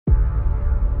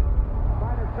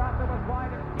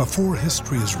Before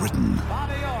history is written,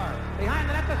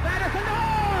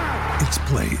 it's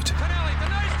played.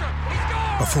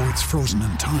 Before it's frozen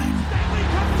in time,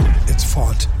 it's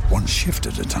fought one shift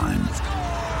at a time.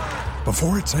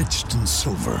 Before it's etched in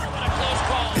silver,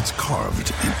 it's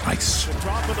carved in ice.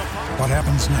 What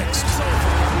happens next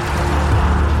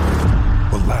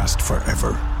will last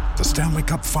forever. The Stanley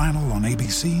Cup Final on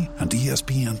ABC and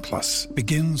ESPN Plus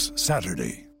begins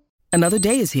Saturday. Another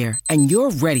day is here, and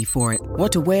you're ready for it.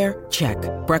 What to wear? Check.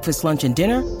 Breakfast, lunch, and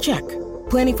dinner? Check.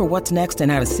 Planning for what's next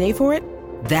and how to save for it?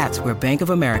 That's where Bank of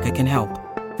America can help.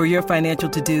 For your financial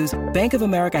to-dos, Bank of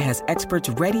America has experts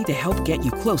ready to help get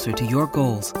you closer to your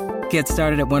goals. Get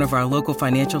started at one of our local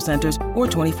financial centers or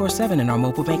 24/7 in our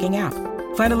mobile banking app.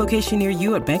 Find a location near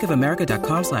you at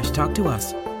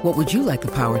bankofamerica.com/talktous. What would you like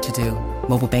the power to do?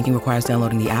 Mobile banking requires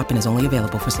downloading the app and is only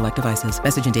available for select devices.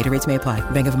 Message and data rates may apply.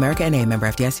 Bank of America N.A., member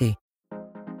FDIC.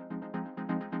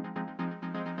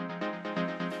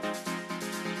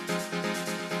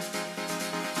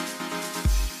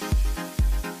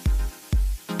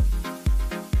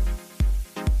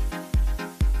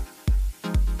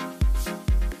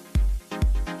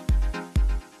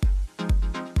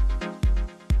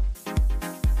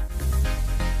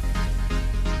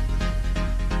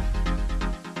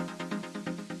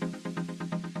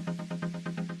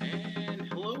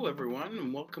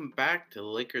 Welcome back to the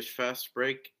Lakers Fast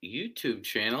Break YouTube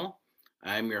channel.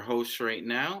 I'm your host right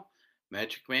now,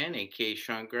 Magic Man, aka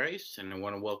Sean Grice, and I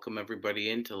want to welcome everybody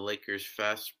into the Lakers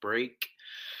Fast Break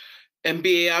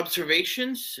NBA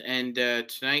observations. And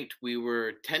tonight we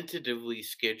were tentatively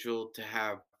scheduled to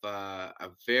have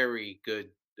a very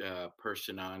good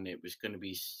person on. It was going to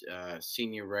be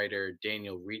senior writer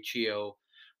Daniel Riccio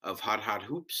of Hot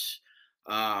Hoops.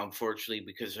 Unfortunately,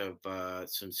 because of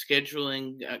some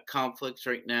scheduling conflicts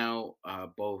right now,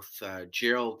 both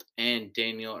Gerald and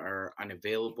Daniel are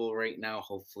unavailable right now.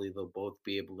 Hopefully, they'll both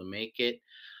be able to make it.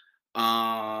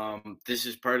 This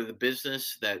is part of the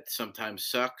business that sometimes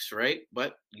sucks, right?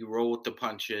 But you roll with the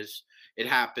punches. It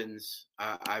happens.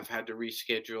 I've had to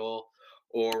reschedule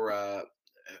or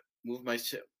move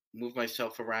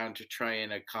myself around to try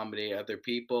and accommodate other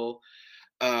people.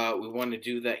 We want to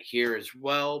do that here as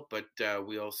well, but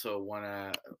we also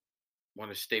want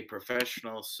to stay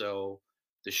professional. So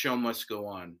the show must go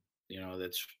on. You know,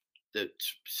 that's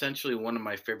essentially one of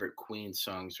my favorite Queen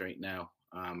songs right now.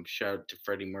 Shout out to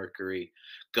Freddie Mercury,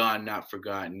 "Gone Not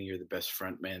Forgotten." You're the best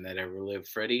frontman that ever lived,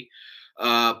 Freddie.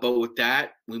 But with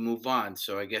that, we move on.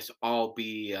 So I guess I'll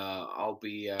be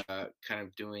kind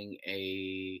of doing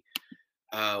a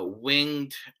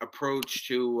winged approach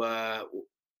to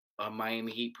a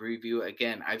Miami Heat preview.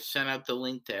 Again, I've sent out the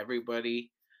link to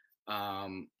everybody.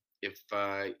 If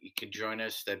you can join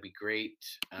us, that'd be great.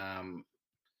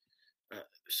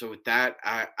 So with that,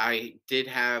 I did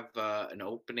have an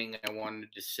opening I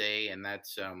wanted to say, and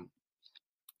that's,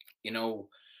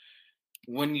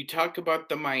 when you talk about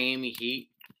the Miami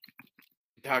Heat,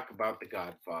 you talk about the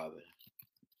Godfather.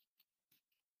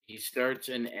 He starts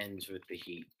and ends with the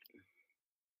Heat.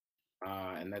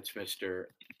 And that's Mr.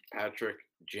 Patrick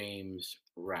James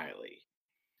Riley.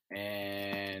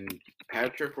 And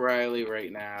Patrick Riley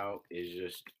right now is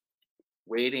just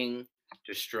waiting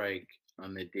to strike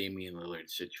on the Damian Lillard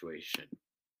situation.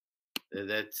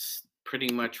 That's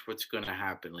pretty much what's going to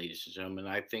happen, ladies and gentlemen.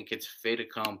 I think it's fait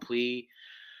accompli.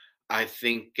 I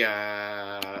think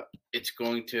it's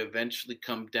going to eventually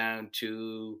come down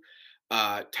to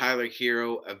Tyler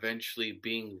Hero eventually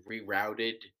being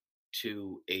rerouted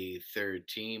to a third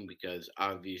team, because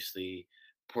obviously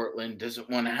Portland doesn't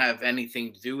want to have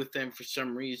anything to do with them for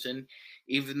some reason,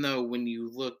 even though when you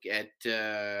look at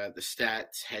the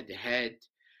stats head to head,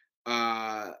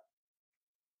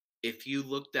 if you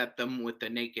looked at them with the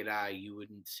naked eye, you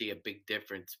wouldn't see a big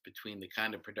difference between the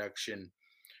kind of production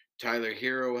Tyler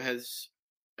Hero has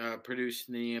produced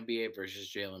in the NBA versus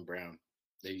Jaylen Brown.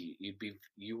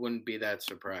 You wouldn't be that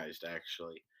surprised,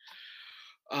 actually.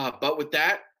 But with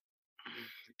that,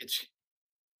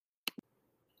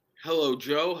 hello,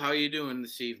 Joe. How are you doing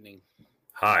this evening?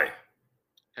 Hi.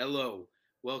 Hello.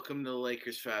 Welcome to the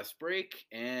Lakers Fast Break.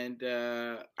 And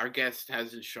our guest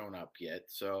hasn't shown up yet,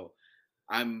 so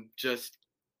I'm just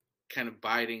kind of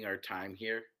biding our time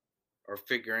here, or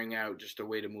figuring out just a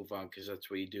way to move on, because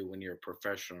that's what you do when you're a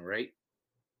professional, right?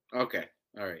 Okay.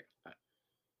 All right.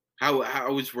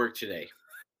 How was work today?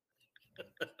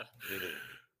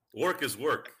 Work is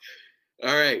work.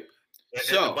 All right.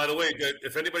 So, and by the way,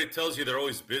 if anybody tells you they're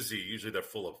always busy, usually they're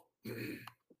full of.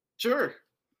 Sure.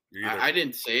 I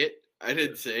didn't say it.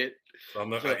 So I'm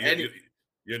not.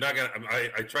 You're not gonna.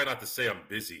 I try not to say I'm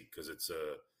busy because it's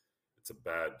a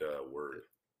bad word.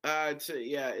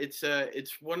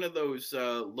 It's one of those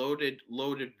loaded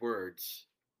words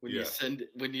Yeah.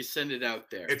 when you send it out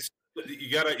there. It's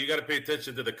you gotta pay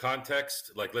attention to the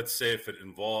context. Like, let's say if it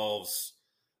involves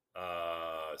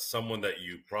someone that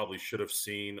you probably should have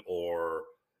seen, or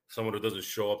someone who doesn't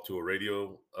show up to a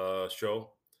radio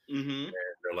show, Mm-hmm. and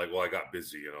they're like, "Well, I got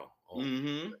busy," you know. Oh,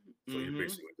 Mm-hmm. so you're Mm-hmm.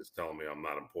 basically just telling me I'm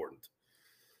not important.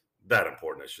 That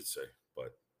important, I should say.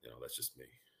 But that's just me.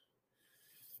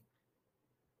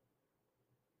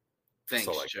 That's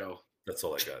all Thanks, I got. Joe. That's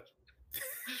all I got.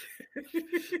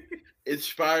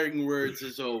 Inspiring words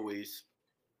as always.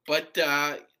 But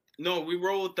no, we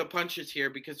roll with the punches here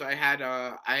because I had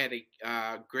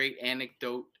a great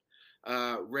anecdote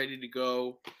ready to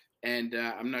go, and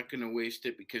I'm not going to waste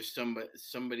it because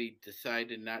somebody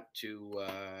decided not to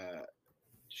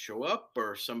show up,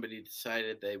 or somebody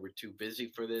decided they were too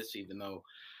busy for this, even though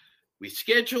we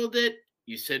scheduled it.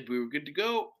 You said we were good to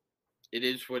go. It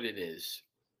is what it is.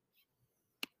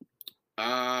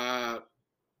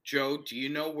 Joe, do you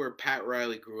know where Pat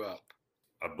Riley grew up?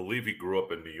 I believe he grew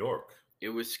up in New York. It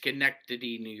was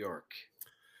Schenectady, New York.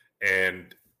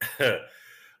 And I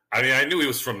mean, I knew he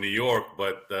was from New York,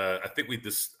 but I think I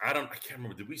can't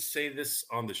remember. Did we say this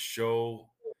on the show?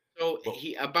 So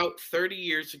he about 30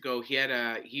 years ago,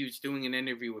 he was doing an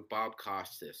interview with Bob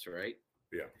Costas, right?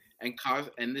 Yeah.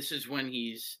 And this is when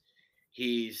he's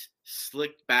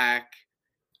slicked back,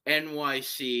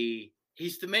 NYC.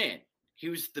 He's the man. He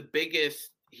was the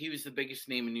biggest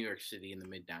name in New York City in the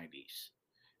mid 90s.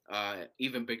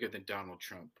 Even bigger than Donald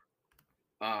Trump.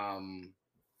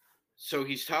 So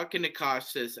he's talking to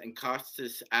Costas, and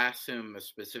Costas asks him a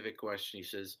specific question. He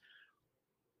says,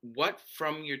 "What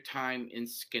from your time in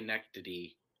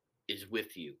Schenectady is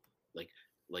with you?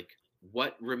 Like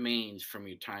what remains from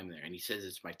your time there?" And he says,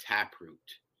 "It's my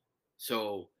taproot."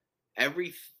 So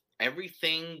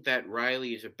everything that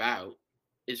Riley is about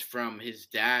is from his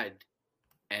dad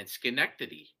and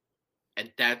Schenectady. And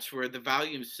that's where the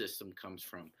value system comes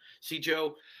from. See,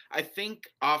 Joe, I think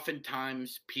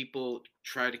oftentimes people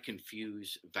try to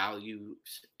confuse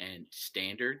values and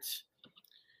standards.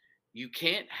 You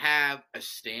can't have a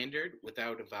standard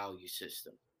without a value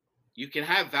system. You can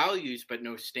have values but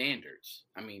no standards.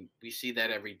 I mean, we see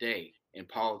that every day in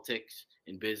politics,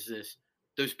 in business.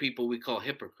 Those people we call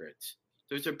hypocrites.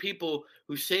 Those are people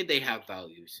who say they have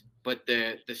values, but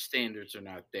the standards are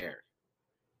not there.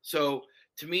 So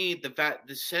to me,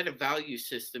 the set of value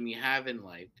system you have in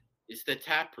life is the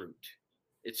taproot.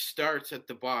 It starts at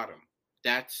the bottom.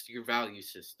 That's your value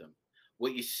system.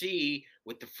 What you see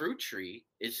with the fruit tree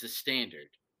is the standard.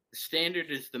 The standard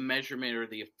is the measurement or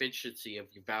the efficiency of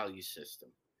your value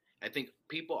system. I think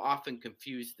people often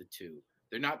confuse the two.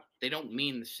 They don't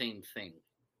mean the same thing.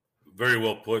 Very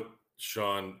well put,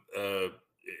 Sean.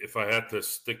 If I had to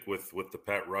stick with the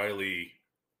Pat Riley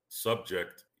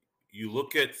subject, you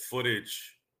look at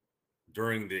footage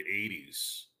during the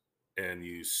 80s and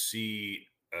you see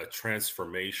a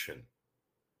transformation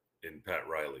in Pat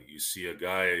Riley. You see a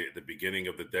guy at the beginning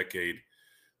of the decade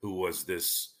who was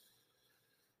this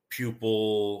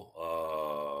pupil,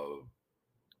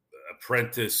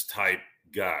 apprentice type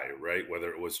guy, right?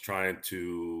 Whether it was trying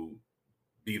to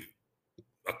be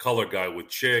a color guy with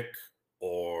Chick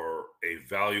or a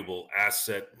valuable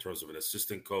asset in terms of an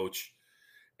assistant coach.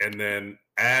 And then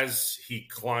as he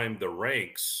climbed the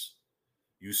ranks,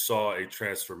 you saw a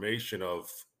transformation of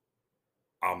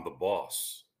I'm the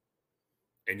boss.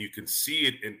 And you can see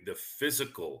it in the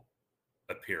physical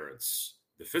appearance.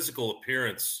 The physical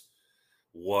appearance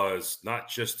was not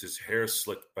just his hair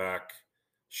slicked back,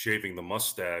 shaving the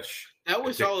mustache. That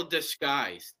was all a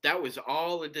disguise. That was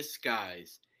all a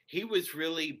disguise. He was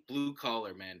really blue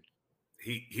collar, man.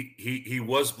 He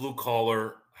was blue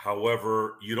collar.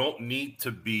 However, you don't need to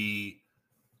be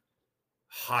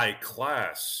high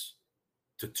class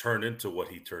to turn into what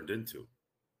he turned into.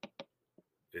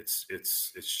 It's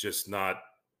just not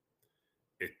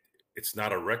it's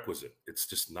not a requisite. It's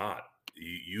just not.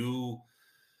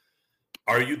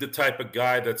 Are you the type of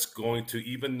guy that's going to,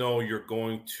 even though you're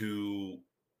going to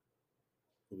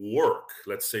work,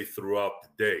 let's say throughout the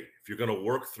day, if you're going to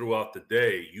work throughout the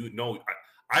day,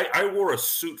 I wore a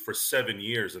suit for 7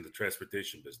 years in the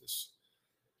transportation business.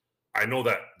 I know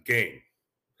that game.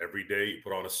 Every day you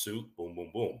put on a suit, boom,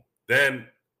 boom, boom. Then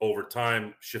over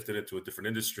time, shifted into a different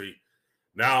industry.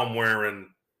 Now I'm wearing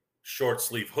short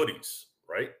sleeve hoodies,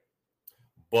 right?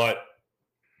 But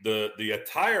the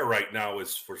attire right now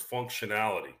is for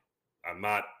functionality. I'm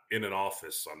not in an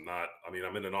office. I'm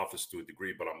in an office to a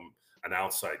degree, but I'm an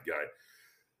outside guy.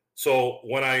 So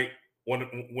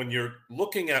when you're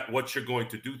looking at what you're going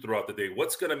to do throughout the day,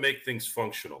 what's going to make things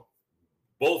functional?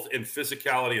 both in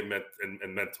physicality and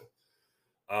mental.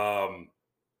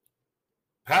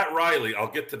 Pat Riley,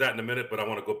 I'll get to that in a minute, but I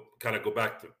want to go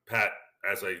back to Pat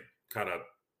as I kind of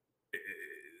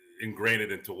ingrain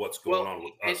it into what's going on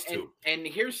with us too. And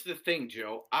here's the thing,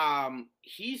 Joe.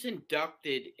 He's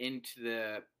inducted into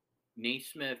the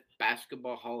Naismith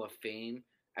Basketball Hall of Fame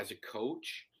as a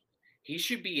coach. He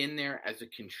should be in there as a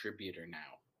contributor now.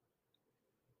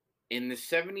 In the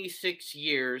 76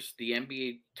 years the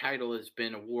NBA title has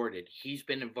been awarded, he's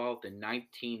been involved in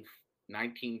 19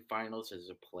 finals as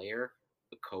a player,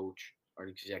 a coach, or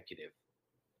executive.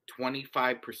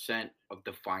 25% of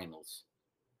the finals.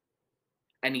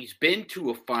 And he's been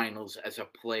to a finals as a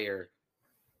player,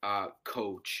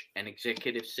 coach, and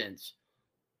executive since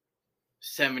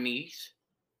 70s,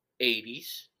 80s,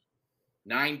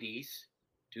 90s,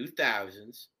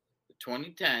 2000s, the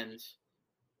 2010s,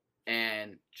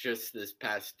 and just this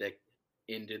past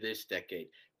into this decade.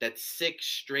 That's 6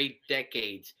 straight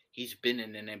decades he's been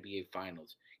in an NBA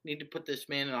Finals. You need to put this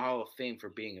man in the Hall of Fame for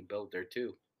being a builder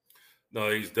too.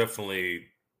 No, he's definitely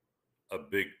a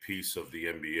big piece of the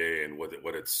NBA and what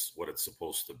it's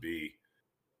supposed to be.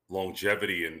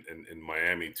 Longevity in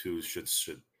Miami too should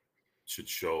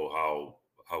show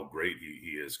how great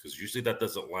he is, because usually that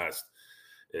doesn't last.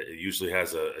 It usually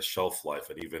has a shelf life,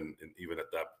 and even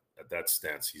at that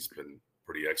stance, he's been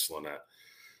pretty excellent at.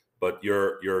 But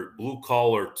your blue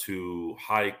collar to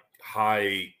high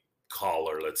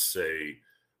collar, let's say,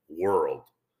 world,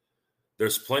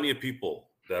 there's plenty of people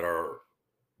that are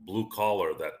blue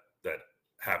collar that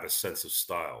have a sense of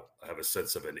style, have a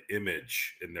sense of an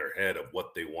image in their head of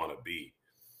what they want to be.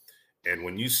 And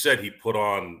when you said he put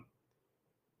on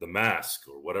the mask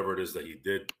or whatever it is that he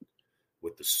did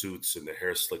with the suits and the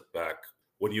hair slicked back,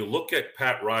 when you look at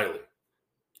Pat Riley,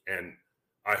 and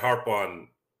I harp on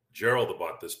Gerald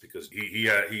about this because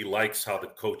he likes how the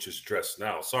coaches dress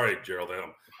now. Sorry, Gerald,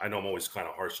 I know I'm always kind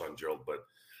of harsh on Gerald, but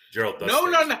Gerald does.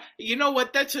 No. You know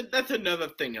what? That's another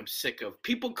thing I'm sick of.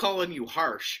 People calling you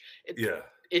harsh.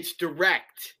 It's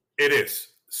direct. It is.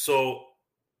 So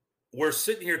we're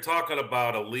sitting here talking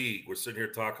about a league. We're sitting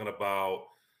here talking about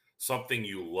something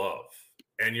you love.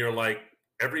 And you're like,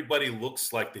 everybody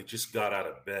looks like they just got out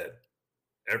of bed.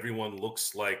 Everyone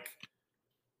looks like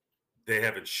they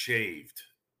haven't shaved.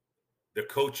 The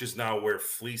coaches now wear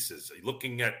fleeces.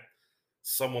 Looking at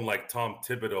someone like Tom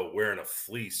Thibodeau wearing a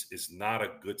fleece is not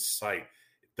a good sight.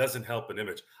 It doesn't help an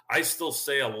image. I still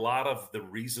say a lot of the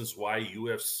reasons why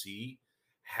UFC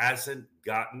hasn't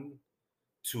gotten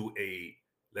to a,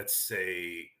 let's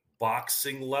say,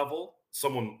 boxing level.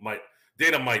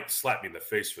 Dana might slap me in the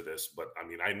face for this, but I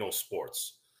mean, I know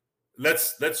sports.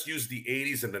 Let's use the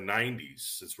 80s and the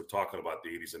 90s, since we're talking about the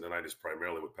 80s and the 90s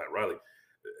primarily with Pat Riley.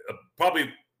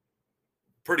 Probably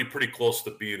pretty close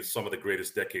to being some of the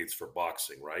greatest decades for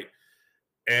boxing, right?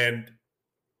 And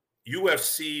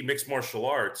UFC, mixed martial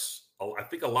arts, I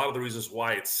think a lot of the reasons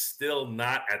why it's still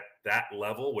not at that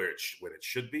level where it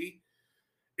should be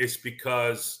is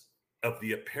because of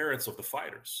the appearance of the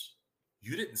fighters.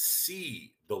 You didn't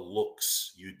see the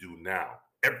looks you do now.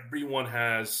 Everyone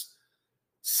has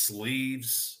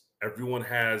sleeves. Everyone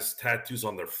has tattoos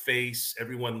on their face.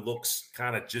 Everyone looks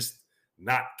kind of just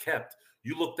not kept.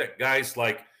 You looked at guys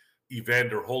like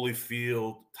Evander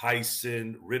Holyfield,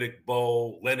 Tyson, Riddick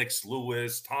Bowe, Lennox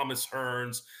Lewis, Thomas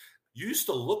Hearns. You used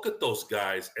to look at those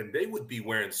guys and they would be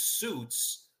wearing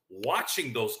suits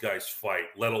watching those guys fight,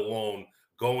 let alone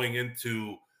going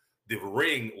into the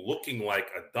ring looking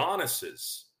like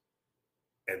Adonises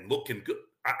and looking good.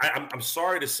 I'm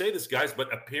sorry to say this, guys,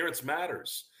 but appearance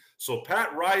matters. So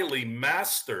Pat Riley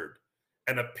mastered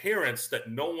an appearance that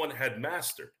no one had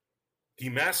mastered. He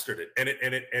mastered it, and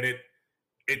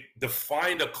it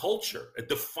defined a culture. It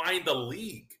defined a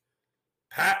league.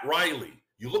 Pat Riley,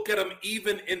 you look at him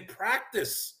even in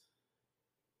practice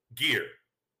gear.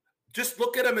 Just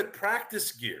look at him in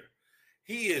practice gear.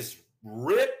 He is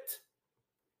ripped.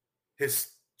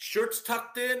 His shirt's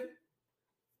tucked in.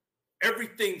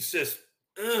 Everything's just,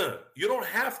 you don't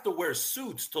have to wear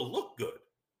suits to look good.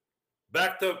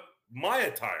 Back to my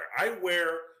attire. I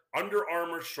wear Under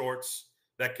Armour shorts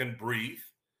that can breathe.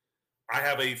 I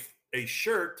have a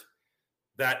shirt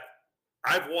that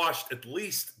I've washed at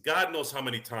least God knows how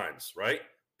many times, right?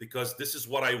 Because this is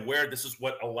what I wear. This is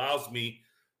what allows me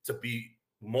to be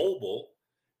mobile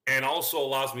and also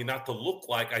allows me not to look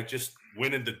like I just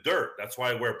went in the dirt. That's why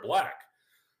I wear black.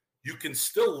 You can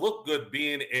still look good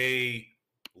being a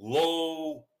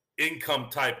low income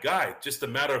type guy. Just a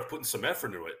matter of putting some effort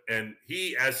into it. And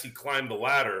he, as he climbed the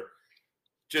ladder,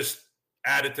 just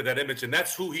added to that image. And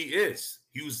that's who he is.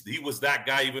 He was that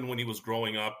guy even when he was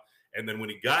growing up. And then when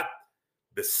he got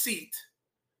the seat,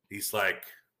 he's like,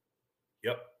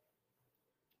 yep,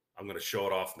 I'm going to show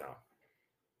it off now.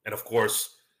 And of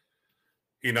course,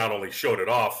 he not only showed it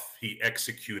off, he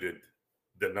executed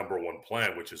the number one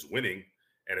plan, which is winning,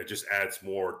 and it just adds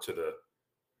more to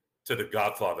the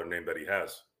Godfather name that he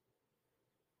has.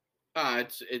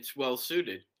 It's well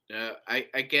suited. I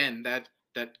again that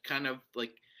kind of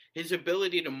like his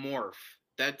ability to morph.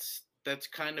 That's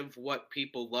kind of what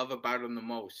people love about him the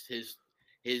most.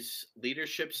 His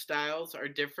leadership styles are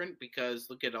different because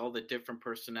look at all the different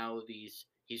personalities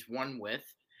he's won with.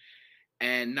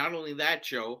 And not only that,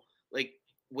 Joe, like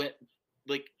when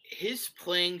like his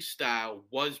playing style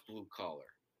was blue collar.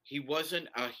 He wasn't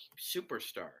a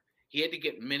superstar. He had to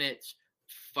get minutes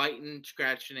fighting,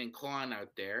 scratching, and clawing out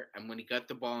there. And when he got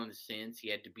the ball in his hands, he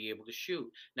had to be able to shoot.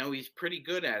 Now he's pretty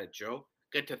good at it, Joe.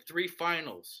 Got to 3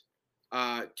 finals,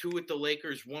 2 with the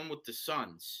Lakers, 1 with the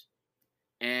Suns.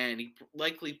 And he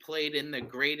likely played in the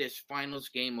greatest finals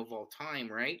game of all time,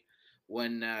 right?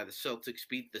 When the Celtics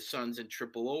beat the Suns in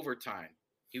triple overtime.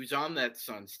 He was on that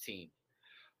Suns team.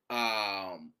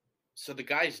 So the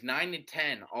guy's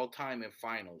 9-10 all time in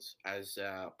finals as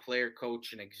a player,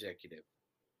 coach, and executive.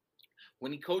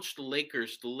 When he coached the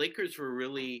Lakers were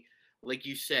really, like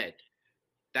you said,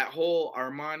 that whole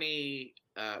Armani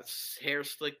hair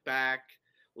slick back.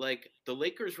 Like the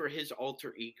Lakers were his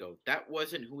alter ego. That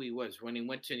wasn't who he was. When he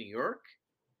went to New York,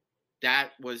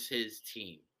 that was his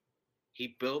team.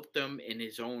 He built them in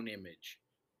his own image.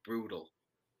 Brutal,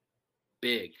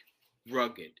 big,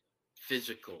 rugged,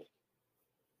 physical.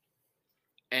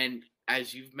 And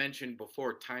as you've mentioned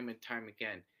before, time and time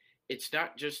again, it's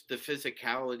not just the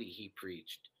physicality he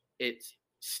preached. It's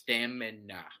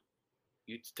stamina.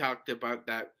 You talked about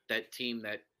that team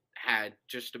that had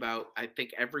just about, I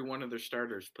think every one of their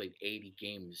starters played 80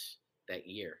 games that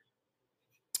year.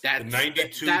 The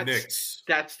 92 Knicks.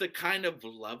 That's the kind of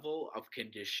level of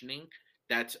conditioning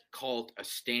that's called a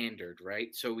standard,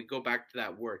 right? So we go back to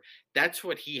that word. That's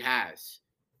what he has.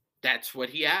 That's what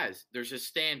he has. There's a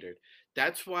standard.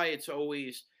 That's why it's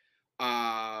always,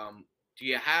 do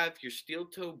you have your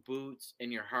steel-toe boots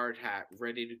and your hard hat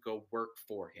ready to go work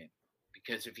for him?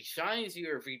 Because if he signs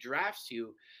you or if he drafts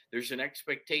you, there's an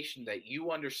expectation that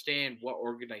you understand what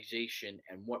organization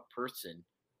and what person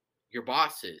your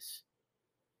boss is.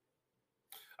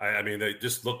 I mean, they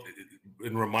just look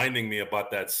in reminding me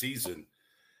about that season.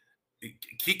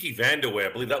 Kiki Vandeweghe,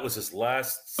 I believe that was his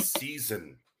last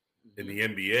season in the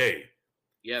NBA.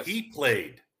 Yes. He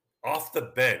played off the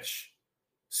bench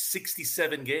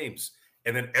 67 games.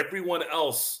 And then everyone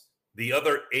else, the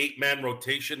other 8-man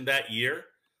rotation that year,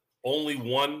 only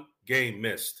 1 game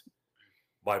missed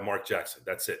by Mark Jackson.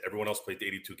 That's it. Everyone else played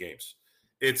 82 games.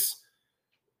 It's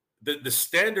the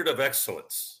standard of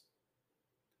excellence,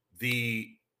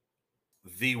 the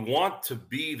want to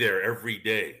be there every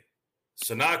day.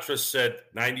 Sinatra said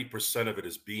 90% of it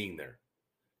is being there.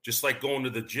 Just like going to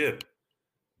the gym.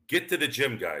 Get to the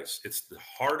gym, guys. It's the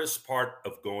hardest part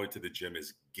of going to the gym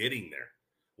is getting there.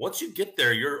 Once you get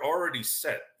there, you're already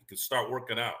set. You can start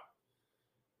working out.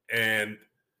 And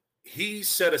he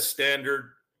set a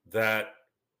standard that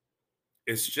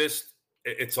is just,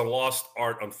 it's a lost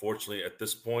art, unfortunately, at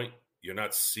this point. You're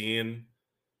not seeing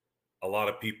a lot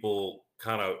of people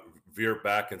kind of veer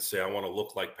back and say, I want to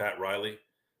look like Pat Riley.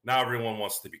 Now everyone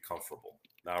wants to be comfortable.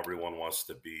 Now everyone wants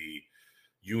to be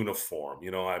uniform. You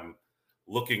know, I'm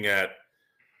looking at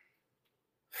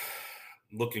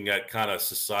kind of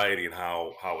society and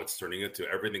how it's turning into.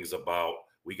 Everything's about,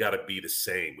 we got to be the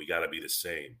same. We got to be the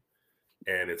same.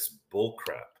 And it's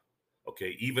bullcrap.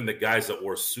 Okay. Even the guys that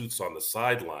wore suits on the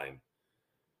sideline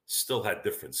still had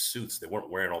different suits. They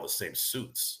weren't wearing all the same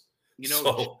suits. You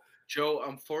know, Joe,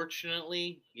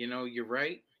 unfortunately, you know, you're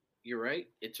right. You're right.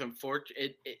 It's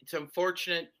unfortunate. It's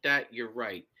unfortunate that you're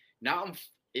right.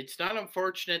 It's not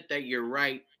unfortunate that you're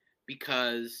right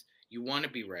because you want to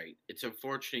be right. It's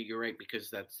unfortunate you're right because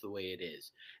that's the way it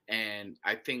is. And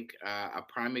I think a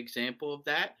prime example of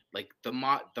that, like the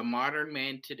modern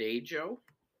man today, Joe,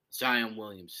 Zion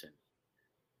Williamson.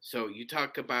 So you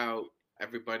talk about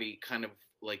everybody kind of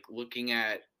like looking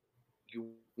at,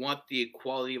 you want the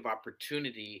equality of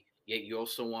opportunity, yet you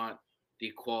also want the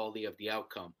equality of the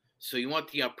outcome. So you want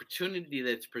the opportunity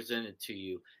that's presented to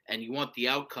you, and you want the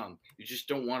outcome. You just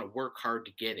don't want to work hard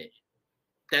to get it.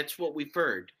 That's what we've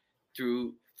heard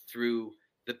through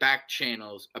the back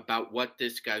channels about what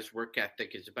this guy's work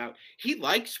ethic is about. He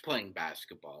likes playing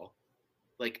basketball.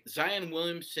 Like Zion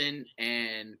Williamson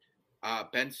and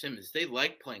Ben Simmons, they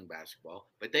like playing basketball,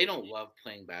 but they don't love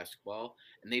playing basketball,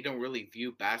 and they don't really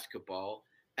view basketball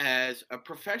as a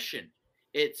profession.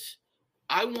 It's,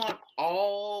 I want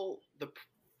all the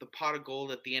the pot of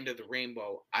gold at the end of the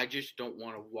rainbow. I just don't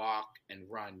want to walk and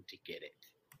run to get it.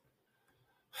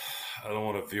 I don't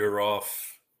want to veer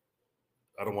off.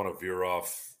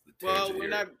 The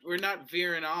tangent we're not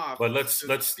veering off. But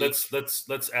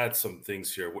let's add some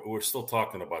things here. We're still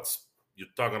talking about, you're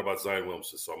talking about Zion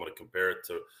Williamson, so I'm going to compare it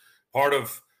to part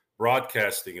of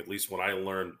broadcasting, at least when I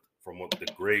learned from the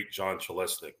great John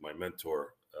Chalesnik, my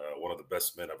mentor, one of the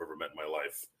best men I've ever met in my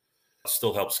life.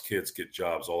 Still helps kids get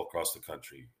jobs all across the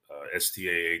country.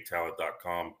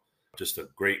 STAAtalent.com. Just a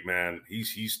great man. He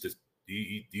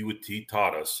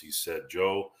taught us. He said,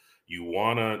 Joe, you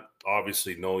want to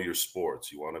obviously know your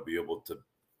sports. You want to be able to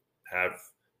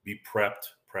be prepped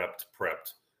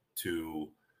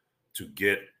to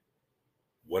get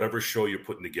whatever show you're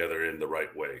putting together in the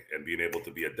right way, and being able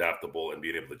to be adaptable and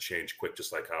being able to change quick,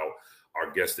 just like how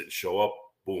our guest didn't show up.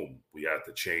 Boom, we have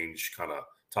to change kind of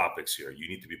topics here. You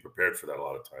need to be prepared for that a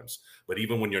lot of times. But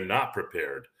even when you're not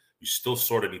prepared, you still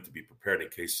sort of need to be prepared in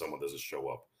case someone doesn't show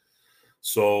up.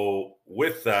 So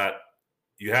with that,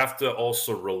 you have to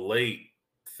also relate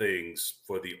things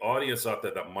for the audience out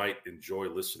there that might enjoy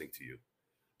listening to you.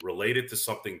 Relate it to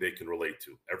something they can relate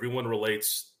to. Everyone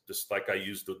relates, just like I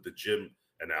used the gym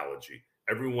analogy.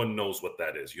 Everyone knows what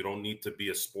that is. You don't need to be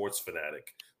a sports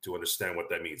fanatic to understand what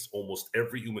that means. Almost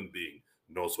every human being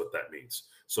knows what that means.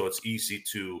 So it's easy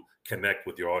to connect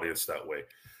with your audience that way.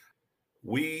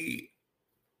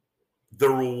 The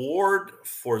reward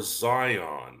for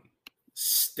Zion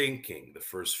stinking the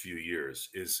first few years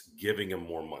is giving him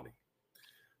more money.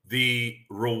 The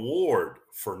reward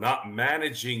for not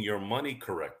managing your money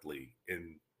correctly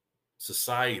in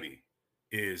society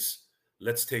is,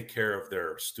 let's take care of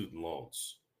their student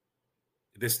loans.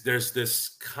 There's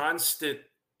this constant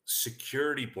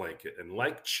security blanket. And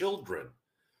like children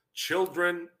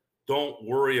don't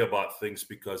worry about things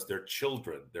because they're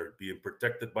children. They're being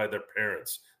protected by their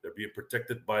parents. They're being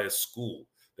protected by a school.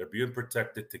 They're being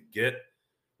protected to get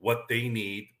what they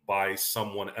need by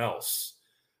someone else.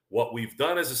 What we've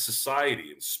done as a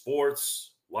society in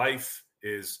sports, life,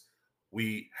 is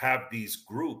we have these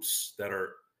groups that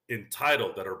are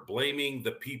entitled, that are blaming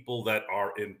the people that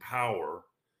are in power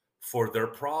for their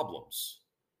problems.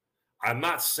 I'm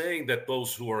not saying that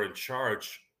those who are in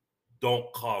charge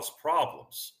don't cause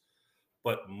problems,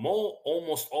 but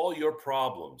almost all your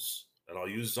problems, and I'll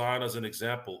use Zion as an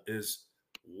example, is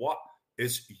what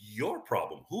is your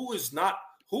problem? Who is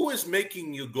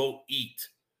making you go eat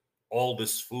all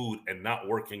this food and not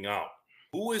working out?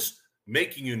 Who is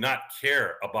making you not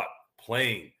care about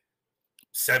playing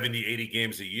 70, 80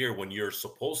 games a year when you're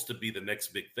supposed to be the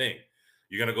next big thing?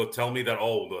 You're going to go tell me that,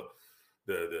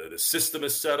 the system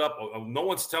is set up? No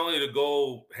one's telling you to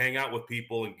go hang out with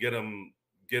people and get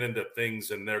into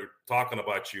things and they're talking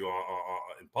about you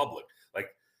in public. Like,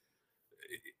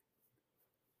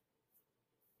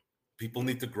 people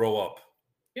need to grow up.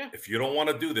 Yeah. If you don't want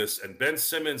to do this, and Ben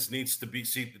Simmons needs to be,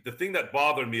 see, the thing that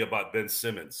bothered me about Ben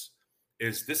Simmons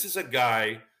is this is a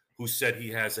guy who said he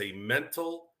has a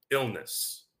mental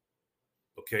illness,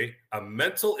 okay? A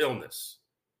mental illness,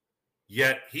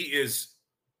 yet he is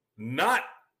not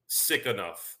sick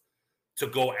enough to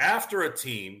go after a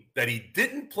team that he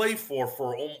didn't play for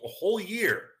a whole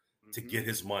year to get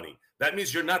his money. That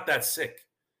means you're not that sick.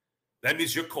 That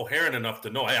means you're coherent enough to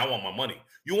know, hey, I want my money.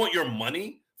 You want your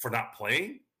money for not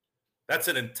playing? That's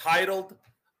an entitled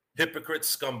hypocrite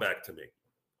scumbag to me.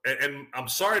 And I'm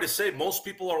sorry to say, most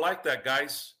people are like that,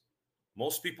 guys.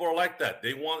 Most people are like that.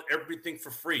 They want everything for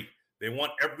free. They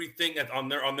want everything on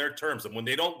their terms. And when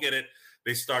they don't get it,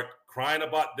 they start crying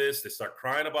about this. They start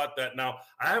crying about that. Now,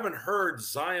 I haven't heard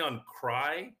Zion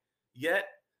cry yet,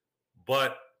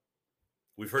 but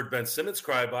we've heard Ben Simmons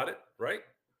cry about it, right?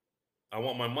 I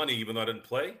want my money even though I didn't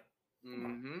play.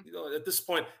 Mm-hmm. At this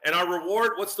point, and our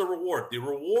reward, what's the reward? The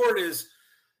reward is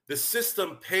the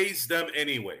system pays them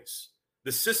anyways.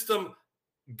 The system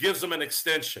gives them an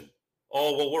extension.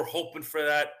 Oh, well, we're hoping for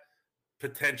that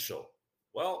potential.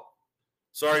 Well,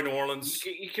 sorry, New Orleans.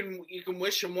 You can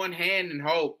wish in one hand and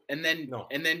hope, and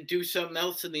then do something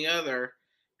else in the other,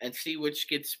 and see which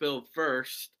gets spilled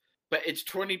first. But it's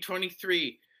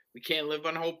 2023. We can't live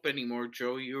on hope anymore,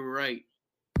 Joe. You're right.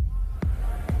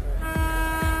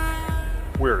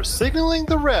 We're signaling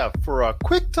the ref for a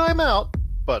quick timeout,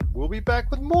 but we'll be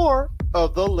back with more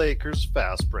of the Lakers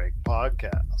Fast Break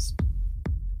podcast.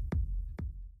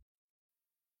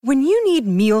 When you need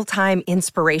mealtime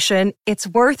inspiration, it's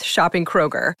worth shopping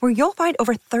Kroger, where you'll find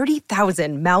over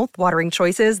 30,000 mouth-watering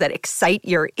choices that excite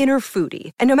your inner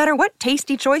foodie. And no matter what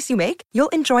tasty choice you make, you'll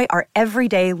enjoy our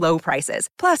everyday low prices,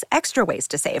 plus extra ways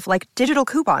to save, like digital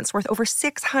coupons worth over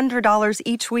 $600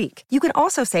 each week. You can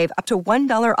also save up to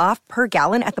 $1 off per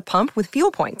gallon at the pump with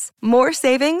fuel points. More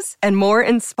savings and more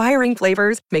inspiring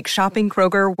flavors make shopping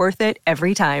Kroger worth it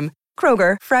every time.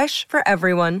 Kroger, fresh for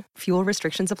everyone. Fuel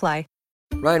restrictions apply.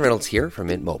 Ryan Reynolds here from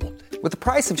Mint Mobile. With the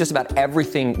price of just about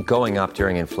everything going up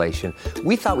during inflation,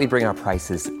 we thought we'd bring our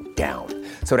prices down.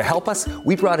 So to help us,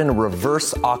 we brought in a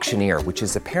reverse auctioneer, which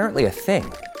is apparently a thing.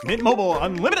 Mint Mobile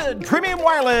Unlimited Premium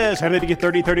Wireless. How to get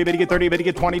 30, 30, bit to get 30, bit to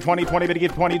get 20, 20, 20, bit to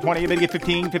get 20, 20, bit to get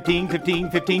 15, 15, 15,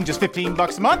 15, just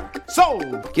 $15 a month?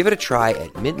 Sold! Give it a try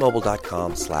at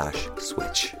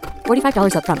mintmobile.com/switch.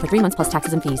 $45 up front for 3 months plus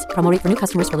taxes and fees. Promo rate for new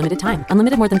customers for limited time.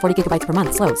 Unlimited more than 40 gigabytes per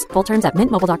month. Slows full terms at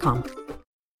mintmobile.com.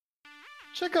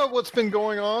 Check out what's been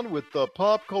going on with the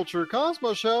Pop Culture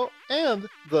Cosmos Show and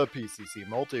the PCC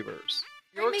Multiverse.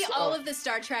 Bring me all of the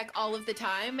Star Trek all of the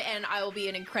time, and I will be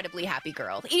an incredibly happy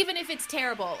girl. Even if it's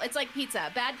terrible. It's like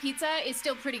pizza. Bad pizza is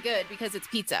still pretty good because it's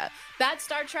pizza. Bad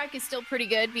Star Trek is still pretty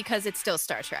good because it's still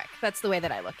Star Trek. That's the way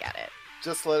that I look at it.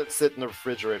 Just let it sit in the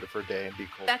refrigerator for a day and be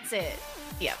cold. That's it.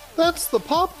 Yep. That's the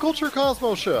Pop Culture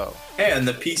Cosmos Show. And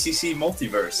the PCC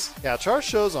Multiverse. Catch our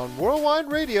shows on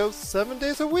Worldwide Radio 7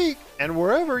 days a week and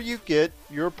wherever you get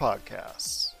your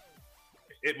podcasts.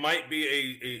 It might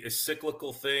be a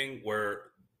cyclical thing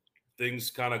where things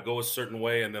kind of go a certain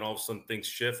way and then all of a sudden things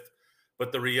shift.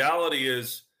 But the reality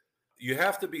is you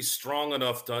have to be strong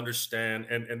enough to understand.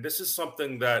 And this is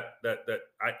something that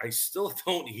I still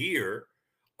don't hear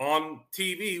on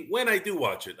TV when I do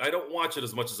watch it. I don't watch it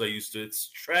as much as I used to. It's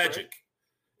tragic. Right.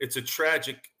 It's a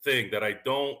tragic thing that I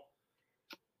don't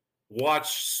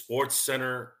watch Sports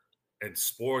Center and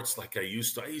sports like I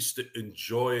used to. I used to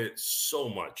enjoy it so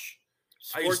much.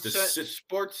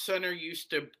 Sports Center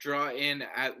used to draw in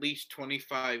at least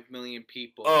 25 million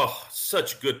people. Oh,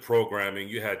 such good programming.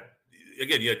 You had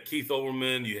Keith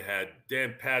Olbermann, you had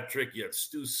Dan Patrick, you had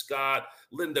Stu Scott,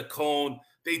 Linda Cohn.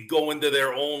 They'd go into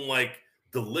their own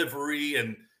delivery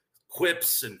and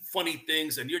quips and funny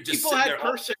things, and you're just people had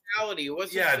personality. It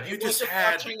wasn't, you just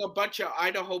had watching a bunch of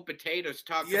Idaho potatoes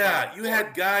talk. Yeah, you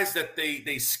had guys that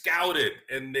they scouted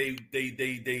and they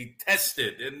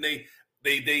tested and they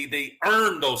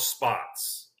earned those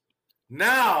spots.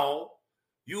 Now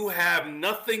you have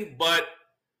nothing but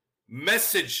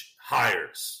message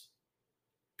hires,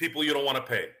 people you don't want to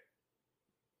pay,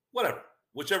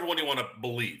 whichever one you want to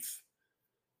believe,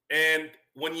 and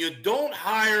when you don't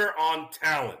hire on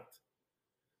talent,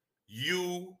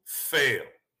 you fail.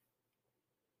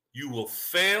 You will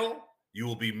fail, you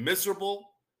will be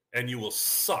miserable, and you will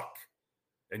suck.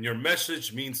 And your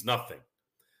message means nothing.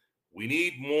 We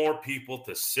need more people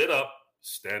to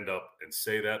stand up, and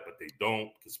say that, but they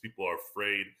don't because people are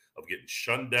afraid of getting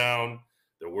shunned down.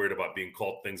 They're worried about being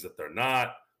called things that they're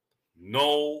not.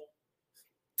 No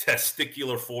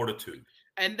testicular fortitude.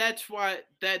 And that's why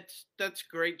that's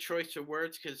great choice of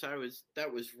words, because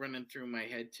that was running through my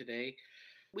head today.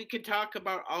 We could talk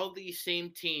about all these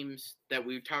same teams that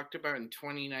we talked about in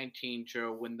 2019,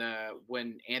 Joe, when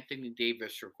Anthony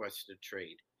Davis requested a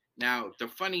trade. Now, the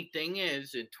funny thing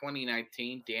is, in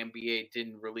 2019, the NBA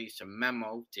didn't release a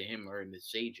memo to him or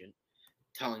his agent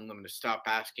telling them to stop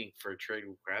asking for trade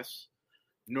requests,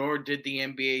 nor did the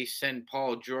NBA send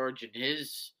Paul George and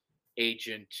his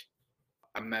agent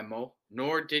a memo,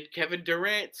 nor did Kevin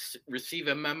Durant receive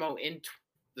a memo in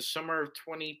the summer of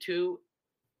 22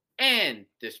 and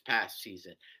this past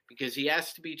season, because he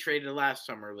asked to be traded last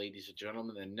summer, ladies and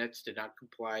gentlemen. The Nets did not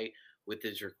comply with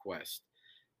his request.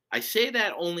 I say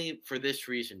that only for this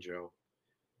reason, Joe.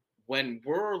 When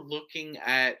we're looking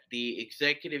at the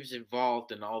executives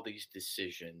involved in all these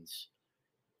decisions,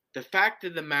 the fact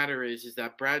of the matter is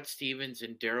that Brad Stevens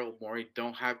and Daryl Morey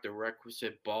don't have the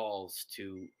requisite balls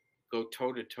to go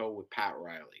toe-to-toe with Pat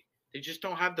Riley. They just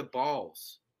don't have the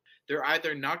balls. They're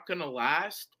either not going to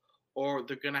last or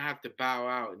they're going to have to bow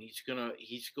out, and he's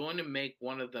going to make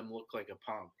one of them look like a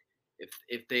punk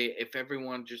if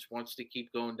everyone just wants to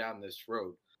keep going down this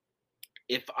road.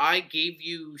 If I gave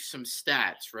you some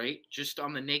stats, right, just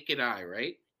on the naked eye,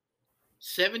 right,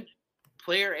 7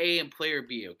 player A and player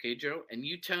B, okay, Joe, and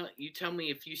you tell me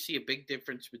if you see a big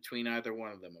difference between either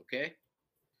one of them, okay?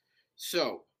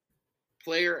 So,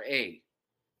 player A,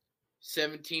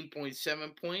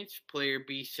 17.7 points. Player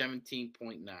B,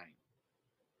 17.9.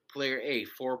 Player A,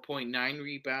 4.9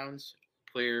 rebounds.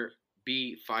 Player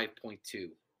B,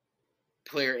 5.2.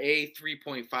 Player A,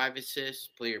 3.5 assists.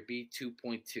 Player B,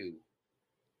 2.2.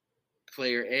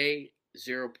 Player A,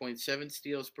 0.7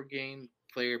 steals per game.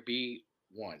 Player B,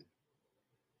 1.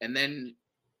 And then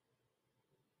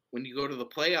when you go to the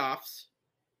playoffs,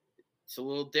 it's a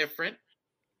little different.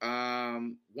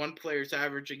 One player's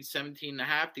averaging 17 and a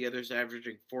half. The other's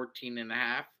averaging 14 and a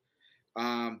half.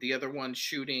 The other one's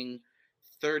shooting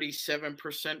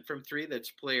 37% from three.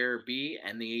 That's player B.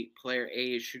 And the player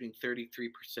A is shooting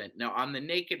 33%. Now, on the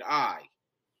naked eye,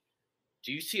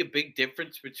 do you see a big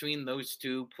difference between those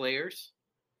two players?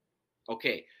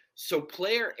 Okay, so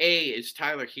player A is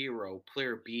Tyler Hero.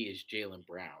 Player B is Jaylen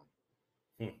Brown.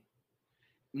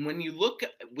 When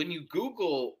you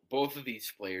Google both of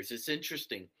these players, it's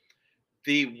interesting.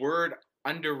 The word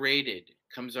underrated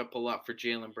comes up a lot for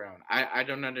Jaylen Brown. I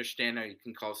don't understand how you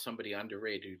can call somebody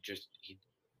underrated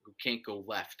who can't go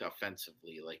left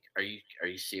offensively. Like, are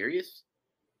you serious?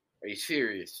 Are you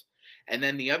serious? And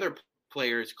then the other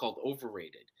player is called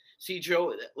overrated. See,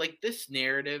 Joe, like this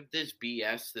narrative, this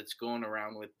BS that's going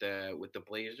around with the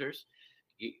Blazers,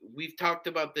 we've talked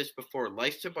about this before.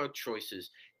 Life's about choices.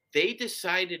 They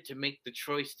decided to make the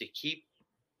choice to keep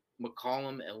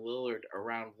McCollum and Lillard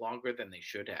around longer than they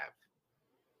should have.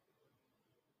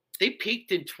 They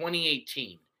peaked in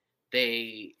 2018.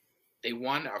 They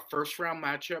won a first-round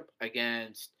matchup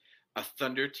against a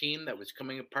Thunder team that was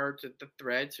coming apart at the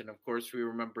threads, and of course we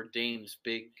remember Dame's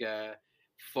big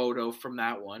photo from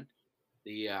that one.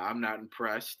 The I'm not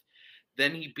impressed.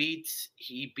 Then they beat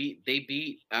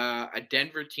a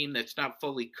Denver team that's not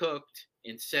fully cooked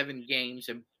in 7 games.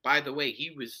 And by the way,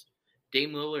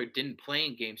 Dame Lillard didn't play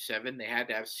in Game 7. They had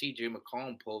to have C.J.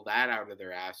 McCollum pull that out of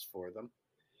their ass for them.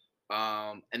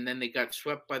 And then they got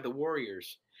swept by the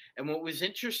Warriors. And what was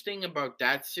interesting about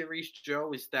that series,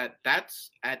 Joe, is that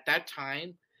at that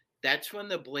time, that's when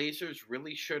the Blazers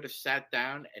really should have sat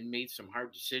down and made some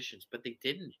hard decisions, but they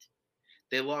didn't.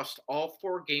 They lost all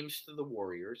 4 games to the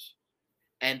Warriors,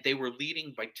 and they were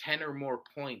leading by 10 or more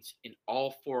points in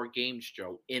all 4 games,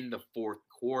 Joe, in the fourth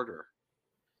quarter.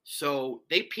 So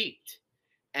they peaked.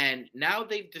 And now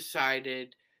they've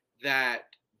decided that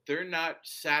they're not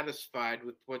satisfied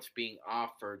with what's being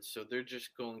offered, so they're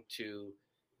just going to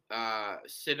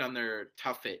sit on their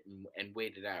tuffet and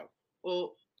wait it out.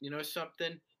 Well, you know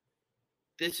something?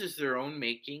 This is their own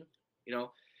making,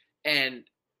 and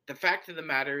the fact of the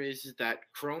matter is that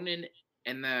Cronin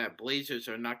and the Blazers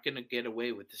are not going to get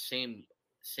away with the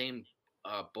same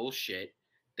bullshit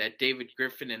that David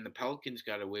Griffin and the Pelicans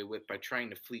got away with by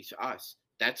trying to fleece us.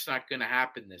 That's not going to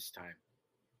happen this time.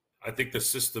 I think the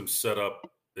system setup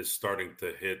is starting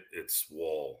to hit its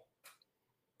wall.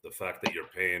 The fact that you're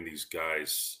paying these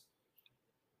guys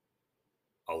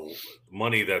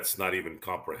money that's not even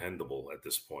comprehensible at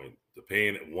this point. They're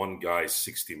paying one guy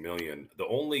 $60 million. The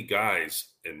only guys,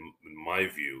 in my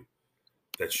view,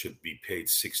 that should be paid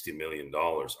 $60 million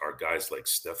are guys like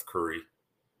Steph Curry,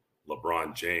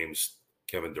 LeBron James,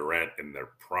 Kevin Durant in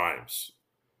their primes,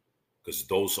 because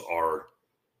those are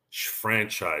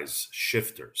franchise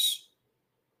shifters.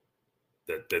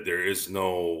 That there is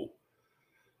no,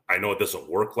 I know it doesn't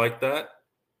work like that,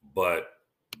 but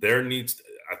there needs,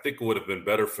 I think it would have been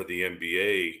better for the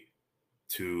NBA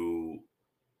to,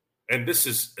 and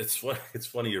it's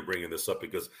funny you're bringing this up,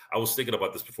 because I was thinking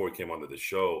about this before we came onto the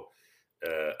show,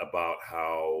 about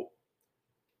how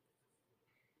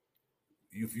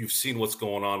you've seen what's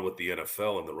going on with the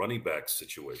NFL and the running back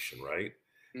situation, right?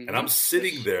 Mm-hmm. And I'm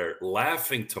sitting there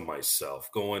laughing to myself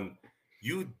going,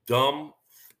 you dumb,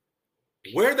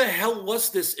 where the hell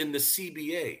was this in the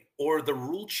CBA or the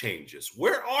rule changes?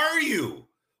 Where are you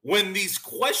when these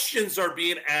questions are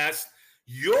being asked?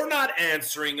 You're not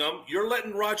answering them. You're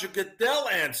letting Roger Goodell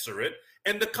answer it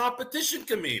and the competition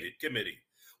committee.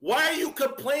 Why are you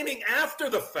complaining after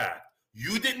the fact?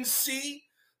 You didn't see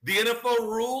the NFL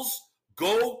rules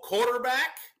go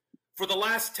quarterback for the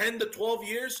last 10 to 12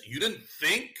 years? You didn't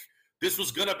think this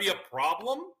was going to be a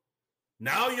problem?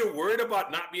 Now you're worried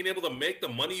about not being able to make the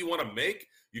money you want to make?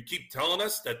 You keep telling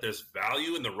us that there's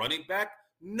value in the running back?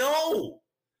 No,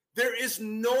 there is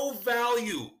no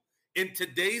value in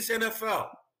today's NFL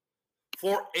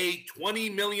for a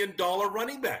 $20 million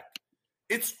running back.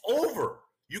 It's over.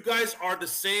 You guys are the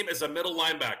same as a middle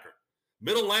linebacker.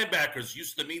 Middle linebackers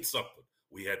used to mean something.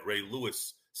 We had Ray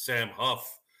Lewis, Sam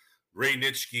Huff, Ray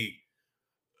Nitschke,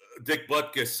 Dick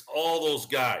Butkus, all those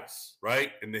guys,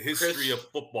 right? In the history of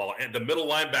football. And the middle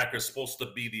linebacker is supposed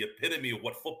to be the epitome of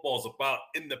what football is about,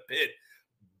 in the pit,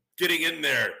 getting in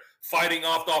there, fighting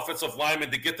off the offensive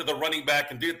lineman to get to the running back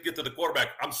and get to the quarterback.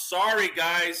 I'm sorry,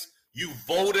 guys. You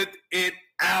voted it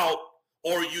out,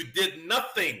 or you did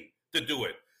nothing to do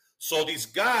it. So these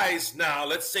guys now,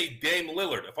 let's say Dame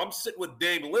Lillard. If I'm sitting with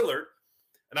Dame Lillard,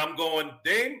 And I'm going,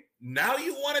 Dame, now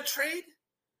you want to trade?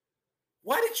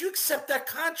 Why did you accept that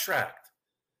contract?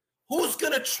 Who's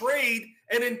going to trade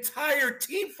an entire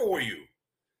team for you?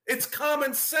 It's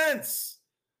common sense.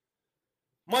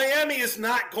 Miami is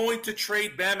not going to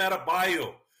trade Bam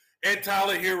Adebayo and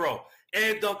Tyler Hero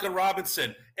and Duncan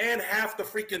Robinson and half the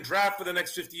freaking draft for the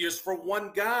next 50 years for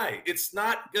one guy. It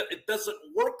doesn't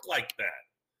work like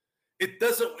that.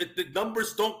 The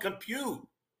numbers don't compute.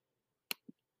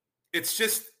 It's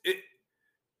just,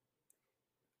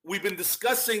 we've been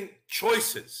discussing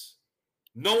choices.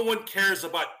 No one cares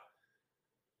about,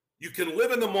 you can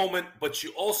live in the moment, but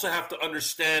you also have to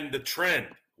understand the trend,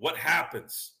 what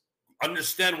happens,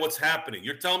 understand what's happening.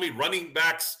 You're telling me running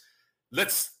backs,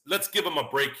 let's give them a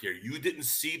break here. You didn't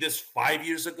see this 5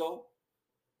 years ago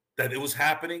that it was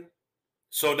happening?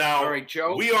 So now, all right,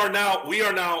 Joe. we are now,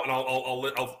 and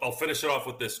I'll finish it off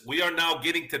with this. We are now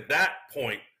getting to that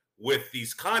point with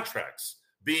these contracts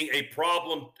being a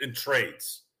problem in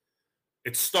trades.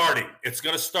 It's starting. It's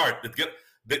going to start.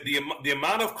 The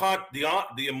amount of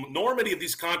the enormity of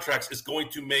these contracts is going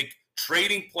to make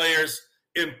trading players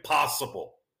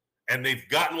impossible, and they've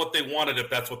gotten what they wanted if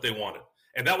that's what they wanted.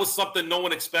 And that was something no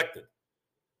one expected.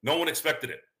 No one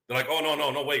expected it. They're like, oh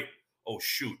no, wait, oh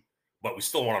shoot, but we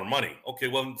still want our money. Okay,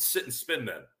 well, sit and spin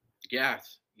then.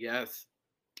 Yes.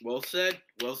 Well said.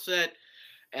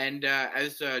 And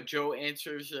as Joe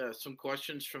answers some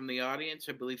questions from the audience,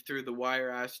 I believe Through the Wire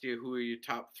asked you who are your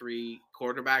top three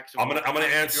quarterbacks. I'm gonna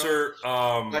answer.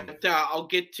 But I'll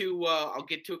get to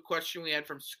a question we had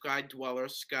from Sky Dweller.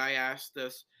 Sky asked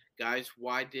us, guys,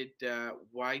 why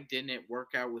didn't it work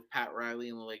out with Pat Riley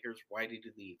and the Lakers? Why did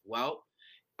he leave? Well,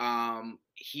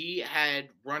 he had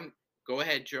run. Go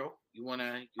ahead, Joe.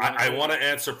 I want to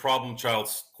answer Problem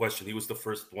Child's question. He was the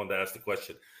first one to ask the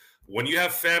question. When you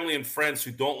have family and friends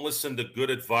who don't listen to good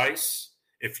advice,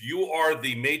 if you are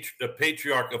the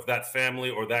patriarch of that family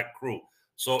or that crew,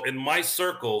 so in my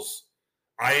circles,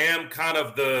 I am kind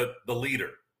of the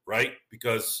leader, right?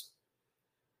 Because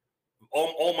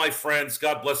all my friends,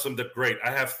 God bless them, they're great. I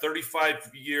have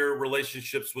 35-year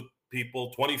relationships with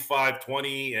people, 25,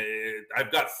 20.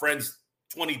 I've got friends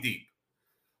 20 deep.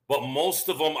 But most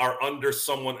of them are under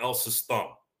someone else's thumb.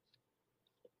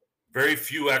 Very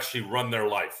few actually run their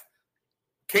life.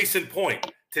 Case in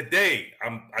point, today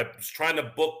I was trying to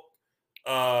book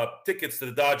tickets to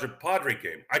the Dodger Padre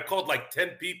game. I called like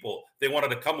 10 people. They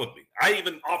wanted to come with me. I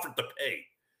even offered to pay.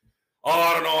 Oh,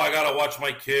 I don't know. I got to watch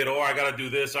my kid. Or I got to do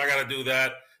this. I got to do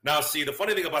that. Now, see, the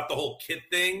funny thing about the whole kid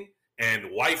thing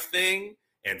and wife thing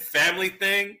and family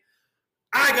thing,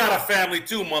 I got a family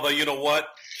too, mother. You know what?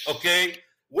 Okay.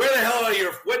 Where the hell are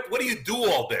your? What do you do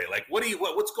all day? Like,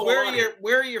 what's going on?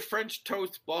 Where are your French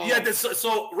toast balls? Yeah,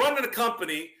 so running a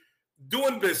company,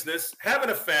 doing business, having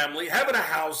a family, having a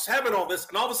house, having all this,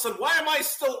 and all of a sudden, why am I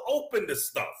still open to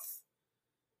stuff?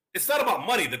 It's not about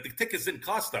money. That the tickets didn't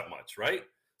cost that much, right?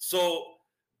 So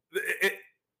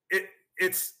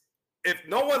it's if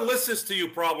no one listens to you,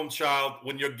 Problem Child,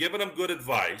 when you're giving them good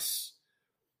advice,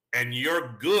 and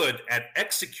you're good at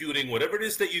executing whatever it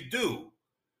is that you do.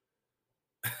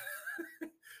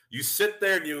 You sit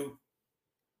there and you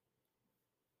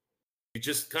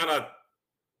just kind of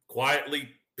quietly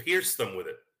pierce them with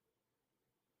it.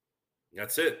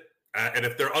 That's it. And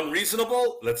if they're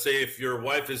unreasonable, let's say if your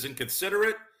wife is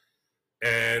inconsiderate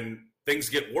and things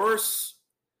get worse,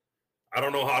 I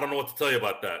don't know what to tell you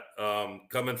about that.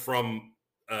 Coming from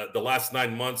the last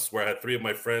 9 months where I had 3 of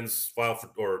my friends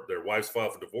or their wives file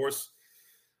for divorce,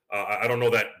 I don't know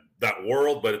that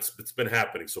world, but it's been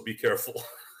happening. So be careful.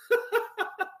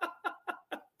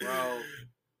 Bro,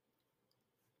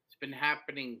 it's been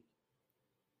happening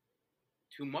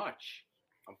too much,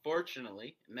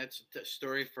 unfortunately, and that's a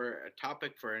story for a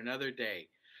topic for another day.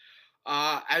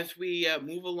 As we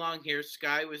move along here,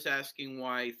 Sky was asking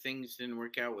why things didn't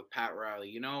work out with Pat Riley.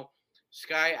 You know,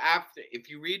 Sky, if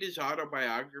you read his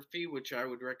autobiography, which I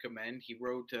would recommend, he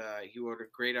wrote a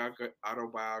great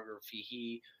autobiography.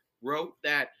 He wrote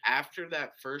that after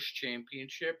that first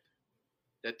championship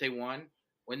that they won,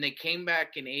 when they came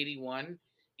back in 81,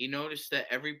 he noticed that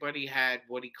everybody had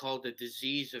what he called a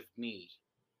disease of me.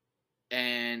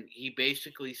 And he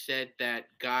basically said that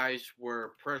guys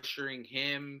were pressuring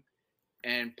him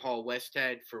and Paul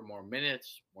Westhead for more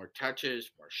minutes, more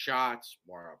touches, more shots,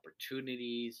 more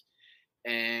opportunities.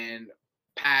 And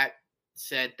Pat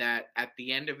said that at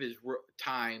the end of his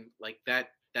time, like that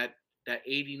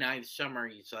 89 summer,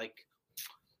 he's like,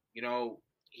 you know,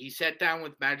 he sat down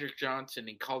with Magic Johnson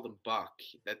and called him Buck.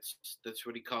 That's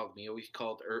what he called him. He always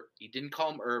called he didn't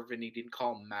call him Irvin. He didn't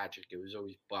call him Magic. It was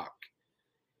always Buck.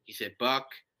 He said, Buck,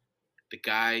 the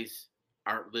guys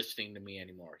aren't listening to me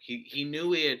anymore. He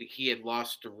knew he had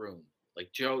lost the room.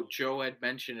 Like Joe had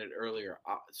mentioned it earlier.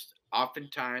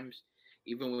 Oftentimes,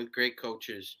 even with great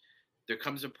coaches, there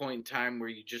comes a point in time where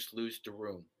you just lose the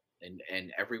room,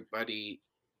 and everybody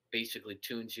basically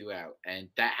tunes you out. And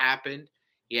that happened.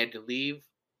 He had to leave.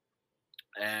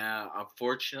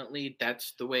 Unfortunately,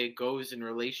 that's the way it goes in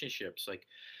relationships. Like,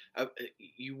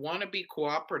 you want to be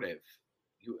cooperative,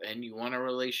 you want a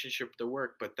relationship to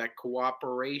work, but that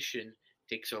cooperation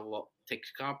takes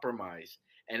compromise.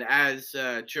 And as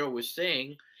Joe was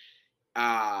saying,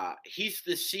 he's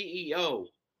the CEO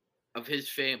of his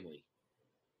family.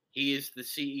 He is the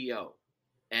CEO,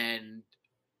 and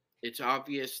it's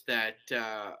obvious that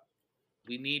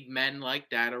we need men like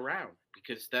that around,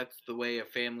 because that's the way a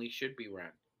family should be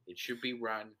run. It should be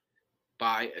run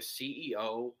by a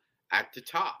CEO at the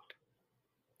top.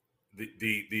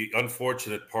 The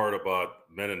unfortunate part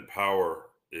about men in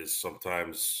power is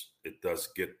sometimes it does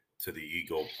get to the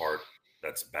ego part.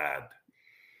 That's bad,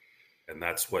 and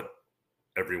that's what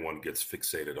everyone gets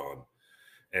fixated on.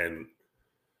 And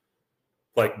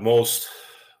like most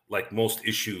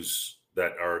issues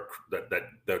that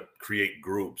create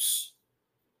groups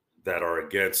that are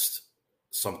against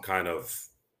some kind of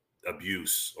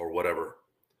abuse or whatever,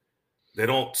 they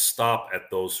don't stop at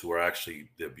those who are actually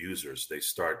the abusers. They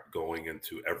start going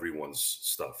into everyone's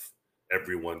stuff.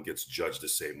 Everyone gets judged the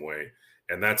same way.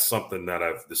 And that's something that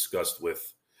I've discussed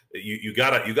with you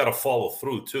gotta follow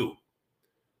through too.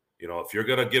 You know, if you're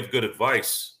gonna give good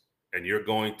advice and you're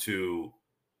going to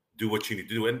do what you need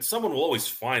to do, and someone will always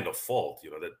find a fault, you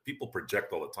know, that people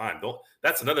project all the time.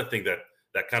 That's another thing that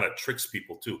kind of tricks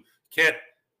people too.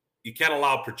 You can't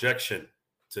allow projection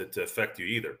to affect you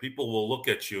either. People will look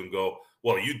at you and go,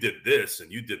 well, you did this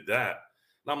and you did that.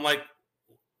 And I'm like,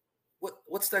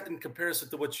 what's that in comparison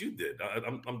to what you did?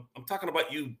 I'm talking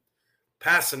about you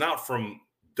passing out from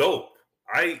dope.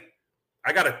 I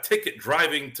got a ticket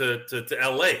driving to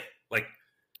LA. Like,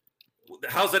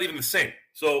 how's that even the same?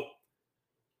 So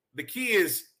the key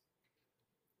is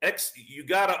you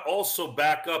got to also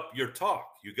back up your talk.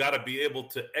 You got to be able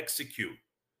to execute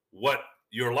what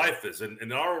your life is. And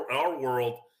in our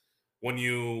world, when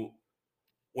you're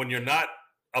not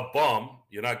a bum,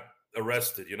 you're not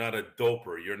arrested, you're not a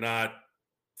doper, you're not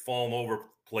falling over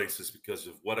places because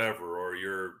of whatever, or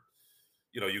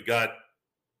you got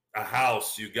a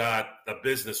house, you got a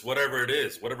business, whatever it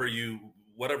is,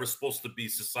 whatever's supposed to be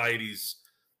society's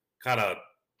kind of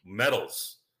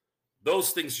medals.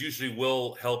 Those things usually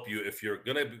will help you if you're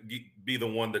going to be the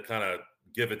one to kind of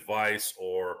give advice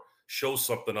or show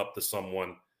something up to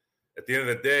someone. At the end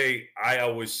of the day, I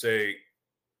always say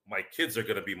my kids are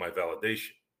going to be my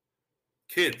validation.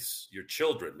 Kids, your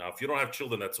children. Now, if you don't have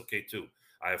children, that's okay too.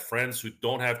 I have friends who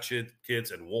don't have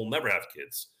kids and will never have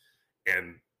kids.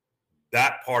 And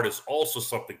that part is also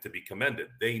something to be commended.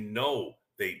 They know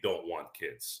they don't want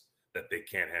kids, that they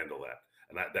can't handle that.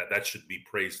 And that should be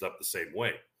praised up the same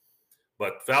way.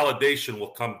 But validation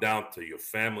will come down to your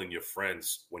family and your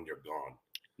friends when you're gone.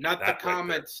 Not the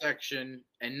comment section,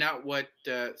 and not what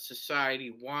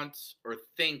society wants or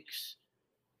thinks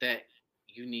that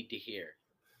you need to hear.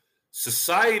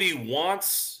 Society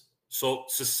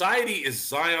is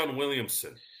Zion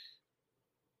Williamson.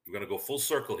 We're going to go full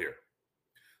circle here.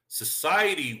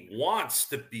 Society wants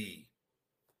to be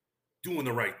doing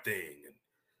the right thing and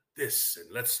this,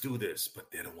 and let's do this,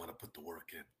 but they don't want to put the work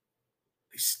in.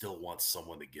 They still want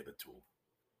someone to give it to them.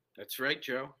 That's right,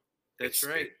 Joe. That's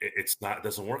right. It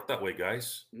doesn't work that way,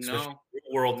 guys. No. In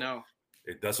the world, no.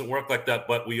 It doesn't work like that.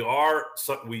 But we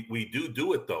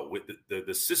do it though. With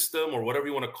the system, or whatever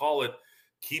you want to call it,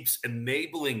 keeps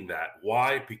enabling that.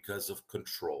 Why? Because of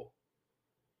control.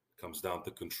 It comes down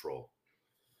to control.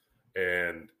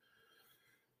 And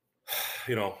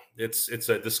it's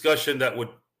a discussion that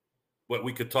what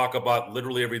we could talk about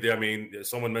literally every day. I mean,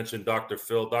 someone mentioned Dr.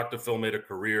 Phil. Dr. Phil made a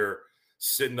career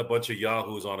sitting a bunch of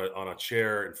yahoos on a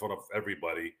chair in front of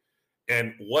everybody.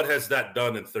 And what has that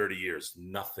done in 30 years?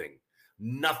 Nothing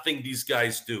these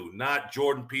guys do. Not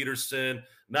Jordan Peterson,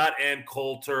 not Ann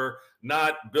Coulter,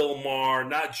 not Bill Maher,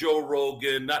 not Joe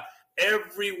Rogan, not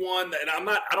everyone. And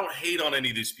I don't hate on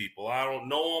any of these people. I don't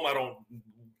know them. I don't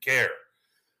care.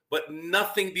 But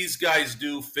nothing these guys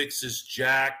do fixes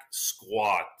jack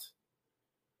squat.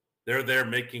 They're there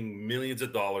making millions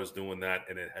of dollars doing that,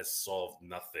 and it has solved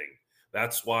nothing.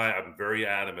 That's why I'm very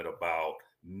adamant about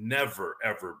never,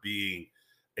 ever being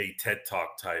a TED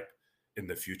Talk type in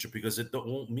the future, because it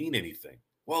won't mean anything.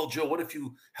 Well, Joe, what if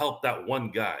you help that one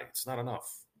guy? It's not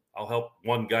enough. I'll help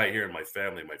one guy here in my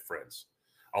family, my friends.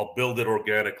 I'll build it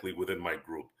organically within my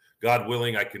group. God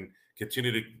willing, I can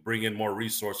continue to bring in more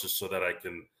resources so that I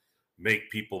can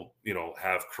make people,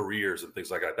 have careers and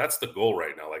things like that. That's the goal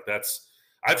right now. Like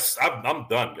I'm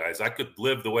done, guys. I could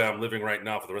live the way I'm living right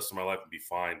now for the rest of my life and be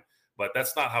fine. But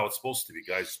that's not how it's supposed to be,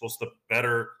 guys. It's supposed to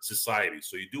better society.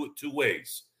 So you do it two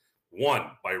ways.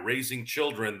 One, by raising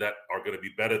children that are going to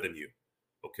be better than you.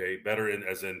 Okay, better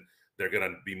as in they're going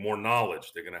to be more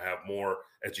knowledge. They're going to have more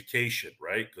education,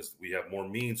 right? Because we have more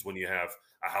means when you have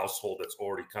a household that's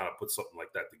already kind of put something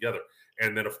like that together.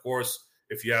 And then, of course,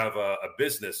 if you have a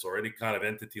business or any kind of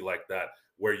entity like that,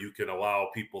 where you can allow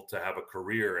people to have a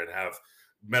career and have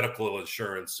medical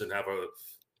insurance and have a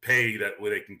pay that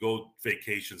where they can go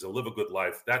vacations and live a good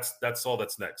life. That's all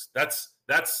that's next. That's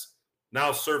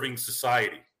now serving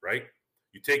society, right?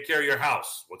 You take care of your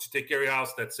house. Once you take care of your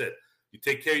house, that's it. You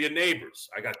take care of your neighbors.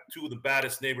 I got two of the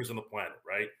baddest neighbors on the planet,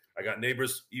 right? I got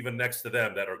neighbors even next to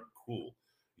them that are cool.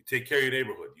 You take care of your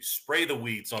neighborhood. You spray the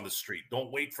weeds on the street.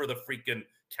 Don't wait for the freaking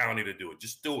county to do it.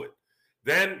 Just do it.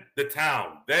 Then the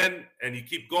town. And you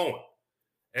keep going.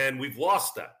 And we've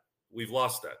lost that.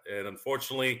 And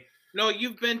unfortunately,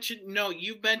 you've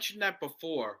mentioned that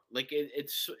before. Like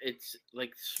it's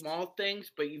like small things,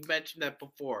 but you've mentioned that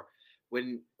before.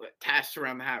 When tasks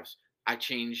around the house, I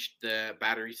changed the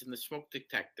batteries in the smoke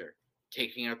detector,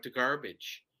 taking out the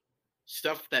garbage,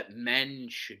 stuff that men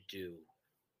should do.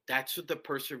 That's what the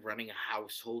person running a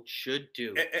household should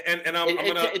do. And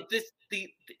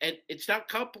it's not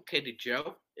complicated,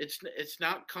 Joe. It's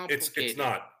not complicated.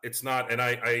 It's not. And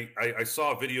I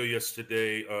saw a video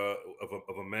yesterday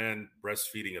of a man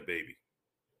breastfeeding a baby.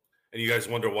 And you guys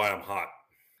wonder why I'm hot.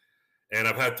 And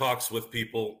I've had talks with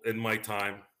people in my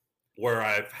time where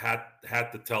I've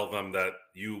had to tell them that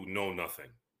you know nothing.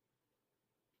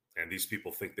 And these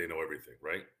people think they know everything,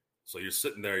 right? So you're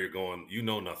sitting there, you're going, you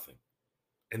know nothing.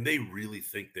 And they really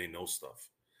think they know stuff.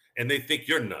 And they think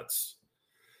you're nuts.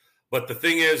 But the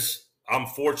thing is, I'm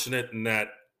fortunate in that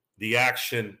the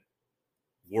action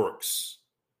works.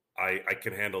 I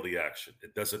can handle the action.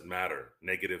 It doesn't matter.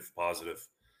 Negative, positive.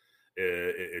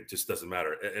 It just doesn't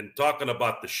matter. And talking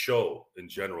about the show in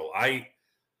general, I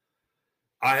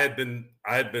had been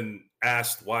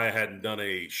asked why I hadn't done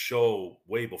a show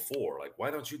way before. Like,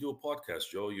 why don't you do a podcast,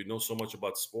 Joe? You know so much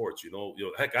about sports.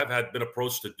 Heck, I've been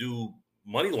approached to do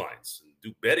money lines and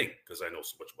do betting because I know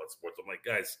so much about sports. I'm like,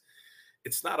 guys,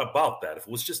 it's not about that. If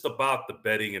it was just about the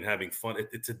betting and having fun,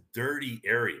 it's a dirty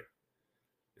area.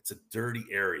 It's a dirty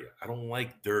area. I don't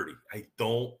like dirty. I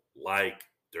don't like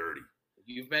dirty.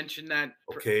 You've mentioned that.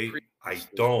 Okay, I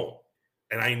don't.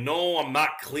 And I know I'm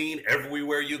not clean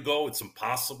everywhere you go. It's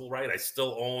impossible, right? I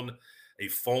still own a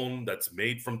phone that's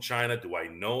made from China. Do I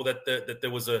know that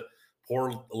there was a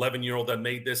poor 11-year-old that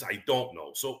made this? I don't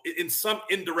know. So in some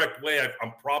indirect way,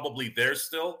 I'm probably there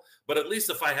still. But at least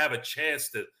if I have a chance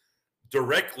to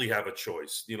directly have a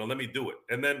choice, let me do it.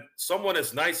 And then someone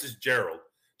as nice as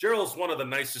Gerald's one of the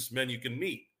nicest men you can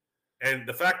meet. And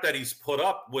the fact that he's put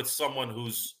up with someone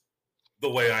who's the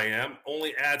way I am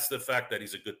only adds to the fact that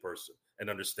he's a good person and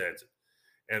understands it.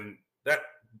 And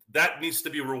that needs to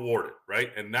be rewarded,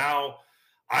 right? And now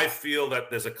I feel that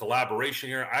there's a collaboration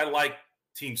here. I like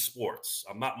team sports.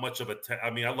 I'm not much of I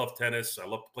love tennis. I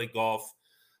love to play golf,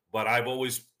 but I've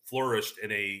always flourished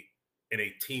in a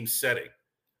team setting.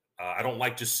 I don't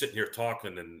like just sitting here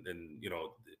talking and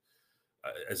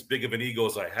as big of an ego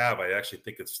as I have, I actually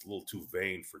think it's a little too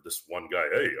vain for this one guy.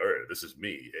 Hey, all right, this is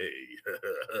me. Hey,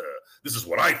 this is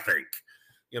what I think.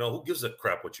 Who gives a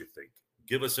crap what you think?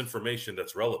 Give us information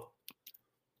that's relevant.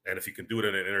 And if you can do it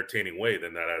in an entertaining way,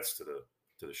 then that adds to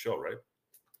the show, right?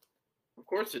 Of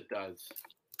course it does.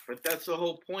 But that's the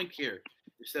whole point here,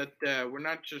 is that we're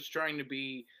not just trying to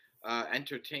be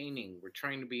entertaining. We're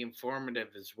trying to be informative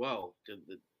as well.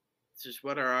 This is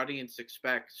what our audience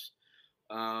expects.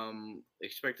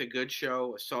 Expect a good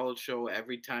show, a solid show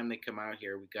every time they come out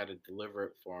here. We got to deliver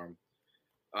it for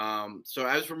them. So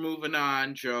as we're moving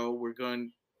on, Joe, we're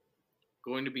going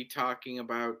to be talking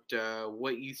about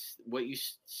what you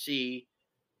see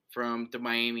from the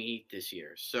Miami Heat this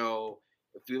year. So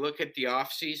if we look at the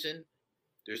off season,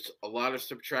 there's a lot of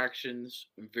subtractions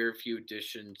and very few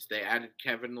additions. They added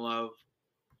Kevin Love.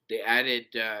 They added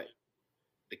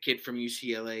the kid from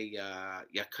UCLA,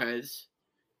 Yaquez.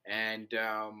 And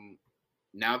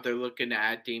now they're looking to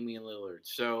add Damian Lillard.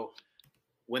 So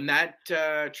when that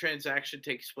transaction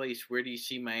takes place, where do you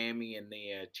see Miami in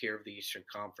the tier of the Eastern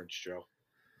Conference, Joe?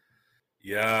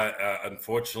 Yeah,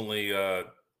 unfortunately,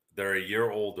 they're a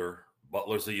year older.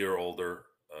 Butler's a year older.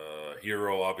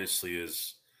 Hero obviously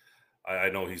is, I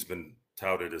know he's been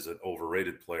touted as an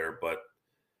overrated player, but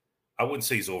I wouldn't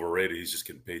say he's overrated. He's just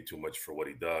getting paid too much for what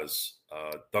he does.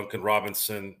 Duncan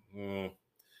Robinson,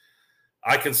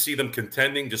 I can see them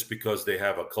contending just because they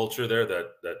have a culture there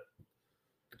that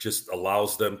just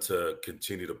allows them to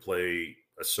continue to play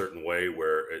a certain way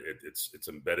where it's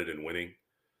embedded in winning.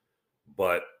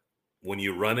 But when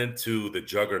you run into the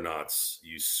juggernauts,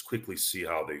 you quickly see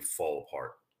how they fall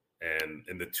apart. And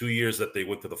in the 2 years that they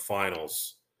went to the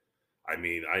finals, I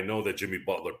mean, I know that Jimmy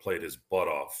Butler played his butt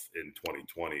off in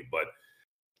 2020, but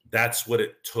that's what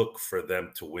it took for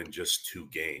them to win just 2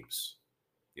 games.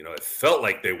 You know, it felt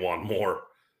like they won more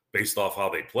based off how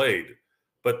they played.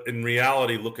 But in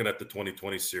reality, looking at the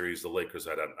 2020 series, the Lakers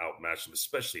had outmatched them,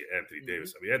 especially Anthony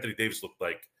Davis. I mean, Anthony Davis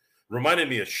reminded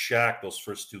me of Shaq those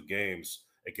first 2 games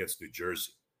against New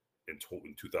Jersey in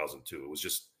 2002. It was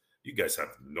just, you guys have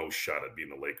no shot at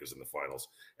beating the Lakers in the finals.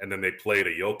 And then they played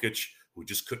a Jokic who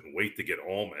just couldn't wait to get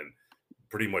home and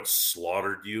pretty much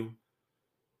slaughtered you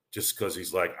just because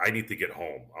he's like, I need to get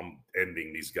home. I'm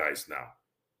ending these guys now.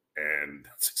 And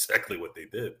that's exactly what they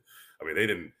did. I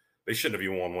mean, they shouldn't have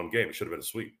even won 1 game. It should have been a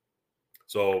sweep.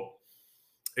 So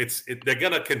they're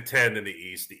going to contend in the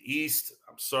East. The East,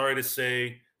 I'm sorry to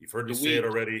say, you've heard me say it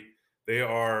already, they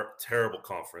are a terrible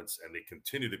conference, and they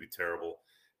continue to be terrible,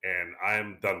 and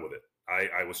I'm done with it.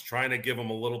 I was trying to give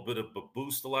them a little bit of a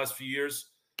boost the last few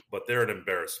years, but they're an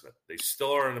embarrassment. They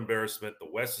still are an embarrassment. The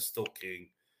West is still king.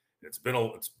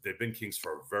 They've been kings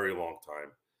for a very long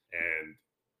time, and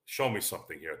show me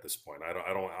something here at this point. I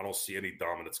don't see any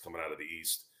dominance coming out of the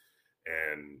East,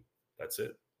 and that's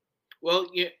it. Well,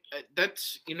 yeah,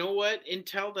 that's, you know what,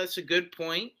 Intel, that's a good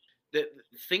point. The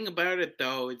thing about it,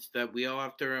 though, is that we all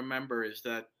have to remember is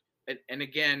that, and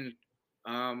again,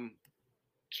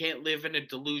 can't live in a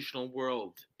delusional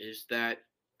world, is that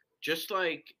just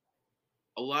like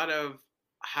a lot of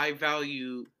high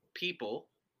value people,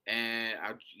 and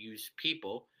I'll use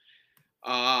people,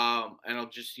 and I'll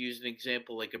just use an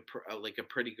example like a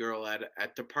pretty girl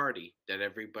at the party that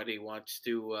everybody wants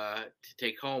to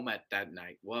take home at that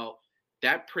night. Well,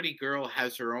 that pretty girl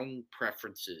has her own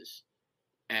preferences,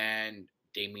 and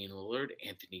Damian Lillard,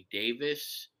 Anthony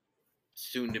Davis,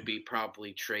 soon to be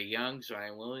probably Trae Young,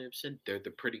 Zion Williamson, they're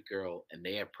the pretty girl, and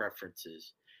they have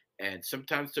preferences. And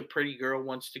sometimes the pretty girl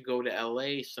wants to go to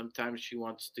LA, sometimes she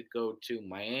wants to go to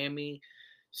Miami,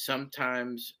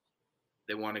 sometimes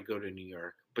they want to go to New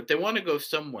York, but they want to go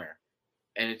somewhere,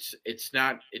 and it's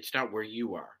not where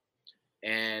you are.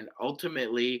 And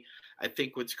ultimately, I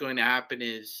think what's going to happen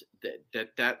is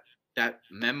that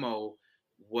memo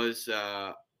was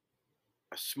a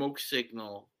smoke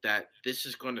signal that this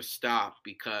is going to stop,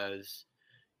 because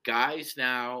guys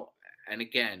now, and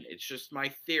again, it's just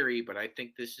my theory, but I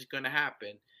think this is going to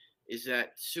happen, is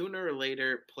that sooner or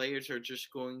later players are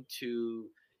just going to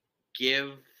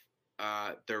give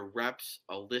their reps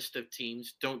a list of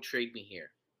teams. Don't trade me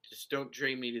here. Just don't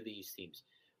trade me to these teams.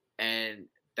 And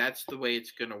that's the way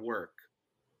it's going to work,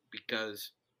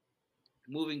 because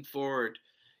moving forward,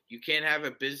 you can't have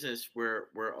a business where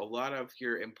a lot of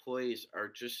your employees are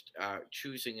just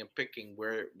choosing and picking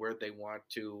where they want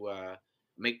to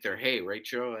make their hay, right,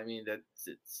 Joe? I mean,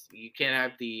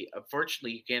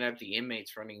 unfortunately, you can't have the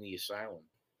inmates running the asylum.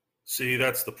 See,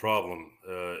 that's the problem.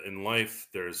 In life,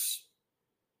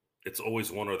 it's always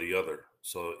one or the other.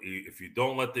 So if you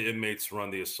don't let the inmates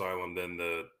run the asylum, then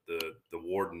the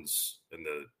wardens and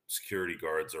the security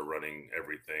guards are running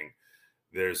everything.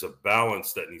 There's a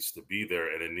balance that needs to be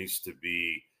there, and it needs to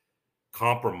be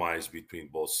compromise between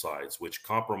both sides, which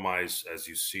compromise, as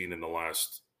you've seen in the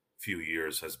last few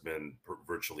years, has been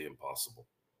virtually impossible,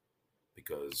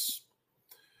 because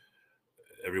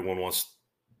they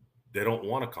don't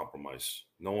want to compromise.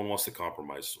 No one wants to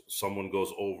compromise. Someone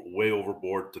goes way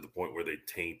overboard to the point where they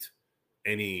taint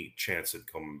any chance at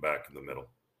coming back in the middle.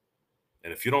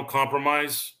 And if you don't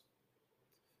compromise,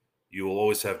 you will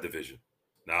always have division.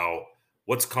 Now,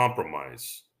 what's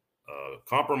compromise?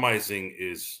 Compromising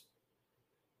is,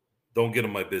 don't get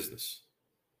in my business.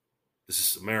 This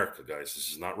is America, guys.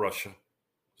 This is not Russia.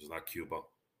 This is not Cuba.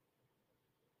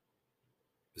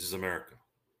 This is America.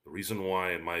 The reason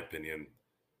why, in my opinion,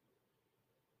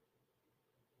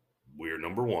 we're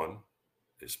number one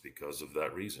is because of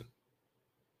that reason.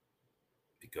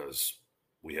 Because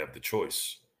we have the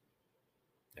choice.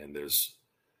 And there's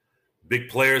big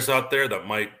players out there that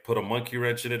might put a monkey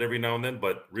wrench in it every now and then,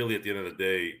 but really at the end of the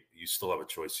day, you still have a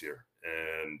choice here.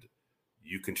 And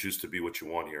you can choose to be what you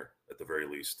want here at the very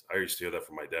least. I used to hear that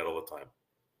from my dad all the time.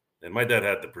 And my dad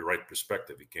had the right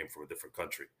perspective. He came from a different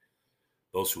country.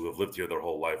 Those who have lived here their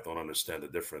whole life don't understand the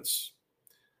difference.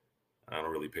 I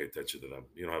don't really pay attention to them.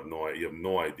 You have no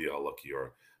idea how lucky you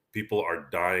are. People are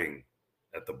dying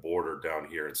at the border down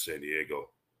here in San Diego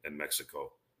and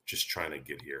Mexico, just trying to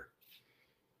get here.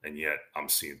 And yet I'm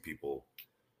seeing people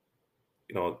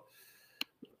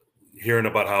hearing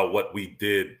about what we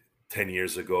did 10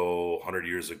 years ago, 100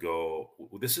 years ago.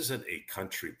 This isn't a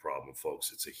country problem,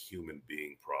 folks. It's a human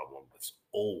being problem. It's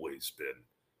always been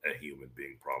a human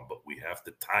being problem, but we have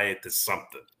to tie it to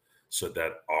something so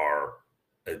that our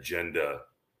agenda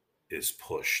is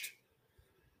pushed.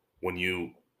 When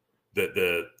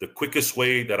the quickest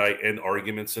way that I end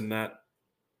arguments in that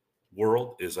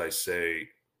world is I say,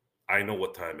 I know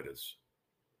what time it is.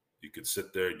 You can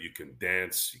sit there, you can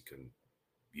dance, you can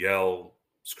yell,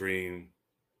 scream,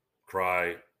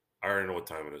 cry. I already know what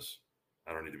time it is.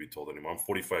 I don't need to be told anymore. I'm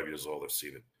 45 years old. I've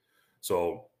seen it.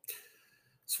 So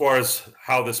as far as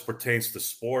how this pertains to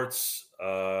sports,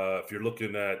 if you're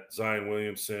looking at Zion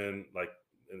Williamson, like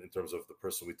in terms of the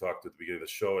person we talked to at the beginning of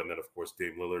the show, and then, of course,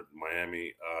 Dame Lillard in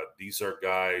Miami, these are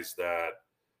guys that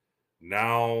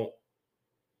now,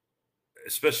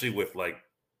 especially with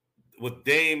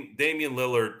Damian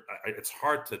Lillard, it's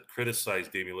hard to criticize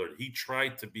Damian Lillard. He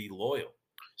tried to be loyal.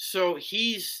 So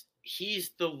he's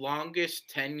the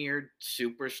longest tenured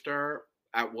superstar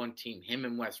at one team, him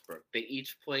and Westbrook. They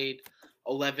each played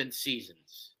 11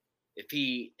 seasons.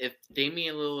 If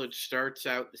Damian Lillard starts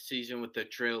out the season with the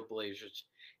Trailblazers,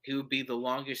 he would be the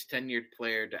longest tenured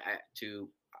player to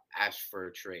ask for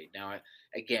a trade. Now,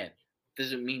 again,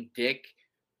 doesn't mean dick,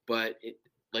 but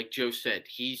like Joe said,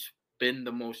 he's been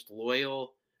the most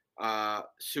loyal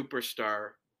superstar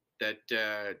that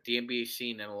the NBA's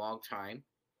seen in a long time.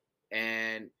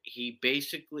 And he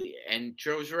basically, and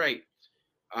Joe's right.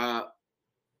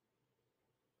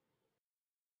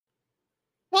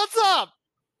 What's up?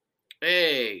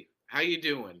 Hey, how you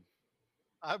doing?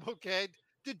 I'm okay.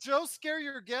 Did Joe scare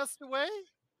your guest away?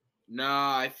 No,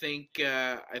 I think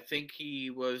he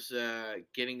was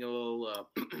getting a little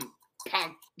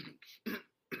punk.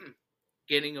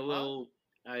 Getting a little.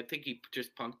 I think he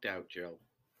just punked out, Joe.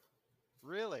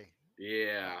 Really?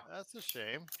 Yeah. That's a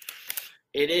shame.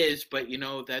 It is, but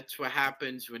that's what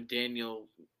happens when Daniel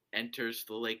enters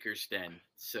the Lakers den.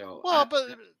 So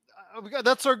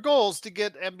that's our goals, to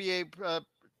get NBA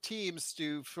teams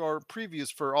for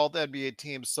previews for all the NBA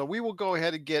teams. So we will go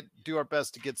ahead and do our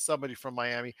best to get somebody from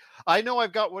Miami. I know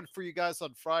I've got one for you guys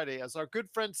on Friday, as our good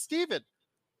friend Steven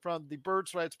from the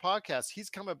Birds Rights podcast. He's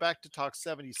coming back to talk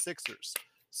 76ers.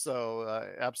 So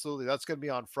absolutely, that's going to be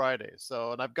on Friday.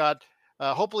 So, and I've got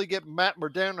hopefully get Matt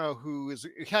Modano, who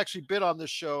actually been on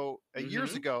this show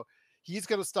years ago. He's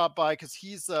going to stop by because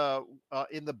he's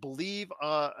in the Believe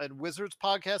and Wizards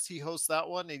podcast. He hosts that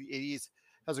one. He's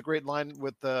has a great line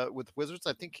with Wizards.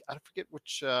 I forget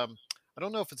which. I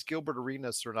don't know if it's Gilbert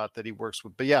Arenas or not that he works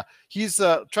with, but yeah, he's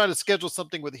trying to schedule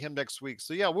something with him next week.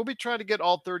 So yeah, we'll be trying to get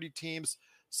all 30 teams.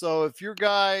 So if your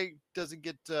guy doesn't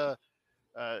get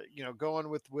going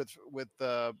with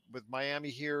Miami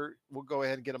here, we'll go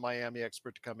ahead and get a Miami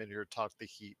expert to come in here and talk the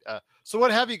Heat. So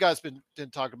what have you guys been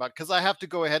talking about? Because I have to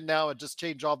go ahead now and just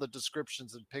change all the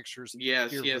descriptions and pictures for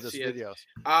this video.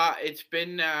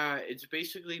 It's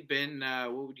basically been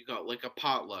what would you call it? Like a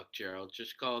potluck, Gerald.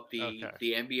 Just call it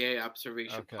the NBA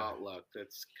observation potluck.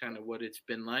 That's kind of what it's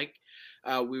been like.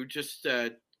 We were just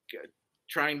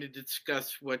trying to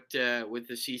discuss what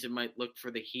the season might look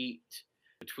for the Heat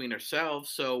between ourselves.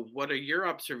 So what are your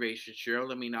observations,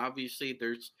 Cheryl? I mean, obviously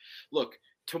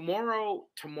tomorrow,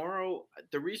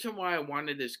 the reason why I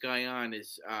wanted this guy on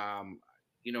is,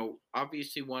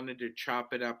 obviously wanted to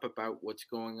chop it up about what's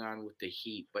going on with the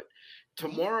Heat, but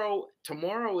tomorrow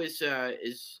is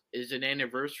an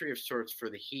anniversary of sorts for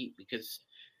the Heat, because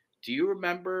do you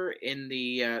remember in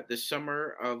the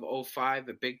summer of 2005,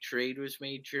 a big trade was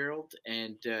made, Gerald,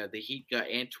 and the Heat got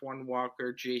Antoine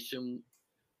Walker, Jason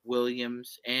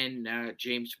Williams, and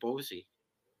James Bosey.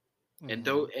 And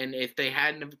if they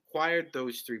hadn't acquired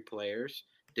those three players,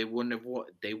 they wouldn't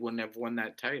have won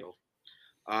that title.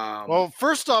 Well,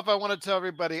 first off, I want to tell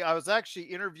everybody I was actually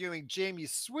interviewing Jamie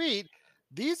Sweet.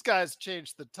 These guys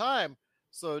changed the time.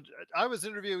 So I was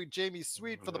interviewing Jamie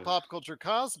Sweet for the Pop Culture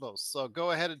Cosmos. So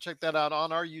go ahead and check that out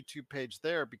on our YouTube page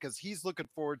there, because he's looking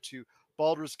forward to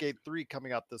Baldur's Gate 3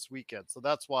 coming out this weekend. So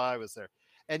that's why I was there.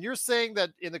 And you're saying that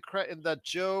in that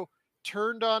Joe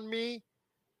turned on me,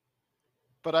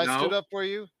 but I stood up for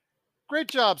you. Great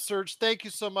job, Serge. Thank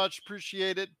you so much.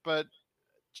 Appreciate it. But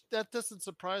that doesn't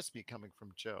surprise me coming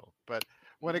from Joe. But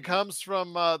when it comes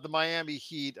from the Miami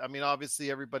Heat, I mean, obviously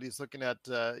everybody's looking at,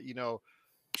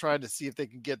 trying to see if they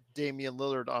can get Damian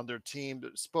Lillard on their team.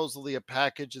 Supposedly a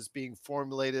package is being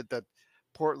formulated that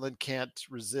Portland can't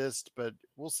resist, but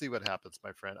we'll see what happens,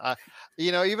 my friend.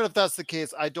 Even if that's the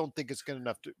case, I don't think it's good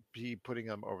enough to be putting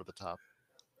them over the top.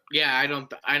 Yeah, I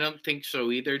don't think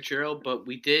so either, Gerald. But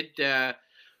we did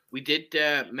We did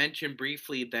mention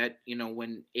briefly that,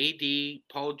 when AD,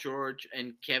 Paul George,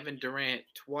 and Kevin Durant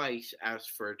twice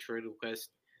asked for a trade request,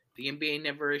 the NBA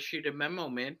never issued a memo,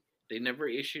 man. They never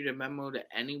issued a memo to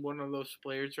any one of those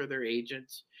players or their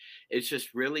agents. It's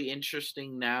just really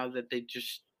interesting now that they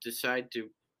just decide to.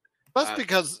 That's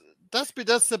because that's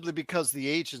simply because the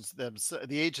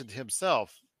agent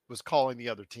himself was calling the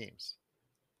other teams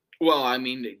Well, I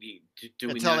mean, do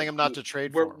and we telling him not to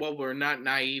trade for him. Well, we're not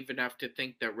naive enough to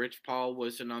think that Rich Paul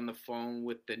wasn't on the phone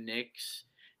with the Knicks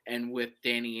and with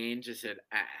Danny Ainge and said,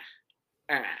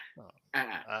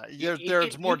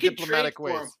 There's more diplomatic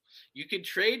ways. You can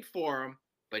trade for him,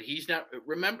 but he's not.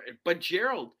 Remember, but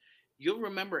Gerald, you'll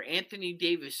remember Anthony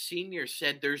Davis Sr.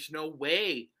 said, "There's no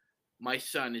way my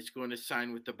son is going to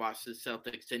sign with the Boston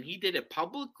Celtics," and he did it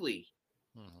publicly.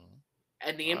 Mm-hmm.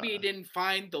 And the NBA didn't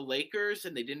find the Lakers,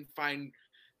 and they didn't find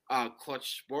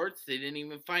Clutch Sports. They didn't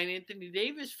even find Anthony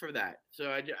Davis for that.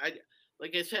 So I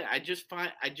like I said, I just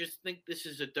think this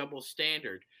is a double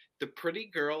standard. The pretty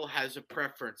girl has a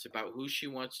preference about who she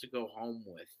wants to go home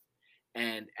with,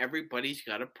 and everybody's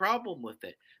got a problem with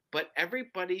it. But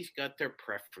everybody's got their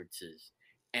preferences,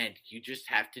 and you just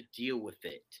have to deal with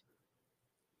it.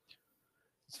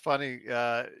 It's funny.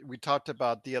 We talked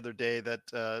about the other day that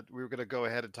we were going to go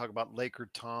ahead and talk about Laker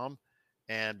Tom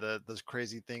and those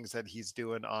crazy things that he's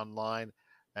doing online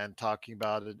and talking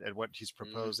about it and what he's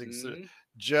proposing. Mm-hmm. So,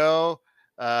 Joe,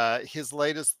 his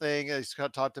latest thing he's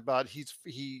talked about,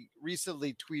 he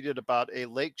recently tweeted about a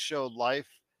Lake Show Life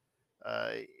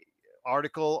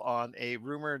article on a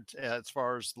rumor as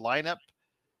far as lineup.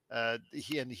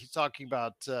 He's talking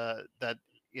about that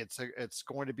it's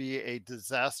going to be a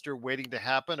disaster waiting to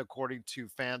happen, according to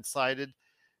fan-cited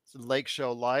Lake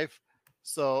Show Life.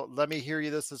 So let me hear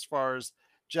you this as far as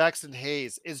Jackson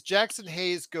Hayes. Is Jackson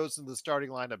Hayes goes in the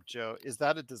starting lineup, Joe? Is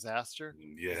that a disaster?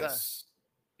 Yes.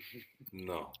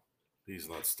 No, he's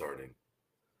not starting.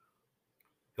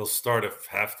 He'll start if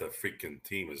half the freaking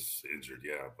team is injured,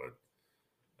 yeah, but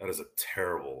that is a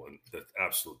terrible and that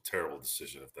absolute terrible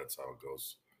decision if that's how it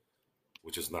goes,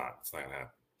 which is not. It's not going to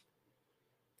happen.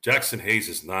 Jackson Hayes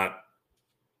is not.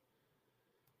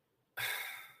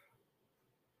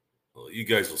 Well, you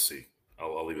guys will see.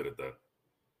 I'll leave it at that.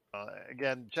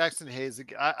 Again, Jackson Hayes.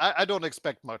 I don't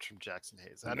expect much from Jackson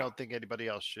Hayes. I No. don't think anybody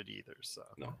else should either. So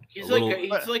No, he's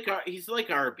like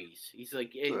Arby's. He's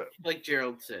like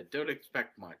Gerald said. Don't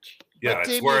expect much. Yeah,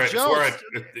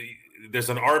 there's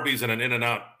an Arby's and an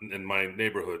In-N-Out in my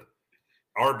neighborhood.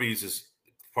 Arby's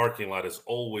parking lot is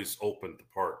always open to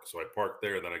park, so I park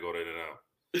there and then I go to In-N-Out.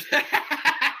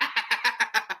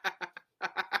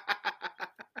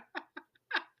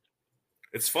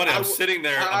 It's funny. I'm sitting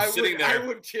there. I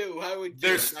would too.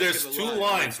 There's two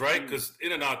lines, right? Because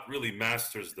In-N-Out really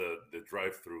masters the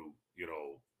drive-through,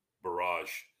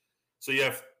 barrage. So you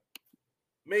have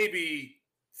maybe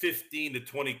 15 to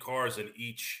 20 cars in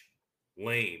each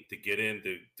lane to get in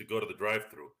to go to the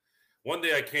drive-through. One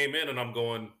day I came in and I'm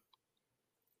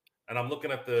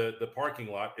looking at the parking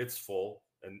lot. It's full,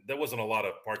 and there wasn't a lot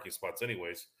of parking spots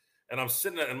anyways. And I'm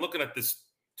sitting there and looking at this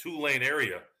 2-lane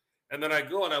area. And then I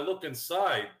go and I look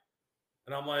inside,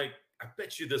 and I'm like, I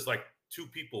bet you there's like 2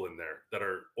 people in there that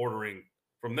are ordering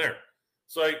from there.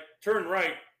 So I turn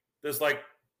right. There's like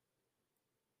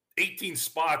 18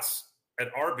 spots at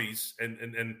Arby's,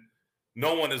 and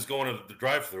no one is going to the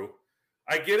drive-thru.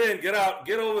 I get in, get out,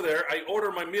 get over there. I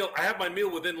order my meal. I have my meal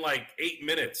within like 8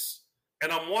 minutes.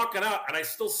 And I'm walking out, and I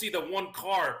still see the one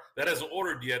car that hasn't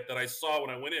ordered yet that I saw when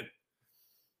I went in.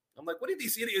 I'm like, what are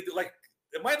these idiots do? Like,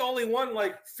 am I the only one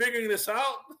like figuring this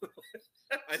out?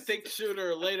 I think sooner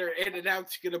or later,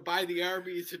 In-N-Out's going to buy the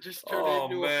Arby's and just turn it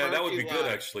into a parking lot. That would be good,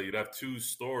 actually. You'd have 2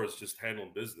 stores just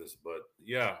handling business. But,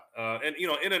 yeah. And,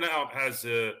 In-N-Out has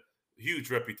a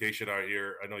huge reputation out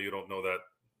here. I know you don't know that,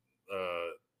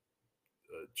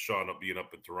 Sean, being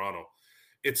up in Toronto.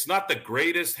 It's not the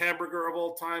greatest hamburger of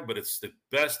all time, but it's the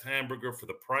best hamburger for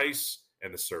the price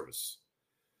and the service.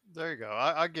 There you go.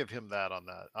 I'll give him that on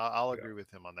that. I'll agree with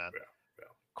him on that. Yeah.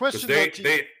 Question: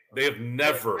 They have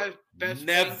never best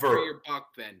bang for your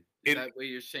buck. Then is that what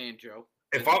you're saying, Joe?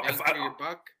 If for your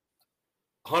buck,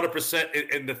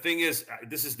 100%. And the thing is,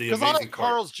 this is the because amazing I like part.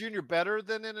 Carl's Jr. better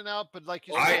than In-N-Out, but like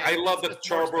you said, I love the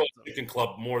Charbroil expensive. Chicken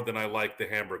Club more than I like the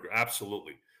hamburger.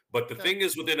 Absolutely. But the thing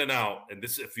is with In-N-Out, and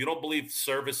this, if you don't believe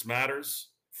service matters,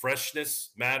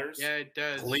 freshness matters. Yeah, it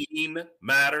does. Clean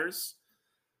matters.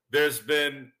 There's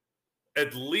been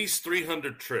at least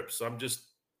 300 trips. I'm just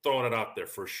throwing it out there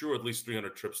for sure. At least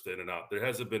 300 trips to In-N-Out. There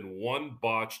hasn't been one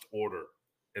botched order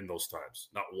in those times.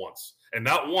 Not once. And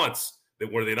not once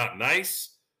were they not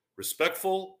nice,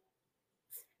 respectful,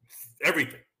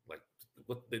 everything. Like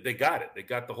they got it. They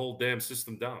got the whole damn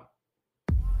system down.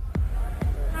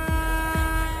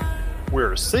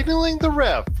 We're signaling the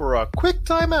ref for a quick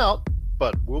timeout,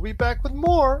 but we'll be back with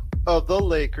more of the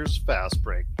Lakers Fast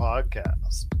Break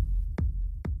podcast.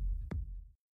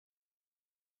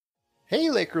 Hey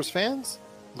Lakers fans,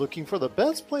 looking for the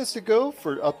best place to go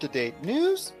for up-to-date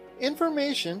news,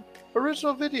 information,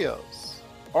 original videos,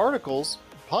 articles,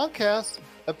 podcasts,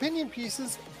 opinion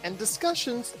pieces, and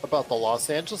discussions about the Los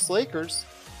Angeles Lakers?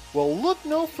 Well, look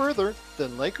no further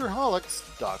than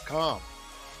Lakerholics.com.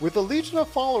 With a legion of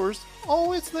followers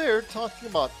always there talking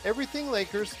about everything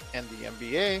Lakers and the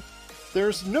NBA,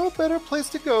 there's no better place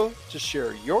to go to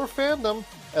share your fandom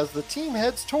as the team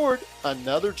heads toward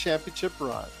another championship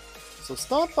run. So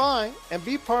stop by and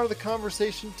be part of the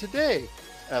conversation today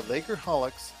at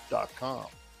Lakerholics.com.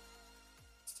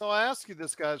 So I ask you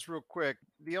this, guys, real quick.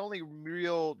 The only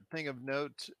real thing of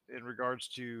note in regards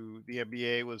to the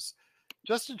NBA was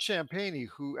Justin Champagnie,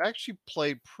 who actually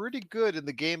played pretty good in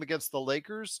the game against the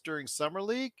Lakers during Summer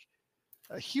League.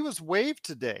 He was waived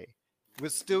today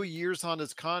with still years on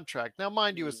his contract. Now,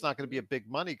 mind you, it's not going to be a big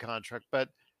money contract, but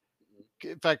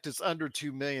in fact, it's under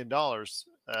 $2 million.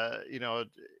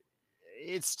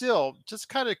 It's still just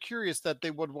kind of curious that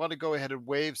they would want to go ahead and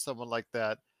waive someone like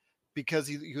that because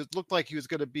he looked like he was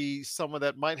going to be someone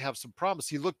that might have some promise.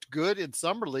 He looked good in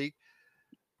Summer League.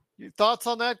 Your thoughts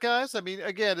on that, guys? I mean,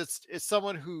 again, it's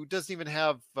someone who doesn't even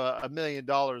have $1 million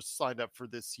signed up for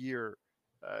this year,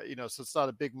 so it's not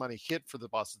a big money hit for the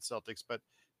Boston Celtics. But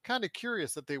kind of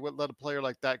curious that they would let a player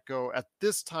like that go at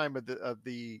this time of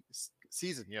the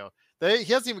season. He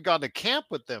hasn't even gone to camp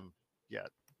with them yet.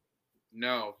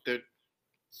 No, there's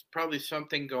probably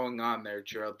something going on there,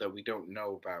 Gerald, that we don't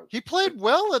know about. He played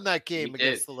well in that game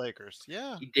against the Lakers.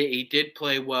 Yeah, he did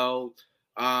play well.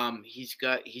 He's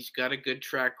got a good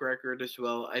track record as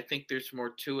well. I think there's more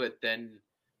to it than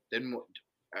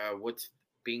what's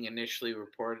being initially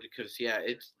reported. Because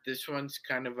this one's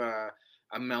kind of a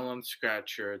melon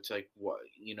scratcher. It's like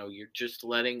you're just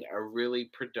letting a really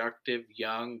productive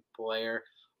young player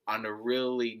on a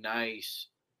really nice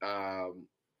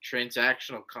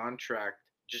transactional contract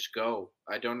just go.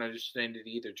 I don't understand it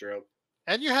either, Gerald.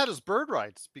 And you had his bird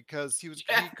rights because he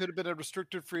could have been a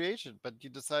restricted free agent, but you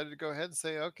decided to go ahead and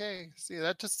say, okay, see,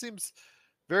 that just seems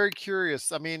very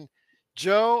curious. I mean,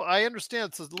 Joe, I understand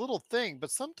it's a little thing, but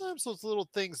sometimes those little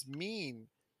things mean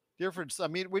difference. I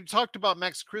mean, we talked about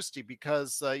Max Christie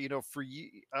because, for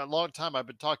a long time, I've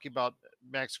been talking about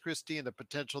Max Christie and the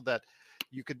potential that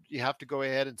you have to go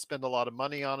ahead and spend a lot of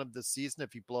money on him this season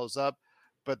if he blows up.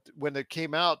 But when it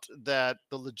came out that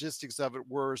the logistics of it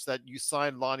was that you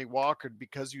signed Lonnie Walker,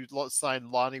 because you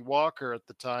signed Lonnie Walker at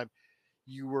the time,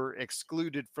 you were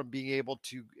excluded from being able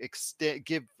to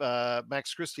give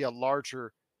Max Christie a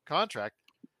larger contract.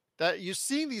 That you're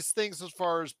seeing these things as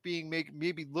far as being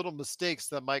maybe little mistakes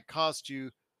that might cost you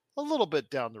a little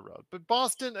bit down the road. But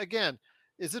Boston, again,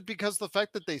 is it because of the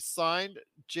fact that they signed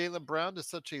Jaylen Brown to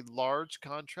such a large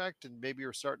contract and maybe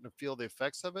you're starting to feel the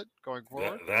effects of it going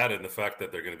forward? That and the fact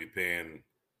that they're going to be paying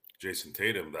Jason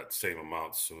Tatum that same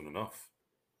amount soon enough.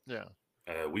 Yeah.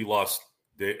 We lost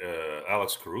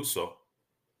Alex Caruso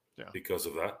because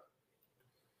of that.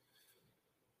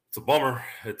 It's a bummer.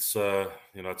 It's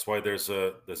that's why there's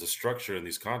a structure in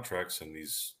these contracts and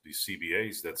these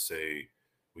CBAs that say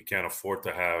we can't afford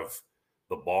to have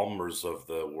the Ballmers of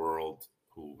the world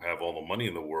who have all the money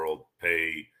in the world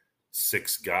pay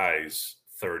 6 guys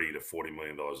 $30 to $40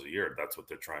 million a year. That's what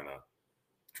they're trying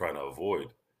to avoid.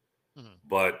 Mm-hmm.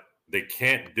 But they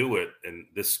can't do it, and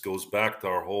this goes back to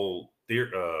our whole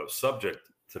subject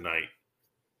tonight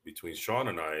between Sean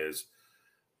and I is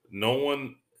no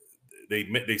one.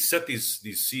 They set these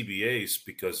CBAs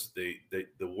because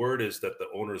the word is that the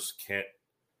owners can't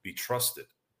be trusted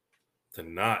to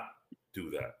not do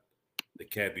that. They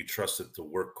can't be trusted to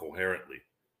work coherently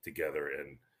together,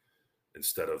 and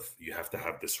instead of you have to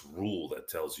have this rule that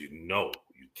tells you no,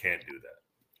 you can't do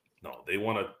that. No, they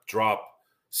want to drop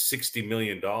 $60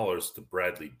 million to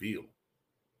Bradley Beal,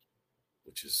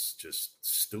 which is just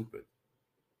stupid.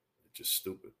 Just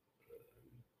stupid.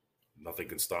 Nothing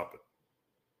can stop it.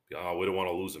 Oh, we don't want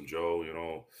to lose him,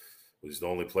 Joe. He's the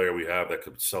only player we have that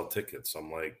could sell tickets.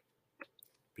 I'm like,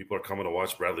 people are coming to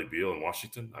watch Bradley Beal in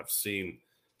Washington. I've seen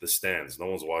the stands. No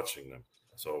one's watching them.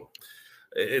 So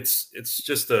it's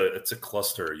just it's a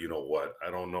cluster. You know what? I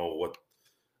don't know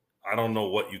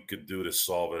what you could do to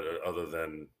solve it other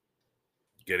than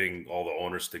getting all the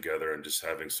owners together and just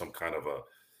having some kind of a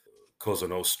Cosa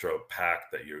Nostra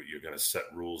pact that you're going to set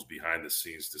rules behind the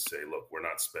scenes to say, look, we're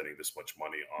not spending this much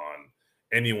money on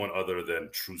anyone other than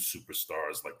true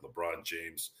superstars like LeBron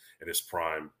James in his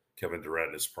prime, Kevin Durant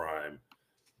in his prime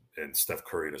and Steph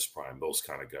Curry in his prime, those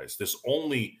kind of guys. There's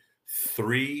only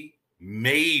 3,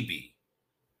 maybe,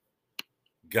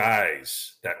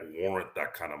 guys that warrant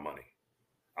that kind of money.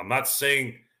 I'm not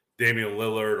saying Damian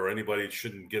Lillard or anybody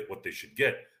shouldn't get what they should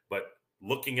get, but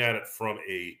looking at it from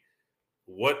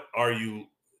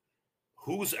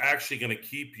who's actually going to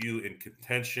keep you in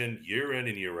contention year in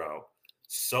and year out,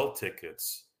 sell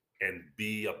tickets, and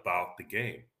be about the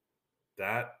game.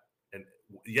 That, and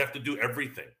you have to do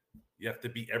everything. You have to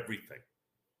be everything.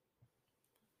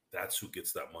 That's who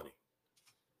gets that money.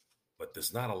 But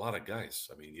there's not a lot of guys.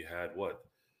 I mean, you had what?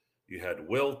 You had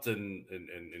Wilt and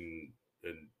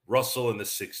Russell in the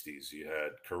 60s. You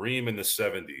had Kareem in the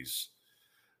 70s.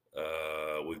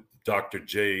 With Dr.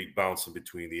 J bouncing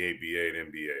between the ABA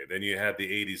and NBA. Then you had the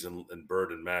 80s and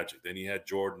Bird and Magic. Then you had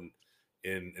Jordan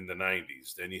in the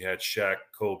 90s. Then you had Shaq,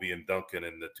 Kobe, and Duncan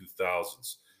in the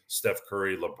 2000s. Steph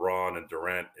Curry, LeBron, and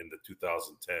Durant in the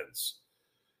 2010s.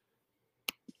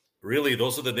 Really,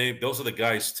 those are the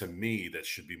guys to me that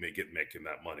should be making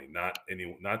that money. Not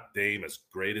Dame, as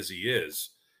great as he is.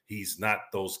 He's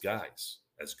not those guys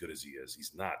as good as he is.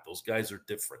 He's not. Those guys are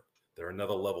different. They're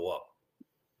another level up.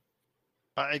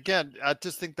 Again, I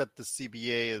just think that the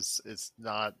CBA is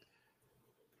not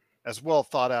as well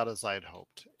thought out as I had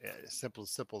hoped. Simple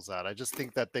as that. I just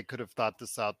think that they could have thought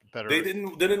this out better. They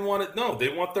didn't want it. No, they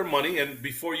want their money. And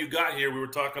before you got here, we were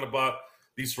talking about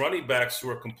these running backs who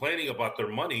are complaining about their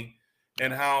money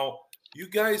and how you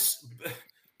guys.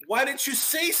 Why didn't you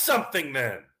say something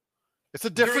then? It's a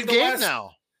different game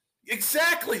now.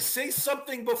 Exactly. Say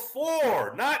something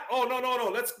before. Not, oh, no.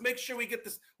 Let's make sure we get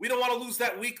this. We don't want to lose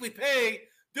that weekly pay.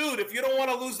 Dude, if you don't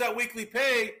want to lose that weekly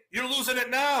pay, you're losing it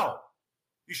now.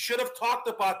 You should have talked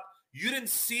about, you didn't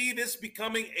see this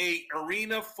becoming a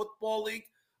arena football league?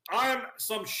 I'm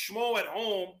some schmo at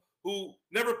home who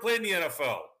never played in the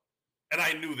NFL, and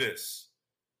I knew this.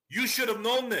 You should have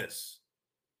known this.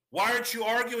 Why aren't you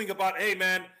arguing about, hey,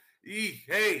 man,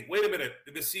 hey, wait a minute,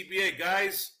 the CBA,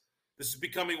 guys, this is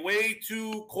becoming way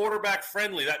too quarterback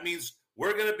friendly. That means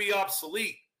we're going to be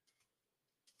obsolete.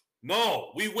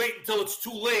 No, we wait until it's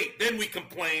too late. Then we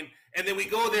complain, and then we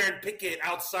go there and pick it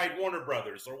outside Warner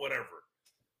Brothers or whatever.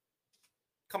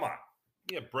 Come on.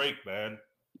 Give me a break, man.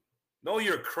 Know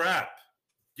your crap.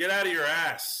 Get out of your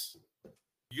ass.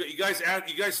 You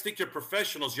guys think you're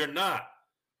professionals. You're not.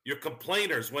 You're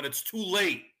complainers when it's too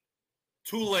late.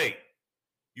 Too late.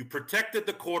 You protected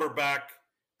the quarterback.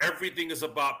 Everything is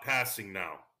about passing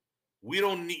now. You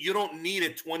don't need a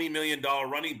 $20 million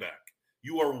running back.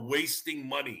 You are wasting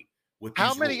money with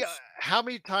these rules. How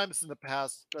many times in the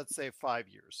past, let's say 5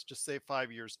 years, just say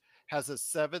 5 years, has a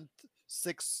 7th,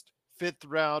 6th, 5th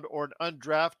round or an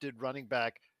undrafted running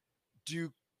back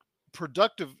do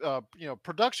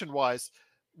production wise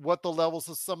what the levels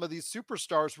of some of these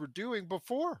superstars were doing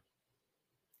before?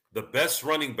 The best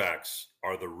running backs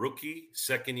are the rookie,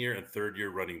 second year, and third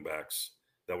year running backs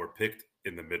that were picked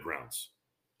in the mid rounds.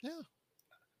 Yeah.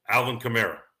 Alvin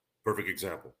Kamara, perfect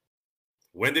example.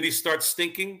 When did he start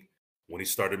stinking? When he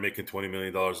started making $20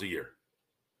 million a year.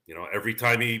 You know, every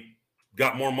time he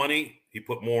got more money, he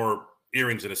put more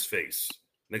earrings in his face.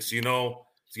 Next thing you know,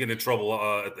 he's getting in trouble,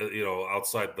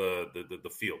 outside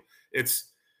the field.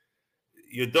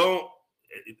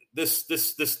 This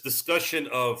discussion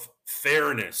of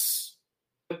fairness.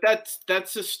 But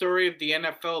that's the story of the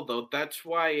NFL, though. That's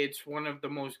why it's one of the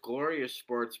most glorious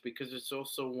sports, because it's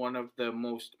also one of the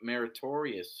most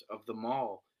meritorious of them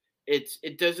all.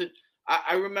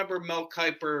 I remember Mel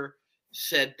Kiper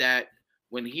said that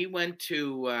when he went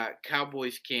to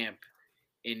Cowboys camp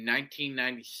in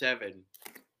 1997,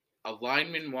 a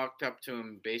lineman walked up to him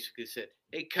and basically said,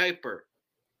 "Hey, Kiper,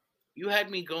 you had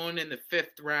me going in the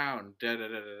 5th round,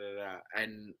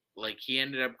 and like he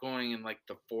ended up going in like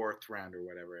the 4th round or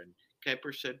whatever." And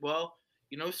Kiper said, "Well,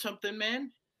 you know something,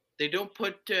 man? They don't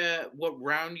put what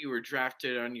round you were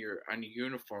drafted on your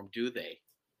uniform, do they?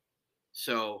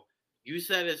 So use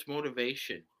that as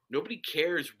motivation. Nobody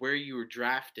cares where you were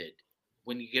drafted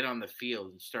when you get on the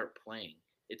field and start playing.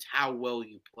 It's how well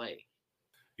you play."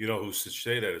 You know who should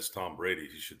say that is Tom Brady.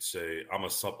 He should say, "I'm a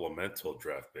supplemental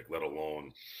draft pick, let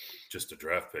alone just a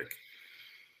draft pick."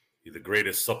 He's the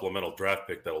greatest supplemental draft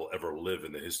pick that will ever live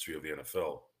in the history of the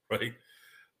NFL, right?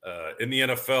 In the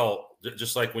NFL,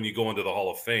 just like when you go into the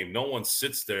Hall of Fame, no one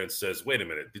sits there and says, "Wait a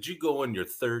minute, did you go in your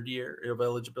 3rd year of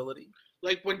eligibility?"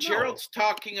 Like when Gerald's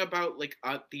talking about like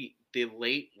the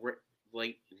late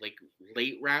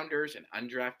rounders and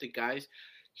undrafted guys,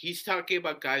 he's talking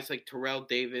about guys like Terrell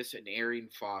Davis and Arian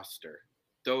Foster.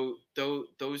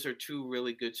 Those are two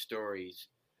really good stories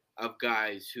of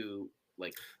guys who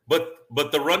Like,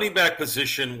 But the running back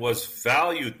position was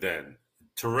valued then.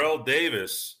 Terrell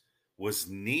Davis was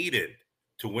needed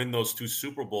to win those 2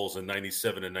 Super Bowls in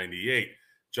 97 and 98.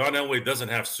 John Elway doesn't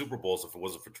have Super Bowls if it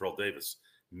wasn't for Terrell Davis.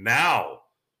 Now,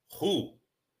 who?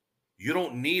 You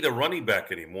don't need a running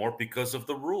back anymore because of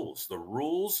the rules. The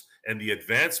rules and the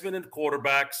advancement in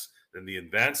quarterbacks and the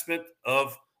advancement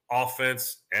of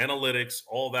offense, analytics,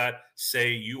 all that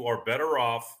say you are better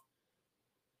off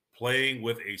playing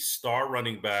with a star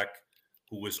running back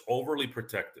who is overly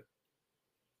protected.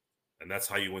 And that's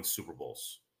how you win Super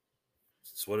Bowls.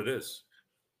 That's what it is.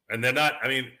 And they're not, I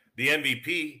mean, the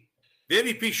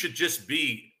MVP should just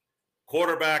be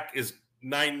quarterback is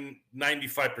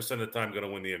 95% of the time going to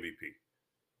win the MVP.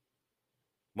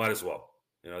 Might as well.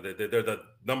 You know, they're the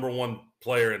number one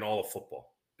player in all of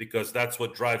football because that's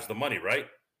what drives the money, right?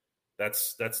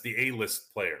 That's the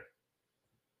A-list player.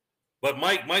 But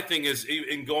my thing is,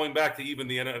 in going back to even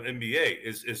the NBA,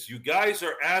 is you guys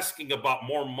are asking about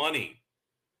more money.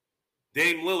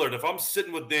 Dame Lillard, if I'm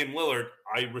sitting with Dame Lillard,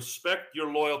 I respect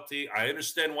your loyalty. I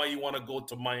understand why you want to go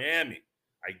to Miami.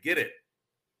 I get it.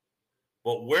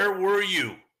 But where were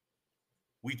you?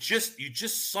 You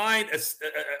just signed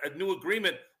a new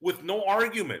agreement with no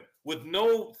argument, with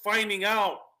no finding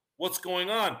out what's going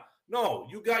on. No,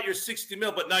 you got your $60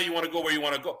 million, but now you want to go where you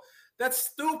want to go. That's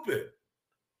stupid.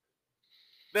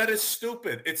 That is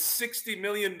stupid. It's $60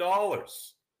 million.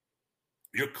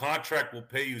 Your contract will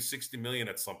pay you $60 million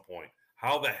at some point.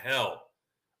 How the hell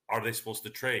are they supposed to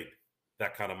trade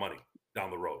that kind of money down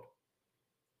the road?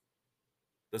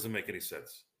 Doesn't make any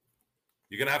sense.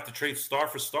 You're going to have to trade star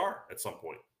for star at some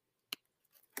point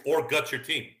or gut your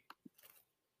team.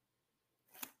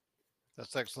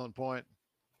 That's an excellent point.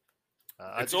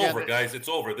 It's over, guys. It's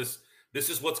over. This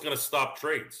is what's going to stop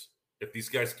trades if these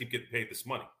guys keep getting paid this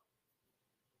money.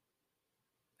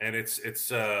 And it's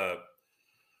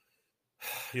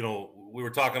you know, we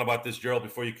were talking about this, Gerald,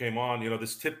 before you came on, you know,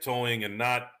 this tiptoeing and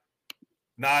not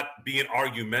being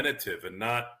argumentative and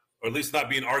or at least not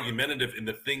being argumentative in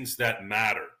the things that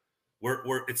matter.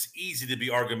 Where it's easy to be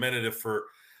argumentative for,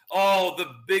 oh, the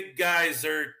big guys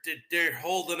they're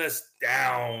holding us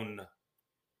down.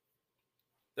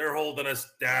 They're holding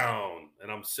us down.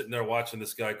 And I'm sitting there watching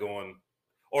this guy going,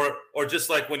 or just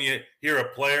like when you hear a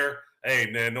player, hey,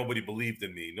 man, nobody believed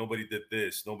in me. Nobody did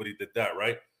this. Nobody did that,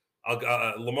 right?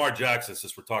 Lamar Jackson,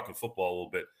 since we're talking football a little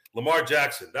bit. Lamar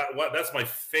Jackson, that's my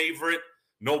favorite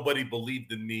nobody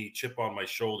believed in me, chip on my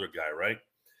shoulder guy, right?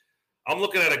 I'm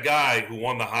looking at a guy who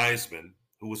won the Heisman,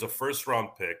 who was a first-round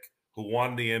pick, who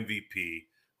won the MVP,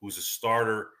 who's a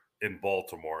starter in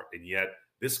Baltimore, and yet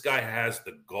this guy has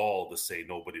the gall to say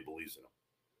nobody believes in him.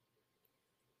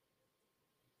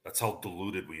 That's how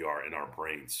deluded we are in our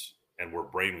brains, and we're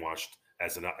brainwashed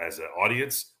as an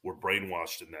audience. We're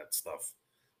brainwashed in that stuff.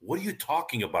 What are you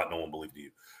talking about? No one believed in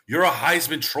you. You're a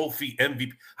Heisman Trophy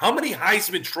MVP. How many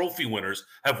Heisman Trophy winners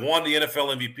have won the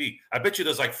NFL MVP? I bet you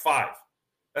there's like 5.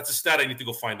 That's a stat I need to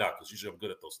go find out because usually I'm good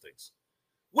at those things.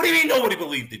 What do you mean nobody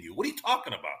believed in you? What are you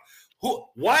talking about?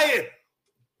 Why?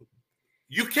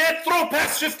 You can't throw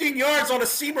past 15 yards on a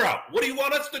seam route. What do you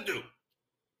want us to do?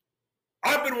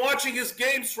 I've been watching his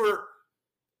games for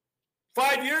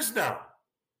 5 years now.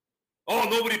 Oh,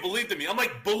 nobody believed in me. I'm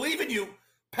like, believe in you.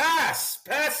 Pass.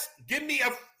 Give me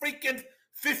a freaking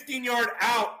 15-yard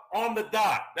out on the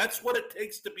dot. That's what it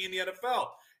takes to be in the NFL.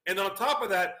 And on top of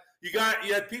that, you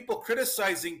had people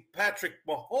criticizing Patrick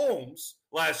Mahomes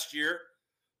last year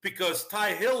because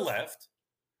Ty Hill left.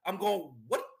 I'm going,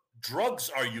 what drugs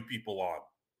are you people on?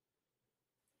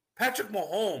 Patrick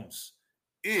Mahomes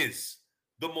is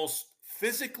the most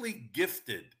physically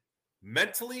gifted,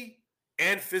 mentally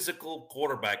and physical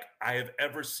quarterback I have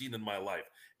ever seen in my life.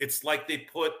 It's like they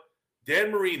put Dan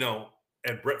Marino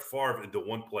and Brett Favre into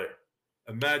one player.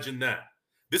 Imagine that.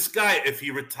 This guy, if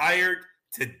he retired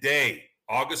today,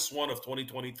 August 1 of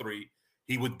 2023,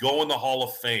 he would go in the Hall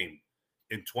of Fame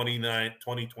in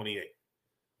 2028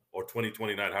 or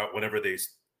 2029, whenever they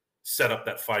set up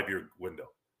that 5-year window.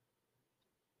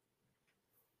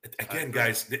 Again,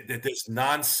 guys, there's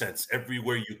nonsense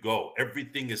everywhere you go.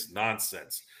 Everything is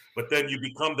nonsense. But then you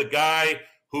become the guy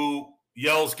who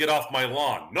yells, "Get off my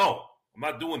lawn." No, I'm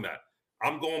not doing that.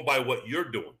 I'm going by what you're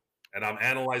doing, and I'm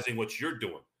analyzing what you're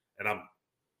doing, and I'm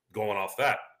going off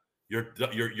that.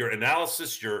 Your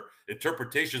analysis, your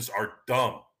interpretations are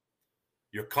dumb.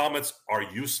 Your comments are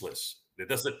useless.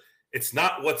 It's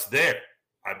not what's there.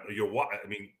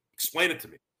 Explain it to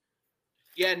me.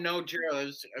 Yeah, no, Gerald. I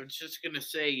was just gonna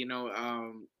say, you know,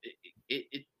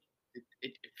 it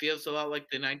feels a lot like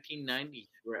the 1990s,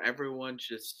 where everyone's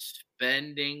just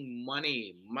spending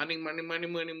money,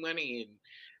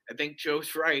 and I think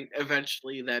Joe's right.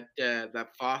 Eventually, that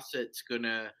faucet's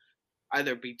gonna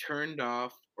either be turned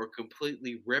off or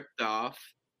completely ripped off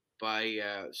by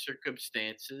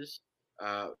circumstances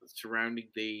surrounding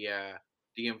the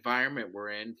environment we're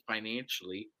in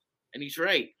financially. And he's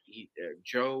right.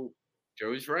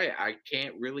 Joe's right. I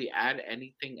can't really add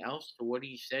anything else to what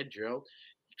he said, Joe.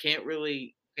 You can't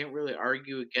really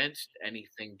argue against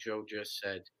anything Joe just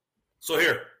said. So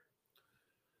here,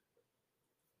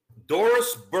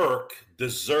 Doris Burke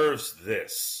deserves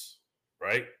this,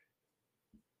 right?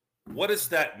 What does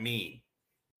that mean?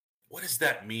 What does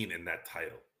that mean in that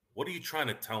title? What are you trying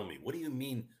to tell me? What do you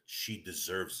mean she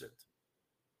deserves it?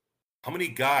 How many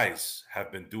guys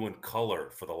have been doing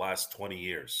color for the last 20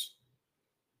 years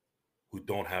who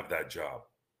don't have that job?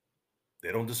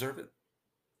 They don't deserve it.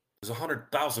 There's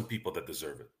 100,000 people that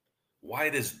deserve it. Why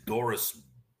does Doris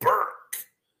Burke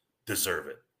deserve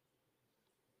it?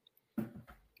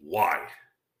 Why?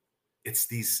 It's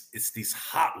these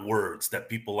hot words that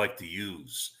people like to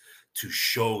use to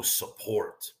show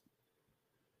support.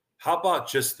 How about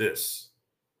just this?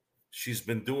 She's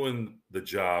been doing the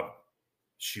job.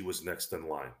 She was next in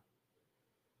line.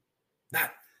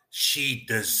 Not, she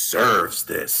deserves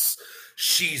this.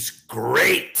 She's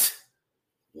great.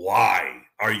 Why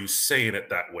are you saying it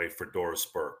that way for Doris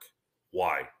Burke?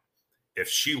 Why? If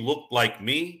she looked like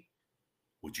me,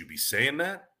 would you be saying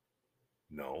that?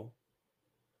 No.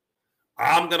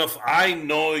 I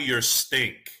know your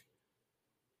stink.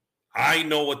 I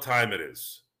know what time it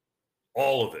is.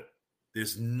 All of it.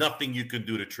 There's nothing you can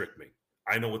do to trick me.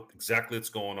 I know exactly what's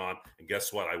going on. And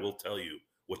guess what? I will tell you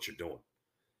what you're doing.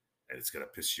 And it's going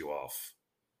to piss you off.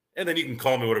 And then you can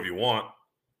call me whatever you want.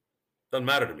 Doesn't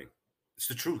matter to me. It's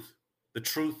the truth. The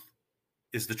truth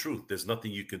is the truth. There's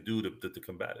nothing you can do to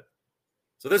combat it.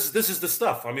 So this is the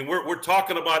stuff. I mean, we're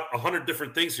talking about 100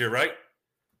 different things here, right?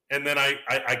 And then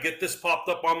I get this popped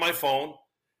up on my phone,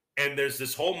 and there's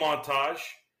this whole montage,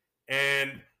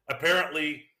 and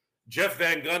apparently Jeff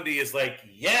Van Gundy is like,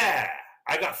 yeah,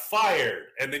 I got fired.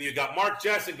 And then you got Mark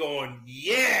Jackson going,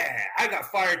 yeah, I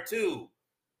got fired too.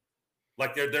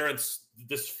 Like they're in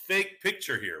this fake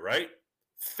picture here, right?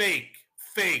 Fake.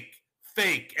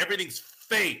 Everything's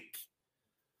fake.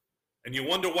 And you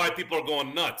wonder why people are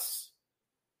going nuts.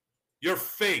 You're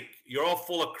fake. You're all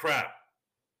full of crap.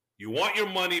 You want your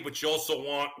money, but you also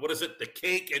want, what is it, the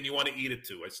cake, and you want to eat it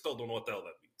too. I still don't know what the hell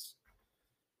that means.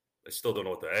 I still don't know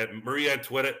what that. Marie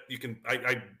Antoinette,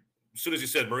 as soon as you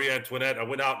said Marie Antoinette, I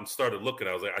went out and started looking.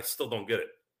 I was like, I still don't get it.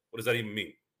 What does that even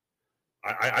mean?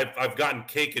 I've gotten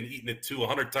cake and eaten it too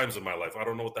 100 times in my life. I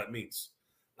don't know what that means.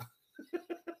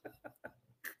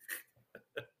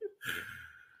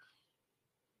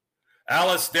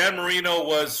 Alice, Dan Marino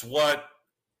was what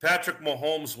Patrick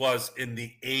Mahomes was in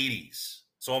the 80s.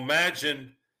 So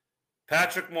imagine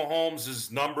Patrick Mahomes'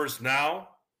 numbers now,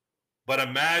 but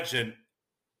imagine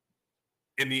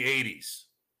in the 80s.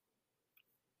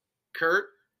 Kurt,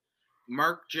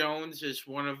 Mark Jones is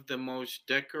one of the most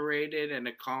decorated and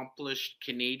accomplished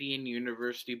Canadian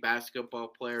university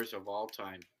basketball players of all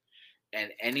time.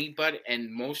 And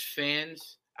most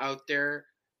fans out there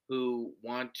who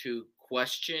want to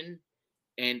question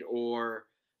and or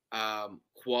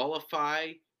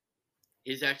qualify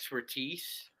his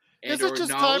expertise and Is it just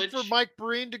knowledge. time for Mike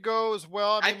Breen to go as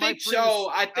well? I think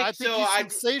so. I think he's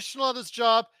sensational at his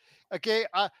job. Okay,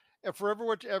 and forever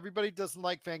what everybody doesn't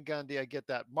like Van Gundy, I get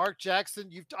that. Mark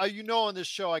Jackson, on this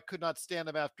show, I could not stand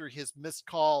him after his missed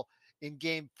call in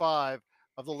Game 5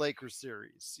 of the Lakers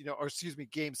series.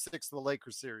 Game 6 of the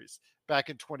Lakers series back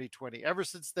in 2020. Ever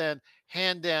since then,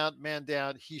 hand down, man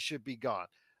down, he should be gone.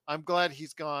 I'm glad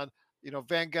he's gone.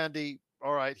 Van Gundy,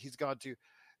 all right, he's gone too.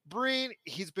 Breen,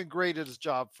 he's been great at his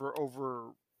job for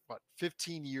over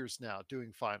 15 years now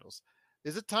doing finals.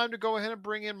 Is it time to go ahead and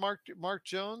bring in Mark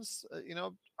Jones?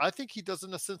 I think he does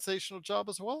a sensational job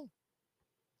as well.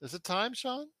 Is it time,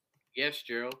 Sean? Yes,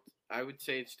 Gerald. I would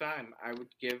say it's time. I would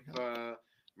give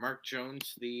Mark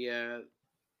Jones the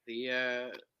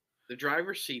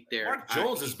driver's seat there. Mark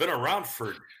Jones has been around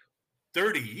for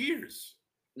 30 years.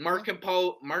 Mark and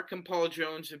Paul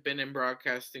Jones have been in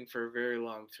broadcasting for a very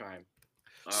long time.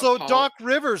 So Doc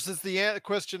Rivers is the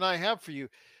question I have for you.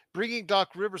 Bringing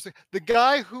Doc Rivers, the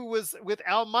guy who was with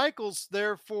Al Michaels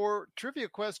there for trivia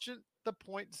question, the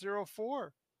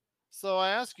 .04. So I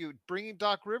ask you, bringing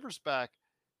Doc Rivers back,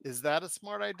 is that a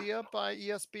smart idea by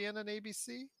ESPN and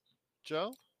ABC?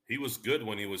 Joe? He was good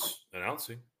when he was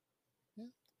announcing. Yeah.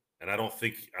 And I don't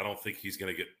think he's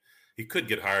going to he could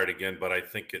get hired again, but I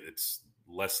think it's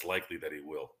less likely that he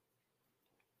will.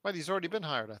 But he's already been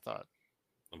hired, I thought.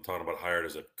 I'm talking about hired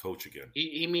as a coach again.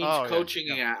 He means coaching.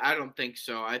 Yeah. I don't think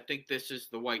so. I think this is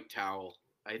the white towel.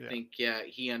 I think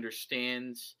he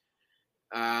understands.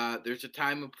 There's a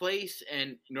time and place,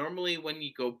 and normally when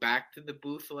you go back to the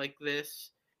booth like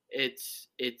this, it's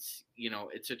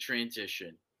a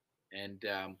transition, and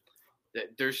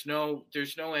there's no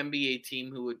NBA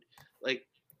team who would like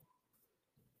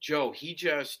Joe.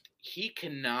 He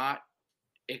cannot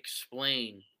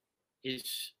explain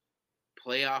his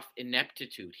playoff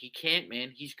ineptitude. He can't,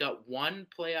 man. He's got one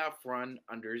playoff run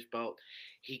under his belt.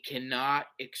 He cannot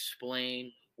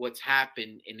explain what's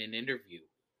happened in an interview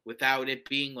without it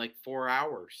being like 4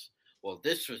 hours. Well,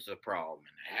 this was the problem,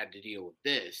 and I had to deal with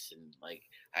this, and like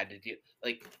I had to deal.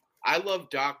 Like I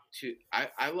love Doc too.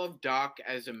 I love Doc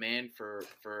as a man for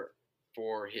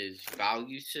his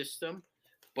value system,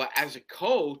 but as a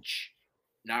coach,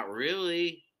 not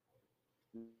really.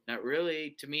 Not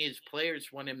really. To me, his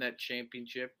players won him that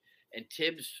championship, and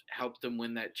Tibbs helped him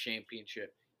win that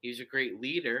championship. He's a great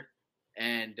leader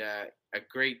and a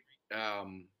great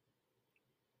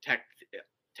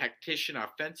tactician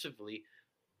offensively,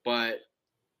 but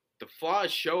the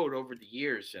flaws showed over the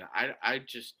years, and I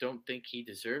just don't think he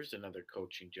deserves another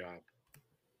coaching job.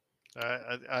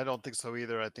 I don't think so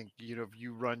either. I think if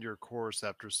you run your course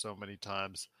after so many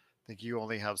times, I think you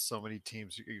only have so many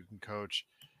teams you can coach.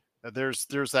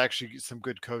 There's actually some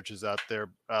good coaches out there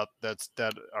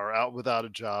that are out without a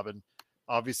job, and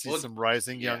obviously some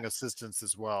rising young assistants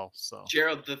as well. So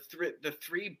Gerald, the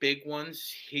three big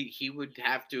ones he would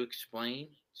have to explain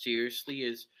seriously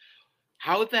is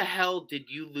how the hell did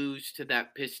you lose to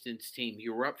that Pistons team?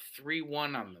 You were up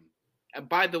 3-1 on them. And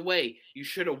by the way, you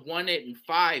should have won it in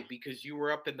 5 because you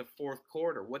were up in the fourth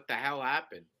quarter. What the hell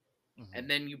happened? Mm-hmm. And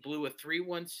then you blew a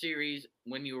 3-1 series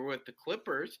when you were with the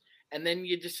Clippers. And then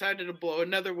you decided to blow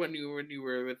another one when you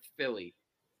were with Philly.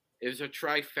 It was a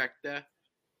trifecta.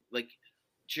 Like,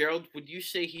 Gerald, would you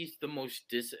say he's the most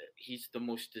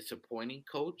disappointing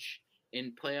coach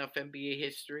in playoff NBA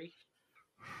history?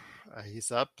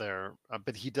 He's up there,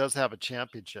 but he does have a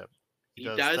championship. He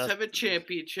does have a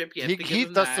championship.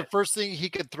 That's the first thing he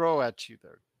could throw at you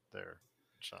there,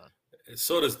 Sean.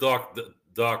 So does Doc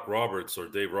Roberts or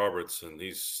Dave Roberts, and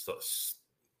he's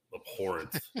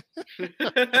abhorrent.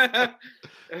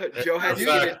 Joe,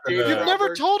 you've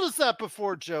never told us that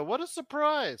before, Joe. What a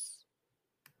surprise!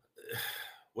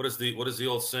 What is the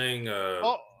old saying?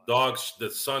 Dogs. The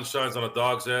sun shines on a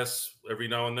dog's ass every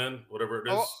now and then. Whatever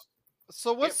it is.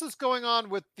 So what's this going on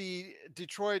with the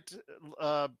Detroit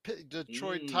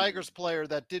Tigers player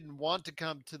that didn't want to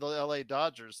come to the LA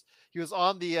Dodgers? He was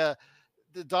on the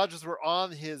Dodgers were on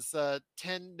his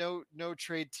 10 no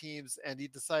trade teams, and he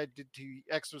decided to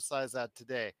exercise that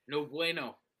today. No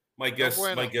bueno. My guess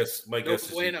is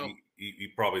he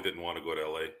probably didn't want to go to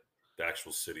LA. The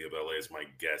actual city of LA is my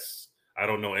guess. I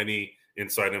don't know any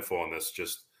inside info on this.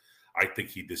 Just I think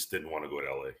he just didn't want to go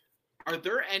to LA. Are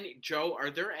there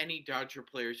any Dodger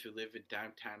players who live in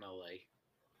downtown LA?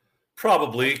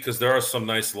 Probably, because there are some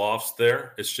nice lofts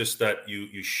there. It's just that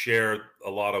you share a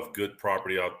lot of good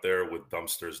property out there with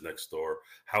dumpsters next door.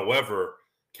 However,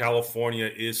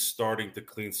 California is starting to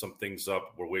clean some things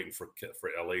up. We're waiting for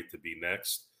LA to be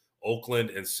next. Oakland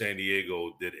and San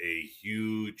Diego did a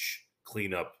huge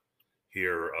cleanup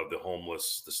here of the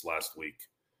homeless this last week.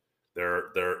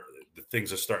 The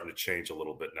things are starting to change a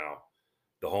little bit now.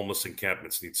 The homeless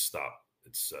encampments need to stop.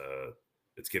 It's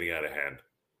getting out of hand.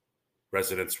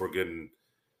 Residents were getting.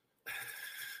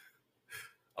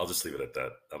 I'll just leave it at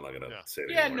that. I'm not going to say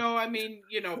it anymore. No, I mean,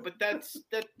 but that's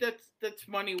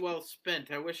money well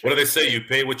spent. I wish. What do they say? You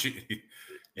pay what you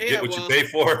get what you pay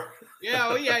for.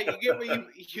 Yeah,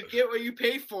 you get what you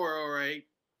pay for. All right.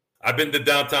 I've been to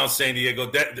downtown San Diego.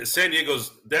 Downtown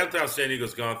San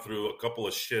Diego's gone through a couple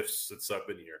of shifts since I've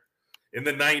been here. In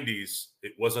the 90s,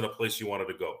 it wasn't a place you wanted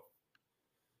to go.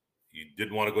 You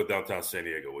didn't want to go downtown San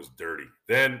Diego. It was dirty.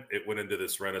 Then it went into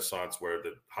this renaissance where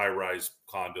the high-rise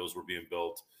condos were being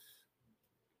built,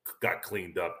 got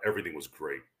cleaned up. Everything was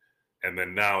great. And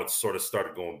then now it's sort of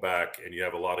started going back, and you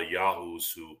have a lot of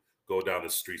yahoos who go down the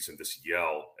streets and just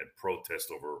yell and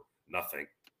protest over nothing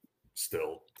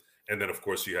still. And then, of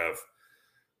course, you have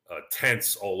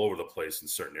tents all over the place in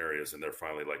certain areas, and they're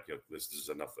finally like, this is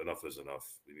enough. Enough is enough.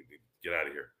 We need to get out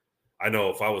of here. I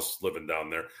know if I was living down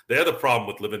there, the other problem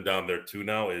with living down there too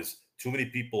now is too many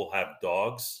people have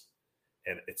dogs,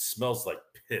 and it smells like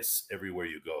piss everywhere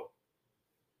you go.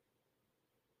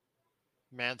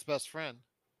 Man's best friend.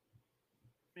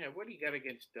 Yeah, what do you got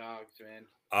against dogs, man?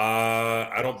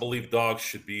 I don't believe dogs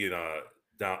should be in a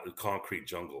concrete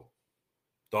jungle.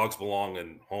 Dogs belong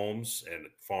in homes and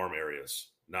farm areas,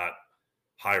 not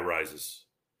high rises.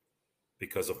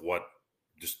 because of what.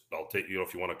 Just I'll take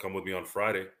if you want to come with me on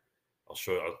Friday, I'll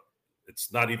show you.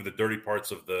 It's not even the dirty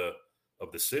parts of the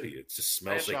city. It just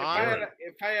smells like urine.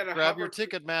 If I had a grab your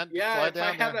ticket, man. Yeah,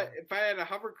 Fly if I had a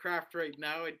hovercraft right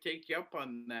now, I'd take you up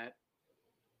on that.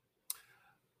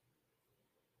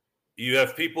 You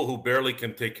have people who barely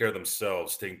can take care of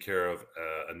themselves, taking care of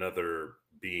another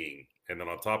being, and then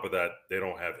on top of that, they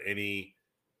don't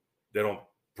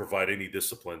provide any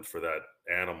discipline for that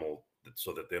animal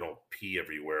so that they don't pee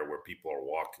everywhere where people are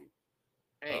walking.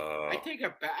 Hey, I take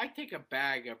a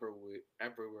bag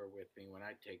everywhere with me when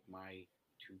I take my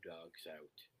 2 dogs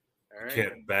out. All right. You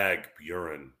can't bag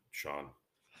urine, Sean.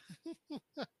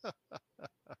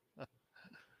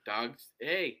 Dogs.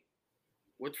 Hey,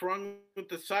 what's wrong with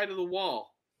the side of the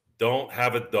wall? Don't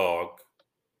have a dog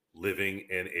living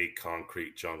in a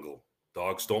concrete jungle.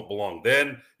 Dogs don't belong.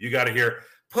 Then you got to hear,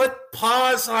 put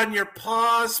paws on your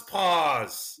paws.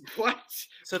 What?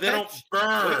 So they don't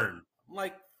burn.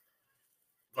 Like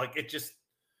it just,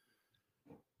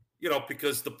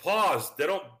 because the paws, they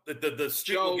don't, the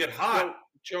street will get hot.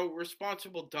 Joe,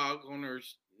 responsible dog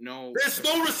owners know. There's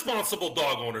no responsible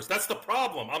dog owners. That's the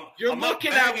problem. You're I'm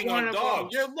looking not at bagging one on of dogs. them.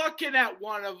 You're looking at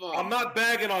one of them. I'm not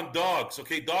bagging on dogs,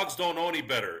 okay? Dogs don't know any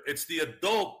better. It's the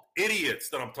adult idiots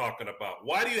that I'm talking about.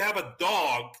 Why do you have a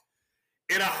dog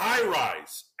in a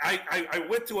high-rise? I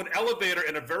went to an elevator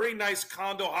in a very nice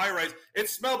condo high-rise. It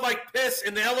smelled like piss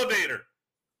in the elevator.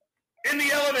 In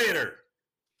the elevator.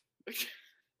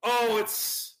 Oh,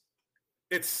 it's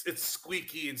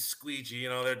squeaky and squeegee.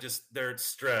 They're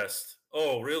stressed.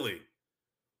 Oh, really?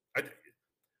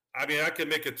 I mean, I can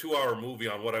make a 2-hour movie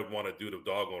on what I want to do to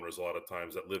dog owners a lot of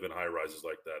times that live in high-rises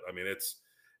like that. I mean,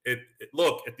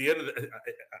 look, at the end of the,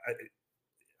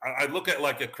 I look at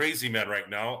like a crazy man right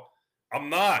now. I'm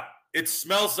not. It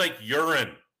smells like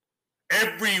urine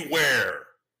everywhere.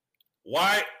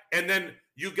 Why? And then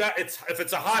if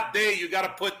it's a hot day, you got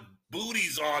to put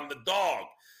booties on the dog.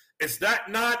 Is that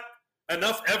not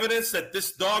enough evidence that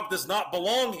this dog does not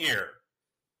belong here?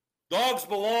 Dogs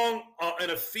belong in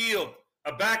a field,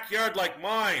 a backyard like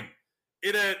mine,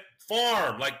 in a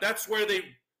farm. Like that's where they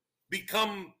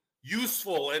become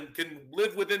useful and can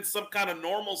live within some kind of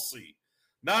normalcy,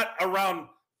 not around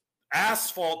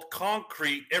asphalt,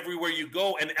 concrete everywhere you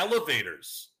go, and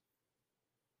elevators.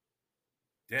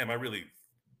 Damn, I really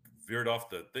veered off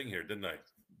the thing here, didn't I?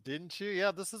 Didn't you?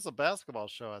 Yeah, this is a basketball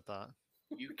show, I thought.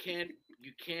 You can't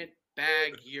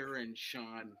bag urine,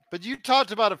 Sean. But you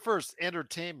talked about it first.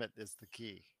 Entertainment is the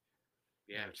key.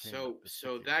 Yeah, so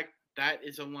that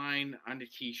is a line on the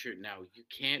t-shirt now. You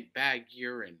can't bag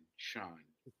urine, Sean.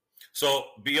 So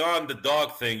beyond the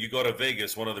dog thing, you go to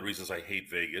Vegas. One of the reasons I hate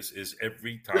Vegas is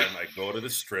every time I go to the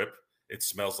strip, it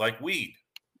smells like weed.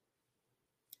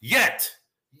 Yet,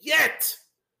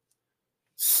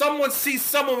 someone sees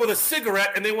someone with a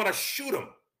cigarette and they want to shoot him.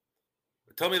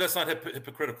 Tell me that's not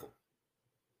hypocritical.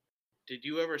 Did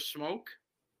you ever smoke?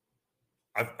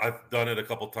 I've done it a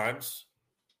couple times.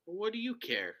 Well, what do you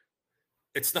care?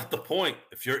 It's not the point.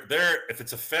 If you're there, if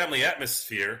it's a family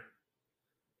atmosphere,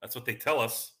 that's what they tell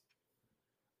us.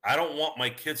 I don't want my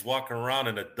kids walking around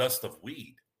in a dust of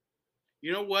weed.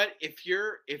 You know what? If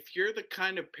you're the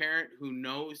kind of parent who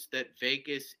knows that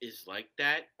Vegas is like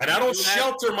that, and I don't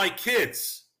shelter my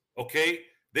kids, okay?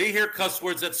 They hear cuss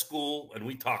words at school, and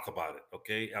we talk about it,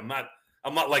 okay? I'm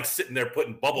not like sitting there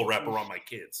putting bubble wrap around my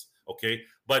kids, okay?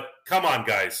 But come on,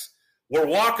 guys. We're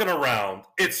walking around.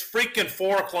 It's freaking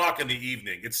 4:00 in the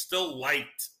evening. It's still light.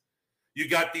 You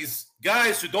got these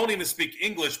guys who don't even speak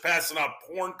English passing out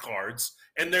porn cards,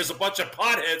 and there's a bunch of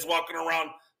potheads walking around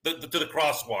to the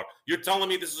crosswalk. You're telling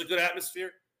me this is a good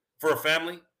atmosphere for a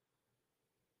family?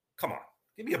 Come on.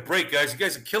 Give me a break, guys. You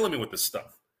guys are killing me with this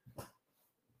stuff.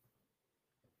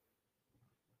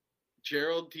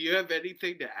 Gerald, do you have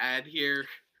anything to add here?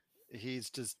 He's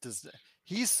just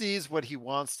he sees what he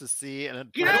wants to see, and I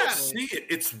don't see it.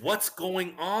 It's what's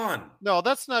going on. No,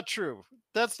 that's not true.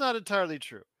 That's not entirely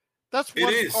true. That's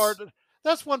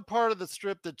one part of the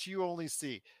strip that you only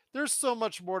see. There's so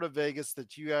much more to Vegas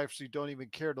that you actually don't even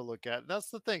care to look at. And that's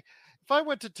the thing. If I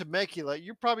went to Temecula,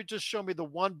 you probably just show me the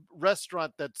one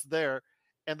restaurant that's there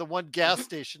and the one gas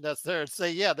station that's there and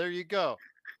say, yeah, there you go.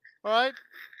 All right.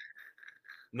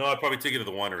 No, I'd probably take you to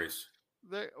the wineries.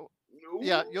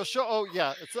 Yeah, you'll show. Oh,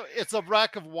 yeah, it's a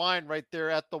rack of wine right there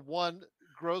at the one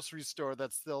grocery store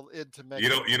that's still in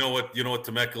Temecula. You know what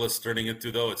Temecula is turning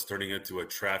into though? It's turning into a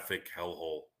traffic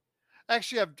hellhole.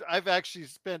 Actually, I've actually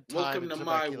spent time in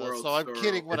Temecula, so I'm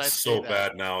kidding when I say that. It's so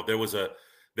bad now. It was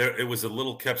a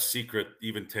little kept secret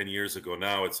even 10 years ago.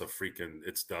 Now it's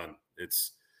done.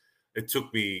 It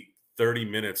took me 30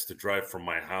 minutes to drive from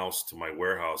my house to my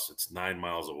warehouse. It's 9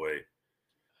 miles away.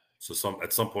 So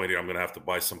at some point here, I'm going to have to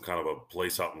buy some kind of a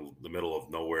place out in the middle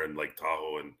of nowhere in Lake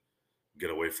Tahoe and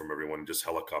get away from everyone and just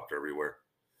helicopter everywhere.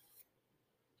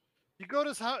 If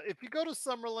you go to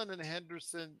Summerlin and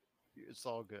Henderson, it's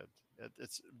all good.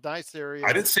 It's a nice area.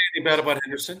 I didn't say anything bad about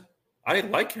Henderson. I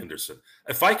like Henderson.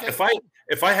 If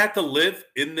I had to live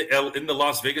in the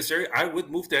Las Vegas area, I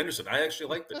would move to Henderson. I actually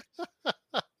like it.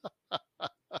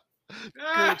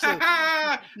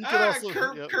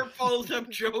 Kurt follows up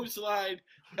Joe's line.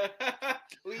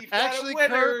 We've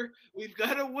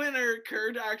got a winner.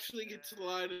 Kurt actually gets the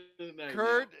line of the night.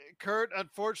 Kurt,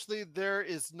 unfortunately, there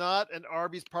is not an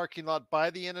Arby's parking lot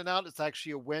by the In-N-Out. It's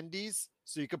actually a Wendy's.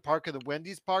 So you can park in the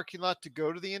Wendy's parking lot to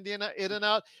go to the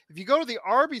In-N-Out. If you go to the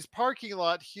Arby's parking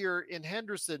lot here in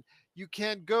Henderson, you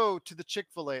can go to the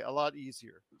Chick-fil-A a lot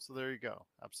easier. So there you go.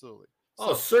 Absolutely.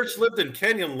 Oh, Serge lived in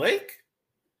Canyon Lake?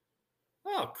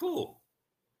 Oh, cool.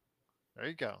 There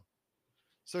you go.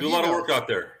 So do a lot of work out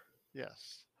there.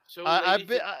 Yes. So I've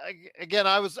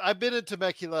been in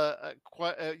Temecula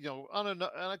quite on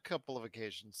a couple of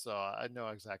occasions, so I know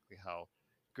exactly how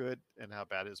good and how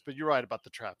bad it is. But you're right about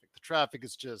the traffic. The traffic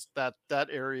is just that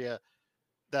area,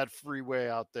 that freeway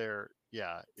out there.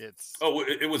 Yeah, it's. Oh,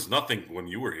 it was nothing when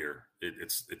you were here.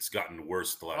 It's gotten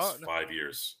worse the last 5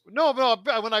 years. No,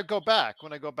 when I go back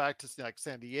to like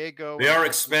San Diego, they are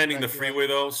expanding the freeway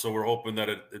though, so we're hoping that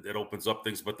it opens up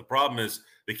things. But the problem is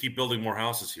they keep building more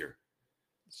houses here.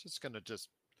 It's just gonna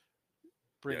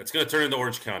it's gonna turn into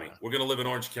Orange County. We're gonna live in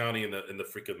Orange County in the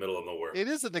freaking middle of nowhere. It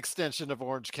is an extension of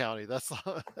Orange County. That's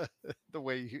the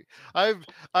way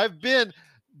I've been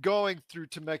going through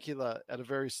Temecula at a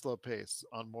very slow pace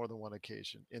on more than one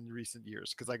occasion in recent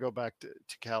years because I go back to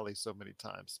Cali so many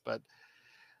times. But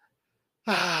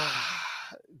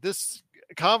this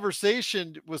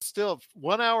conversation was still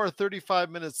 1 hour 35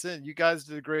 minutes in. You guys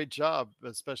did a great job,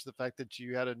 especially the fact that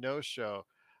you had a no-show.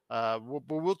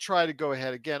 We'll try to go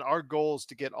ahead. Again, our goal is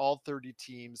to get all 30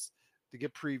 teams, to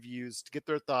get previews, to get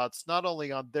their thoughts, not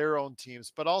only on their own teams,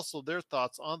 but also their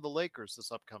thoughts on the Lakers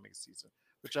this upcoming season,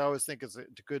 which I always think is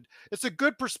it's a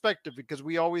good perspective because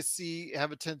we always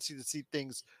have a tendency to see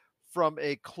things from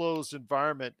a closed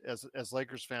environment as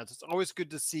Lakers fans. It's always good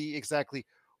to see exactly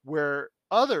where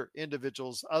other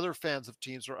individuals, other fans of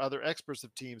teams, or other experts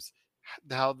of teams,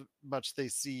 how much they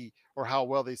see or how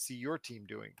well they see your team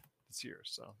doing this year.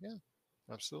 So yeah,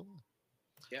 absolutely.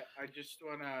 Yeah, I just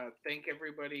want to thank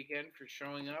everybody again for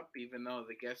showing up, even though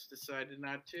the guests decided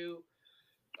not to.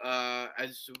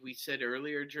 As we said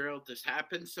earlier, Gerald, this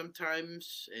happens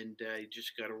sometimes, and you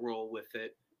just got to roll with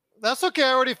it. That's okay.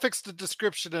 I already fixed the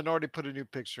description and already put a new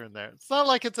picture in there. It's not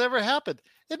like it's ever happened.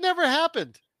 It never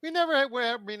happened. We never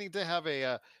were meaning to have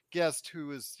a guest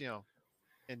who is,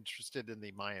 interested in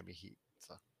the Miami Heat.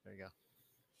 So there you go.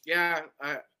 Yeah,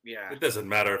 yeah. It doesn't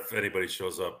matter if anybody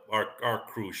shows up. Our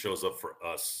crew shows up for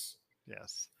us.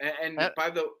 Yes. And by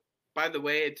the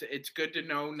way, it's good to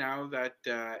know now that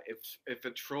if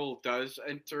a troll does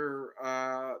enter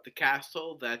the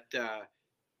castle, that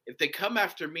if they come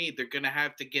after me, they're gonna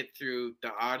have to get through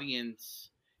the audience,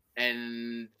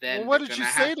 and then what did you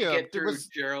say to him? Get through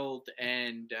Gerald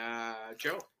and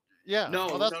Joe. Yeah.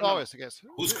 No, that's always, I guess.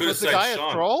 Who's criticized the guy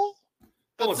Sean? A troll?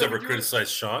 No one's ever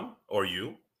criticized Sean or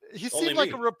you. He seemed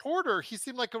like a reporter. He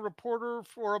seemed like a reporter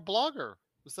for a blogger.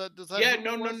 Does that? Yeah,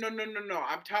 no.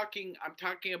 I'm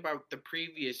talking about the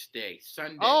previous day,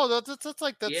 Sunday. Oh, that's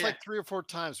like 3 or 4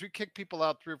 times. We kicked people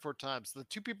out 3 or 4 times. The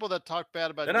 2 people that talked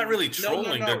bad about they're not really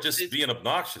trolling. They're just being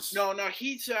obnoxious. No,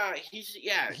 he's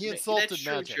he insulted that's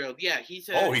Magic. True, yeah, he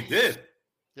did.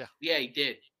 Yeah, he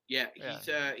did. Yeah,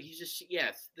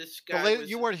 yes. This guy.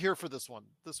 You weren't here for this one.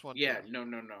 Yeah, no.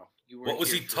 You weren't. What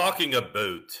was he talking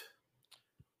about?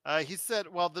 He said,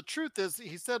 well, the truth is,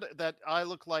 he said that I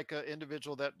look like an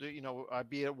individual that, I'd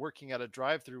be working at a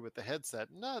drive-through with the headset.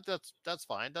 No, that's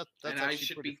fine. That's and I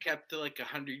should be kept to like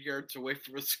 100 yards away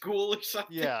from a school or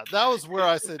something. Yeah, that was where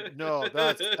I said, no,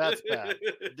 that's bad.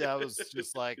 That was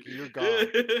just like, you're gone.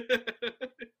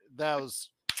 That was,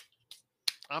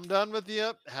 I'm done with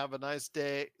you. Have a nice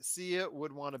day. See ya.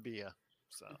 Would want to be ya.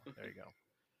 So there you go.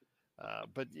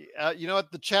 But you know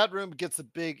what? The chat room gets a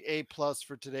big A+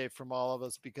 for today from all of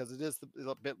us because it is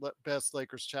the best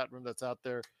Lakers chat room that's out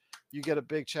there. You get a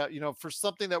big chat. For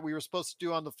something that we were supposed to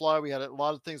do on the fly, we had a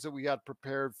lot of things that we had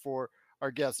prepared for our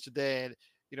guests today,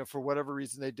 and for whatever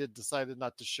reason they decided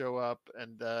not to show up,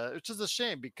 and which is a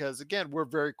shame because again we're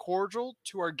very cordial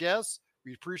to our guests.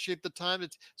 We appreciate the time,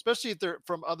 especially if they're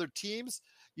from other teams.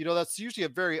 That's usually a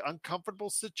very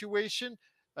uncomfortable situation,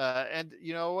 and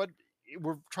you know what?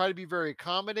 We're trying to be very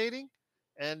accommodating,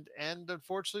 and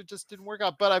unfortunately, it just didn't work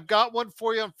out. But I've got one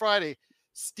for you on Friday.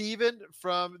 Steven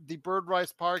from the Bird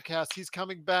Rice podcast, he's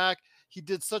coming back. He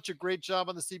did such a great job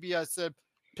on the CBA. I said,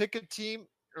 pick a team.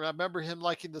 Or I remember him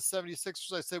liking the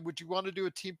 76ers. I said, would you want to do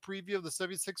a team preview of the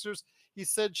 76ers? He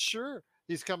said, sure.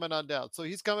 He's coming on down. So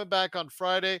he's coming back on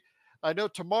Friday. I know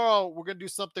tomorrow we're going to do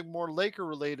something more Laker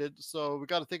related. So we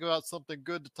got to think about something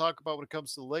good to talk about when it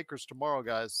comes to the Lakers tomorrow,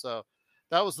 guys. So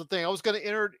that was the thing. I was going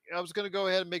to go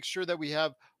ahead and make sure that we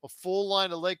have a full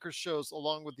line of Lakers shows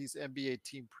along with these NBA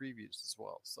team previews as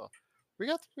well. So we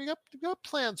got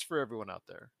plans for everyone out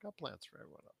there.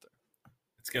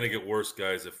 It's going to get worse,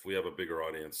 guys, if we have a bigger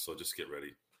audience. So just get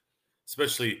ready.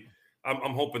 Especially,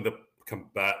 I'm hoping to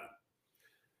combat.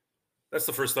 That's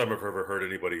the first time I've ever heard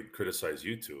anybody criticize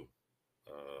you two.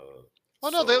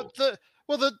 The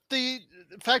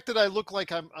fact that I look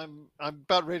like I'm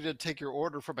about ready to take your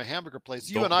order from a hamburger place.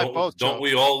 You and I both. Don't Joe,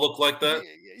 we all look like that?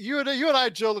 You and I,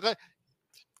 Joe, look like.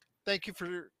 Thank you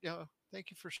for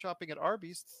shopping at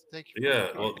Arby's. Thank you. Yeah,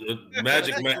 well,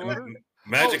 Magic Man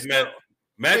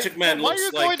why looks are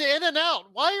you like going to In-N-Out?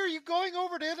 Why are you going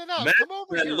over to In-N-Out? Come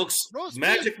over here.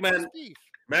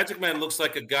 Magic Man looks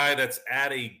like a guy that's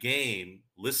at a game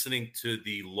listening to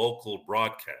the local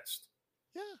broadcast.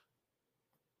 Yeah.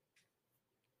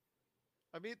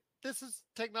 I mean, this is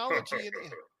technology.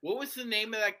 What was the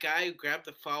name of that guy who grabbed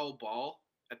the foul ball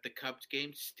at the Cubs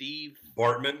game? Steve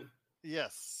Bartman?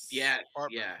 Yes. Yeah,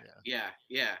 Bartman,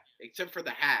 yeah. Except for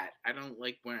the hat. I don't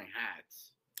like wearing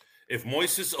hats. If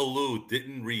Moises Alou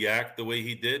didn't react the way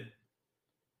he did,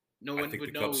 no one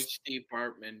would know who Steve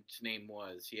Bartman's name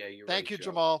was. Yeah, you're right. Thank you, Joe.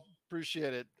 Jamal.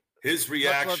 Appreciate it. His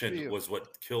reaction was what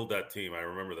killed that team. I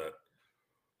remember that.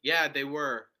 Yeah, they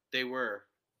were,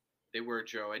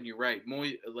 Joe, and you're right.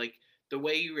 Like the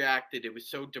way he reacted, it was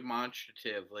so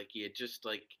demonstrative. Like he had just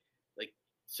like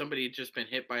somebody had just been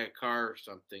hit by a car or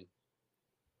something.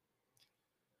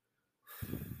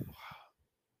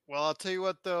 Well, I'll tell you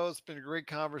what, though, it's been a great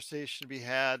conversation to be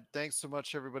had. Thanks so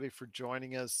much, everybody, for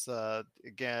joining us.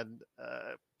 Again,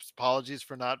 apologies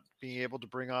for not being able to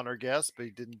bring on our guest, but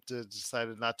he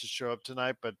decided not to show up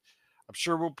tonight. But I'm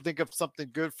sure we'll think of something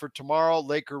good for tomorrow,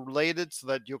 Laker related, so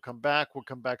that you'll come back. We'll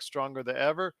come back stronger than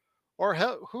ever. Or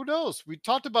who knows? We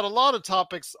talked about a lot of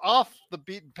topics off the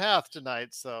beaten path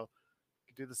tonight, so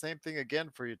we can do the same thing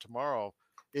again for you tomorrow.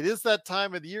 It is that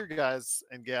time of the year, guys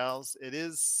and gals. It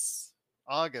is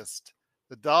August,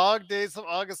 the dog days of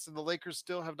August, and the Lakers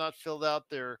still have not filled out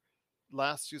their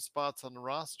last few spots on the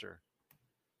roster.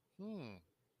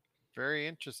 Very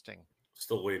interesting.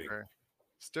 Still waiting.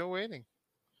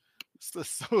 So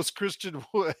is Christian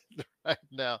Wood right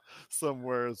now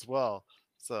somewhere as well.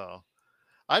 So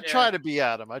I try to be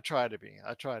Adam. I try to be.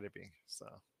 So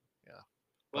yeah.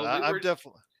 Well, I'm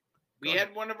definitely. We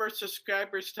had one of our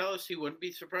subscribers tell us he wouldn't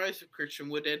be surprised if Christian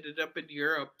Wood ended up in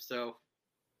Europe. So.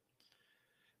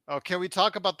 Oh, can we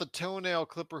talk about the toenail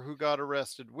clipper who got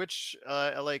arrested? Which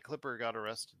LA Clipper got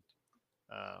arrested?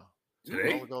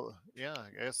 Today? Yeah, I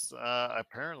guess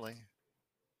apparently.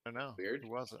 I don't know. Weird. Who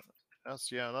was it?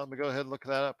 Let me go ahead and look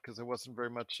that up because it wasn't very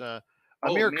much.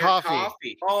 Amir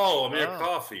Coffey. Oh, Amir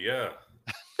Coffey, yeah.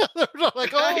 They're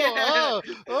like,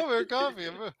 Amir Coffey.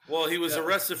 Well, he was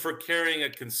arrested for carrying a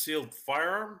concealed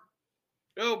firearm.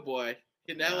 Oh boy,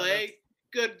 in LA.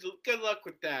 Good luck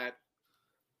with that.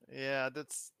 Yeah,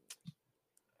 that's.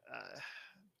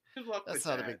 Good luck that's with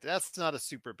not that. a big. That's not a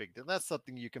super big deal. That's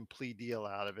something you can plea deal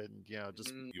out of it, and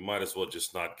just. You might as well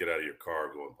just not get out of your car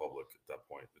and go in public at that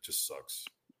point. It just sucks.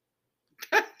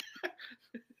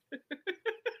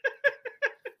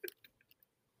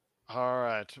 All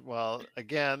right. Well,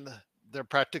 again, they're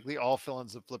practically all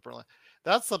fill-ins of Flipper line.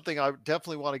 That's something I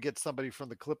definitely want to get somebody from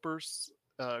the Clippers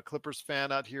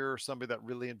fan out here, or somebody that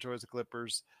really enjoys the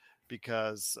Clippers,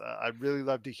 because I'd really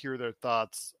love to hear their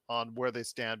thoughts on where they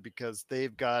stand, because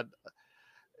they've got.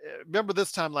 Remember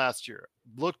this time last year,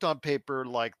 looked on paper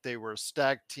like they were a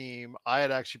stacked team. I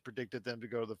had actually predicted them to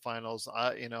go to the finals.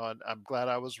 I'm glad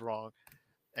I was wrong.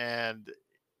 And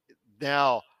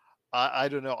now I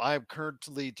don't know. I'm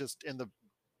currently just in the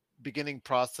beginning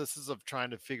processes of trying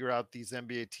to figure out these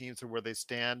NBA teams and where they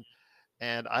stand.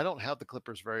 And I don't have the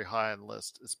Clippers very high on the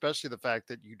list, especially the fact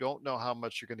that you don't know how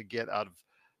much you're going to get out of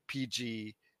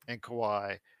PG and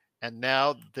Kawhi. And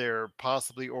now they're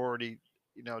possibly already,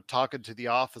 talking to the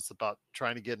office about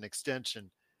trying to get an extension.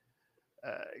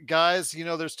 Guys,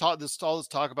 there's all this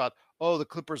talk about, the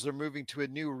Clippers are moving to a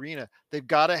new arena. They've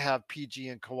got to have PG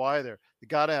and Kawhi there.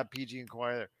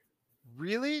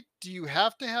 Really? Do you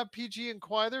have to have PG and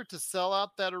Kawhi there to sell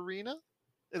out that arena?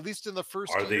 At least in the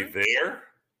first year? Are they there?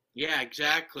 Yeah,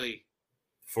 exactly.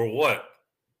 For what?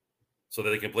 So that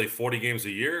they can play 40 games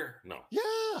a year? No.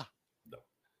 Yeah. No.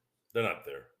 They're not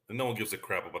there. And no one gives a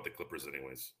crap about the Clippers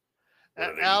anyways.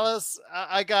 Alice,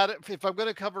 I got it. If I'm going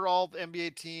to cover all the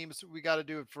NBA teams, we got to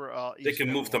do it for They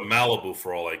can move to Malibu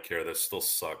for all I care. That still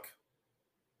suck.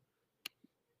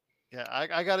 Yeah,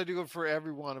 I got to do it for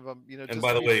every one of them. And just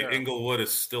by the way, fair. Inglewood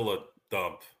is still a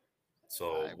dump.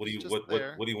 So what do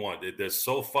you want? There's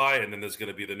SoFi, and then there's going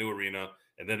to be the new arena,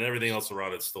 and then everything else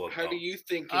around it's still a dump. How do you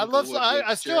think?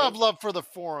 I still have love for the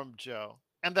Forum, Joe,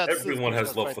 and that's everyone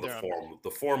has love for the Forum.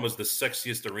 The Forum was the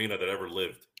sexiest arena that ever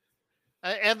lived.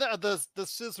 And the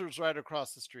Sizzler's right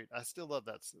across the street. I still love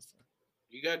that Sizzler.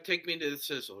 You got to take me to the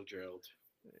Sizzler, Gerald.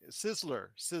 Sizzler.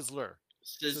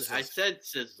 I said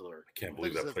Sizzler. I can't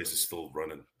believe that place is still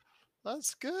running.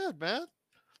 That's good, man.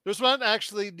 There's one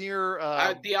actually near.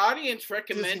 The audience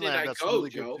recommended Disneyland, I go,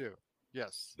 really Joe. Too.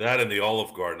 Yes. That and the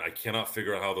Olive Garden. I cannot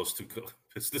figure out how those two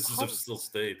businesses have still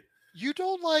stayed. You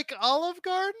don't like Olive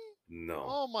Garden? No.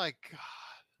 Oh my God.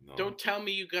 No. Don't tell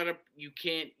me you can't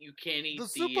eat the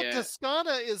Zuppa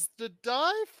Toscana is to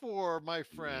die for, my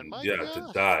friend. My gosh.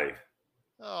 To die.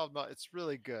 Oh no, it's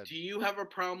really good. Do you have a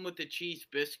problem with the cheese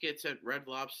biscuits at Red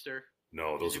Lobster?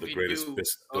 No, those are the greatest.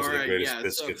 Those are the greatest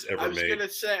biscuits ever made.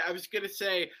 I was gonna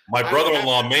say. My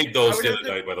brother-in-law made those the other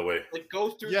night. By the way, go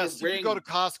through. Yes, you can go to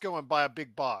Costco and buy a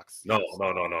big box. No.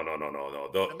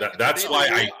 That's why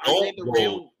I don't go.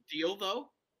 Real deal though.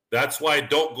 That's why I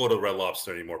don't go to Red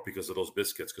Lobster anymore, because of those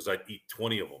biscuits. Because I'd eat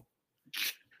 20 of them.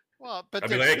 Well, but I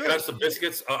mean, hey, can I have some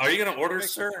biscuits? Are you going to order,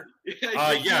 sir?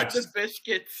 Yeah, just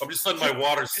biscuits. I'm just letting my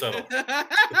water settle.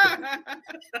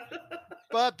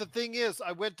 But the thing is,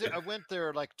 I went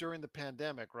there like during the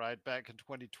pandemic, right? Back in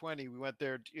 2020, we went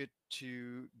there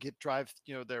to get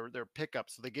their pickup.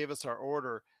 So they gave us our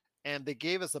order, and they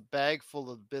gave us a bag full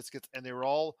of biscuits, and they were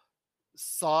all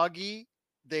soggy.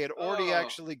 They had already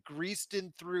actually greased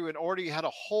in through and already had a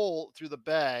hole through the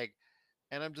bag.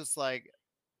 And I'm just like,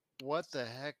 what the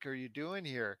heck are you doing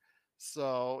here?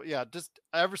 So yeah, just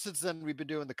ever since then, we've been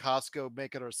doing the Costco,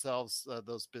 make it ourselves,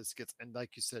 those biscuits. And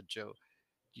like you said, Joe,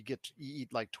 you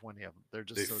eat like 20 of them. They're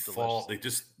just so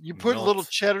delicious. You put a little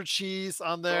cheddar cheese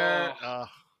on there. Yes.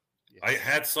 I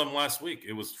had some last week.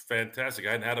 It was fantastic.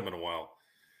 I hadn't had them in a while.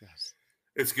 Yes.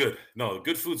 It's good. No,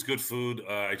 good food's good food.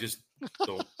 I just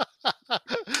don't.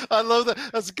 I love that.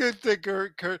 That's a good thing,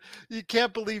 Kurt. You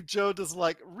can't believe Joe doesn't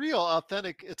like real,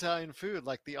 authentic Italian food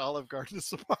like the Olive Garden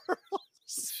tomorrow.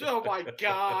 Oh my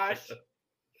gosh.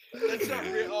 That's not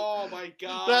real. Oh my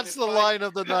God. That's the line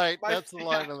of the night. That's the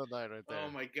line of the night right there.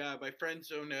 Oh my God. My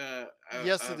friends own it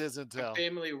is Intel. A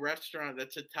family restaurant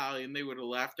that's Italian. They would have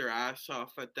laughed their ass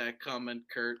off at that comment,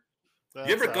 Kurt.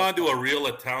 You ever gone to a real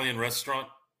Italian restaurant?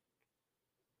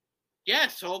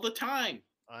 Yes, all the time.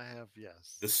 I have,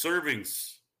 yes. The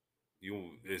servings,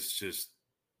 it's just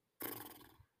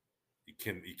you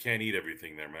can't eat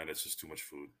everything there, man. It's just too much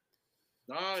food.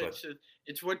 No,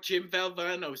 it's what Jim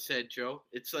Valvano said, Joe.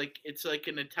 It's like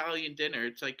an Italian dinner.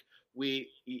 It's like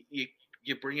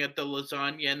you bring out the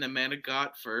lasagna and the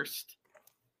manigot first.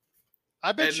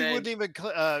 I bet you wouldn't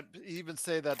even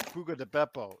say that Fuga de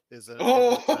Beppo is a.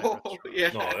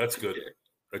 Yeah. No, that's good.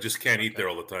 I just can't eat there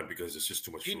all the time because it's just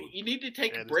too much food. You need to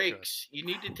take breaks. You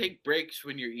need to take breaks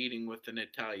when you're eating with an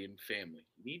Italian family.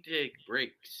 You need to take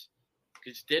breaks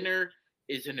because dinner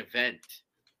is an event.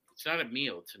 It's not a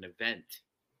meal. It's an event.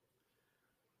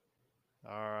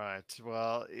 All right.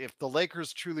 Well, if the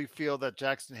Lakers truly feel that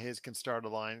Jackson Hayes can start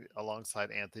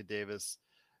alongside Anthony Davis,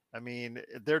 I mean,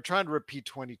 they're trying to repeat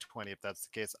 2020 if that's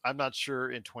the case. I'm not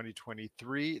sure in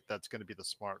 2023 that's going to be the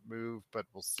smart move, but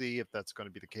we'll see if that's going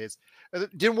to be the case.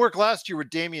 It didn't work last year with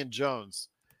Damian Jones.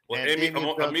 Well,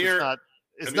 Amir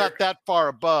is not that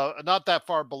far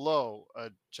below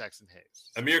Jackson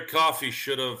Hayes. Amir Coffey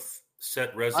should have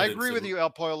set residence. I agree with you, El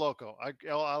Pollo Loco. I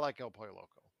like El Pollo Loco.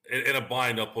 In a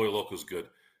bind, El Pollo Loco is good.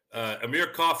 Amir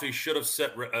Coffey should have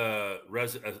set a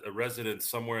residence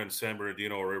somewhere in San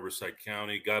Bernardino or Riverside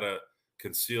County, got a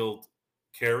concealed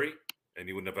carry, and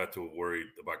he wouldn't have had to worry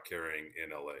about carrying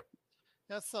in LA.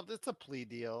 It's a plea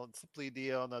deal. It's a plea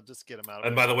deal, and they'll just get him out.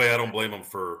 And by the way, I don't blame him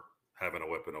for having a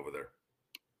weapon over there,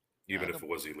 even if it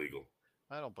was illegal.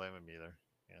 I don't blame him either.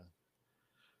 Yeah,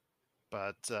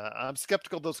 but I'm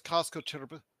skeptical of those Costco cheddar.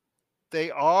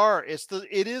 They are.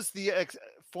 It is the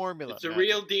formula. It's a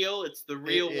real deal. It's the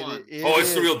real one.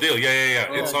 It's the real deal. Yeah.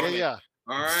 It's All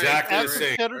right. Exactly add the some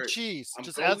same. cheddar cheese. I'm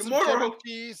Just going add some tomorrow. cheddar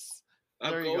cheese.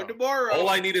 I'm going tomorrow. All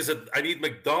I need is I need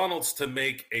McDonald's to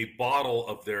make a bottle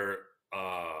of their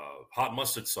hot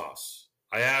mustard sauce.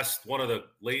 I asked one of the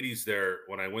ladies there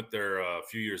when I went there a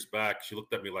few years back. She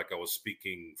looked at me like I was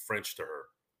speaking French to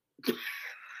her.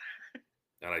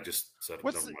 And I just said,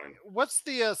 What's never mind. what's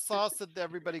the sauce that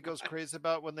everybody goes crazy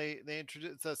about when they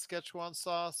introduce that Szechuan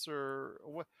sauce or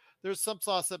what? There's some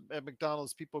sauce at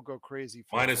McDonald's people go crazy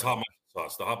for. Mine is hot mustard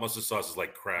sauce. The hot mustard sauce is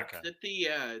like crack. Okay. Is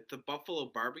it the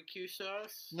buffalo barbecue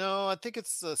sauce? No, I think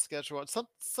it's Szechuan.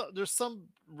 There's some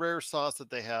rare sauce that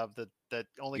they have that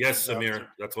only Yes, comes out Samir,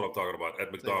 that's what I'm talking about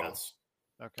at McDonald's.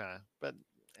 Okay, but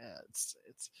it's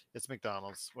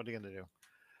McDonald's. What are you gonna do?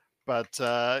 But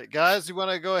guys, you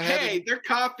want to go ahead? Hey, their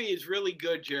coffee is really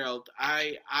good, Gerald.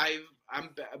 I'm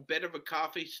a bit of a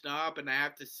coffee snob, and I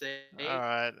have to say, All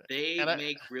right, they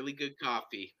make really good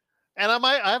coffee. And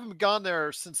I haven't gone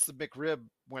there since the McRib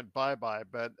went bye-bye,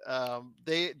 but I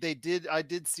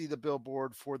did see the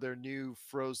billboard for their new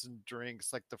frozen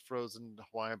drinks, like the frozen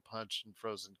Hawaiian Punch and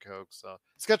frozen Coke. So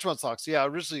Szechuan sauce, yeah.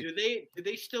 Originally, Do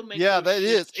they still make? yeah, those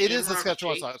it is a Shamrock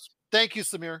Szechuan shakes? sauce. Thank you,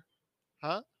 Samir.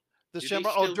 Huh? The Do they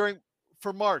Shamrock. still-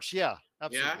 For March, yeah,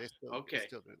 absolutely. Yeah? They still, Okay. They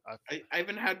still do. I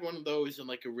haven't had one of those in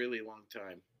like a really long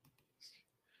time.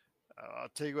 I'll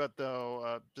tell you what,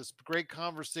 though, just great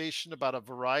conversation about a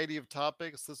variety of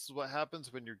topics. This is what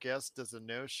happens when your guest does a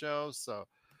no-show. So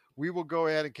we will go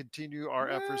ahead and continue our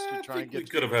efforts to try and get. We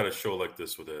could have had a show like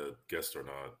this with a guest or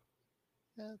not.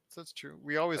 Yeah, that's true.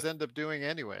 We always end up doing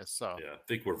anyway. So yeah, I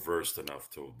think we're versed enough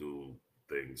to do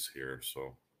things here,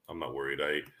 so I'm not worried.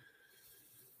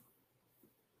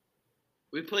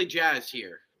 We play jazz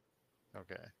here.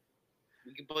 Okay.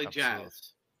 We can play Absolutely.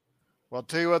 jazz. Well, I'll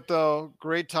tell you what, though,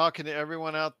 great talking to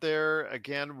everyone out there.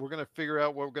 Again, we're going to figure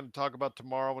out what we're going to talk about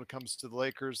tomorrow when it comes to the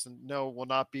Lakers. And no, it will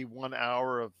not be 1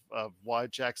 hour of why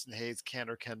Jackson Hayes can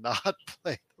or cannot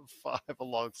play the five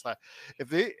alongside.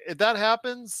 If that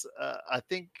happens, I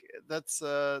think that's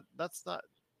not.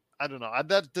 I don't know.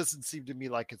 That doesn't seem to me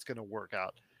like it's going to work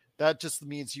out. That just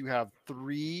means you have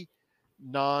three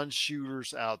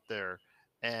non-shooters out there,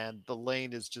 and the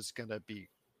lane is just going to be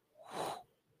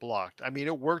blocked. I mean,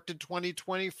 it worked in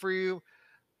 2020 for you,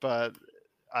 but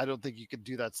I don't think you can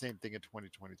do that same thing in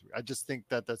 2023. I just think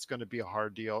that that's going to be a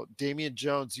hard deal. Damian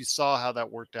Jones, you saw how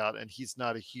that worked out, and he's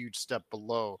not a huge step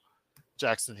below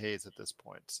Jackson Hayes at this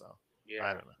point. So Yeah,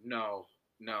 I don't know.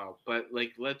 No, but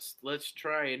like let's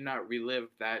try and not relive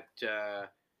that.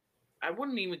 I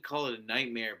wouldn't even call it a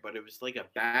nightmare, but it was like a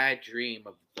bad dream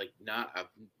of like not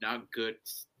good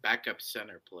backup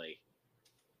center play.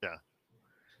 Yeah.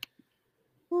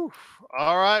 Whew.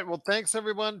 All right. Well, thanks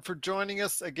everyone for joining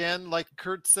us again. Like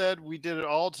Kurt said, we did it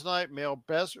all tonight. Male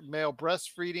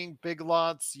breastfeeding, big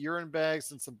lots, urine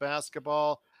bags, and some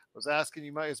basketball. I was asking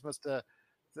you guys must have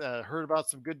heard about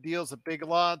some good deals at Big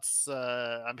Lots.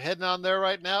 I'm heading on there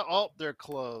right now. Oh, they're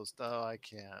closed. Oh, I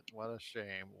can't. What a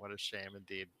shame. What a shame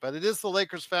indeed. But it is the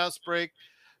Lakers Fast Break.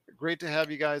 Great to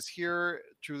have you guys here.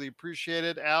 Truly appreciate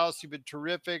it. Alice, you've been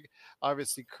terrific.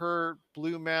 Obviously, Kurt,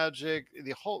 Blue Magic,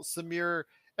 the whole Samir,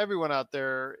 everyone out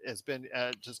there has been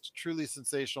just truly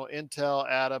sensational. Intel,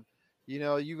 Adam,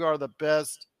 you are the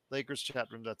best Lakers chat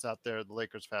room that's out there, the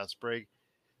Lakers Fast Break.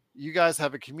 You guys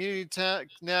have a community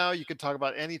now. You can talk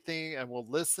about anything and we'll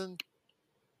listen.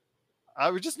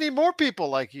 We just need more people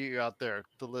like you out there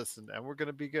to listen, and we're going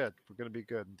to be good. We're going to be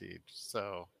good indeed.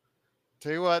 So,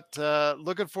 tell you what,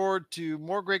 looking forward to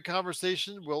more great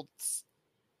conversation. We'll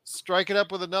strike it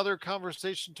up with another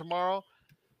conversation tomorrow.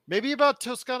 Maybe about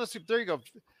Toscana soup. There you go.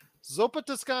 Zuppa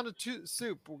Toscana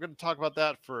soup. We're going to talk about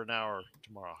that for an hour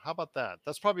tomorrow. How about that?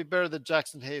 That's probably better than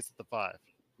Jackson Hayes at the 5.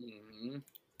 Mm-hmm.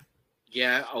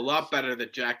 Yeah, a lot better than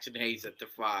Jackson Hayes at the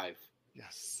 5.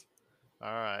 Yes.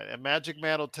 All right. And Magic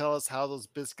Man will tell us how those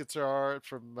biscuits are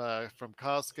from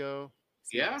Costco.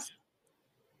 Yeah.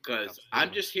 Because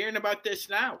I'm just hearing about this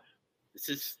now. This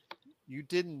is. You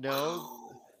didn't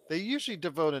know? They usually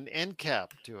devote an end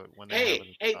cap to it when they have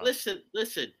it. Hey, listen.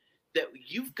 That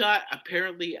you've got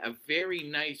apparently a very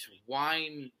nice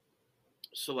wine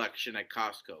selection at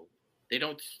Costco. They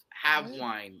don't have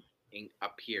wine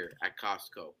up here at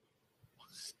Costco.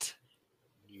 What?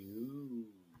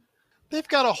 They've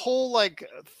got a whole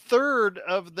third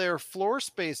of their floor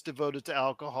space devoted to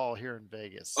alcohol here in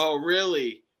Vegas. Oh,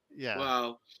 really? Yeah.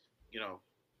 Well,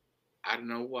 I don't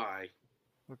know why.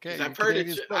 Okay. I've heard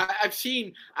it. I've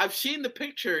seen the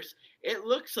pictures. It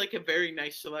looks like a very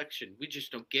nice selection. We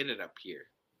just don't get it up here.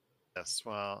 Yes.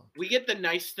 Well, we get the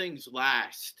nice things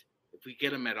last if we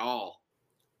get them at all.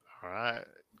 All right.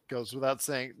 Goes without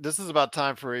saying. This is about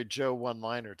time for a Joe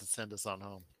one-liner to send us on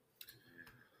home.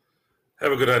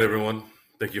 Have a good night, everyone.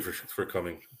 Thank you for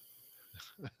coming.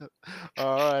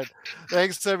 All right.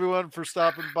 Thanks, everyone, for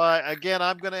stopping by. Again,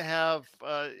 I'm going to have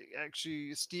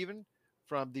Stephen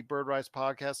from the Bird Rights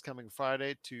podcast coming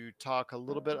Friday to talk a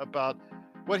little bit about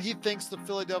what he thinks the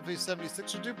Philadelphia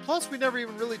 76ers do. Plus, we never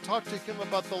even really talked to him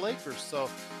about the Lakers. So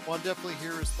want to definitely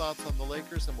hear his thoughts on the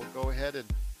Lakers, and we'll go ahead and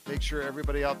make sure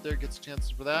everybody out there gets a chance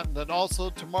for that. And then also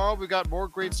tomorrow we got more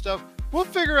great stuff. We'll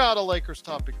figure out a Lakers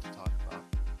topic to talk about.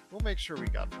 We'll make sure we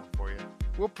got one for you.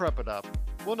 We'll prep it up.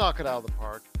 We'll knock it out of the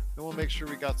park. And we'll make sure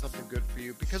we got something good for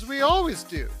you, because we always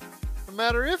do, no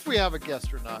matter if we have a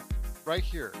guest or not, right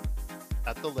here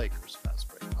at the Lakers Fest.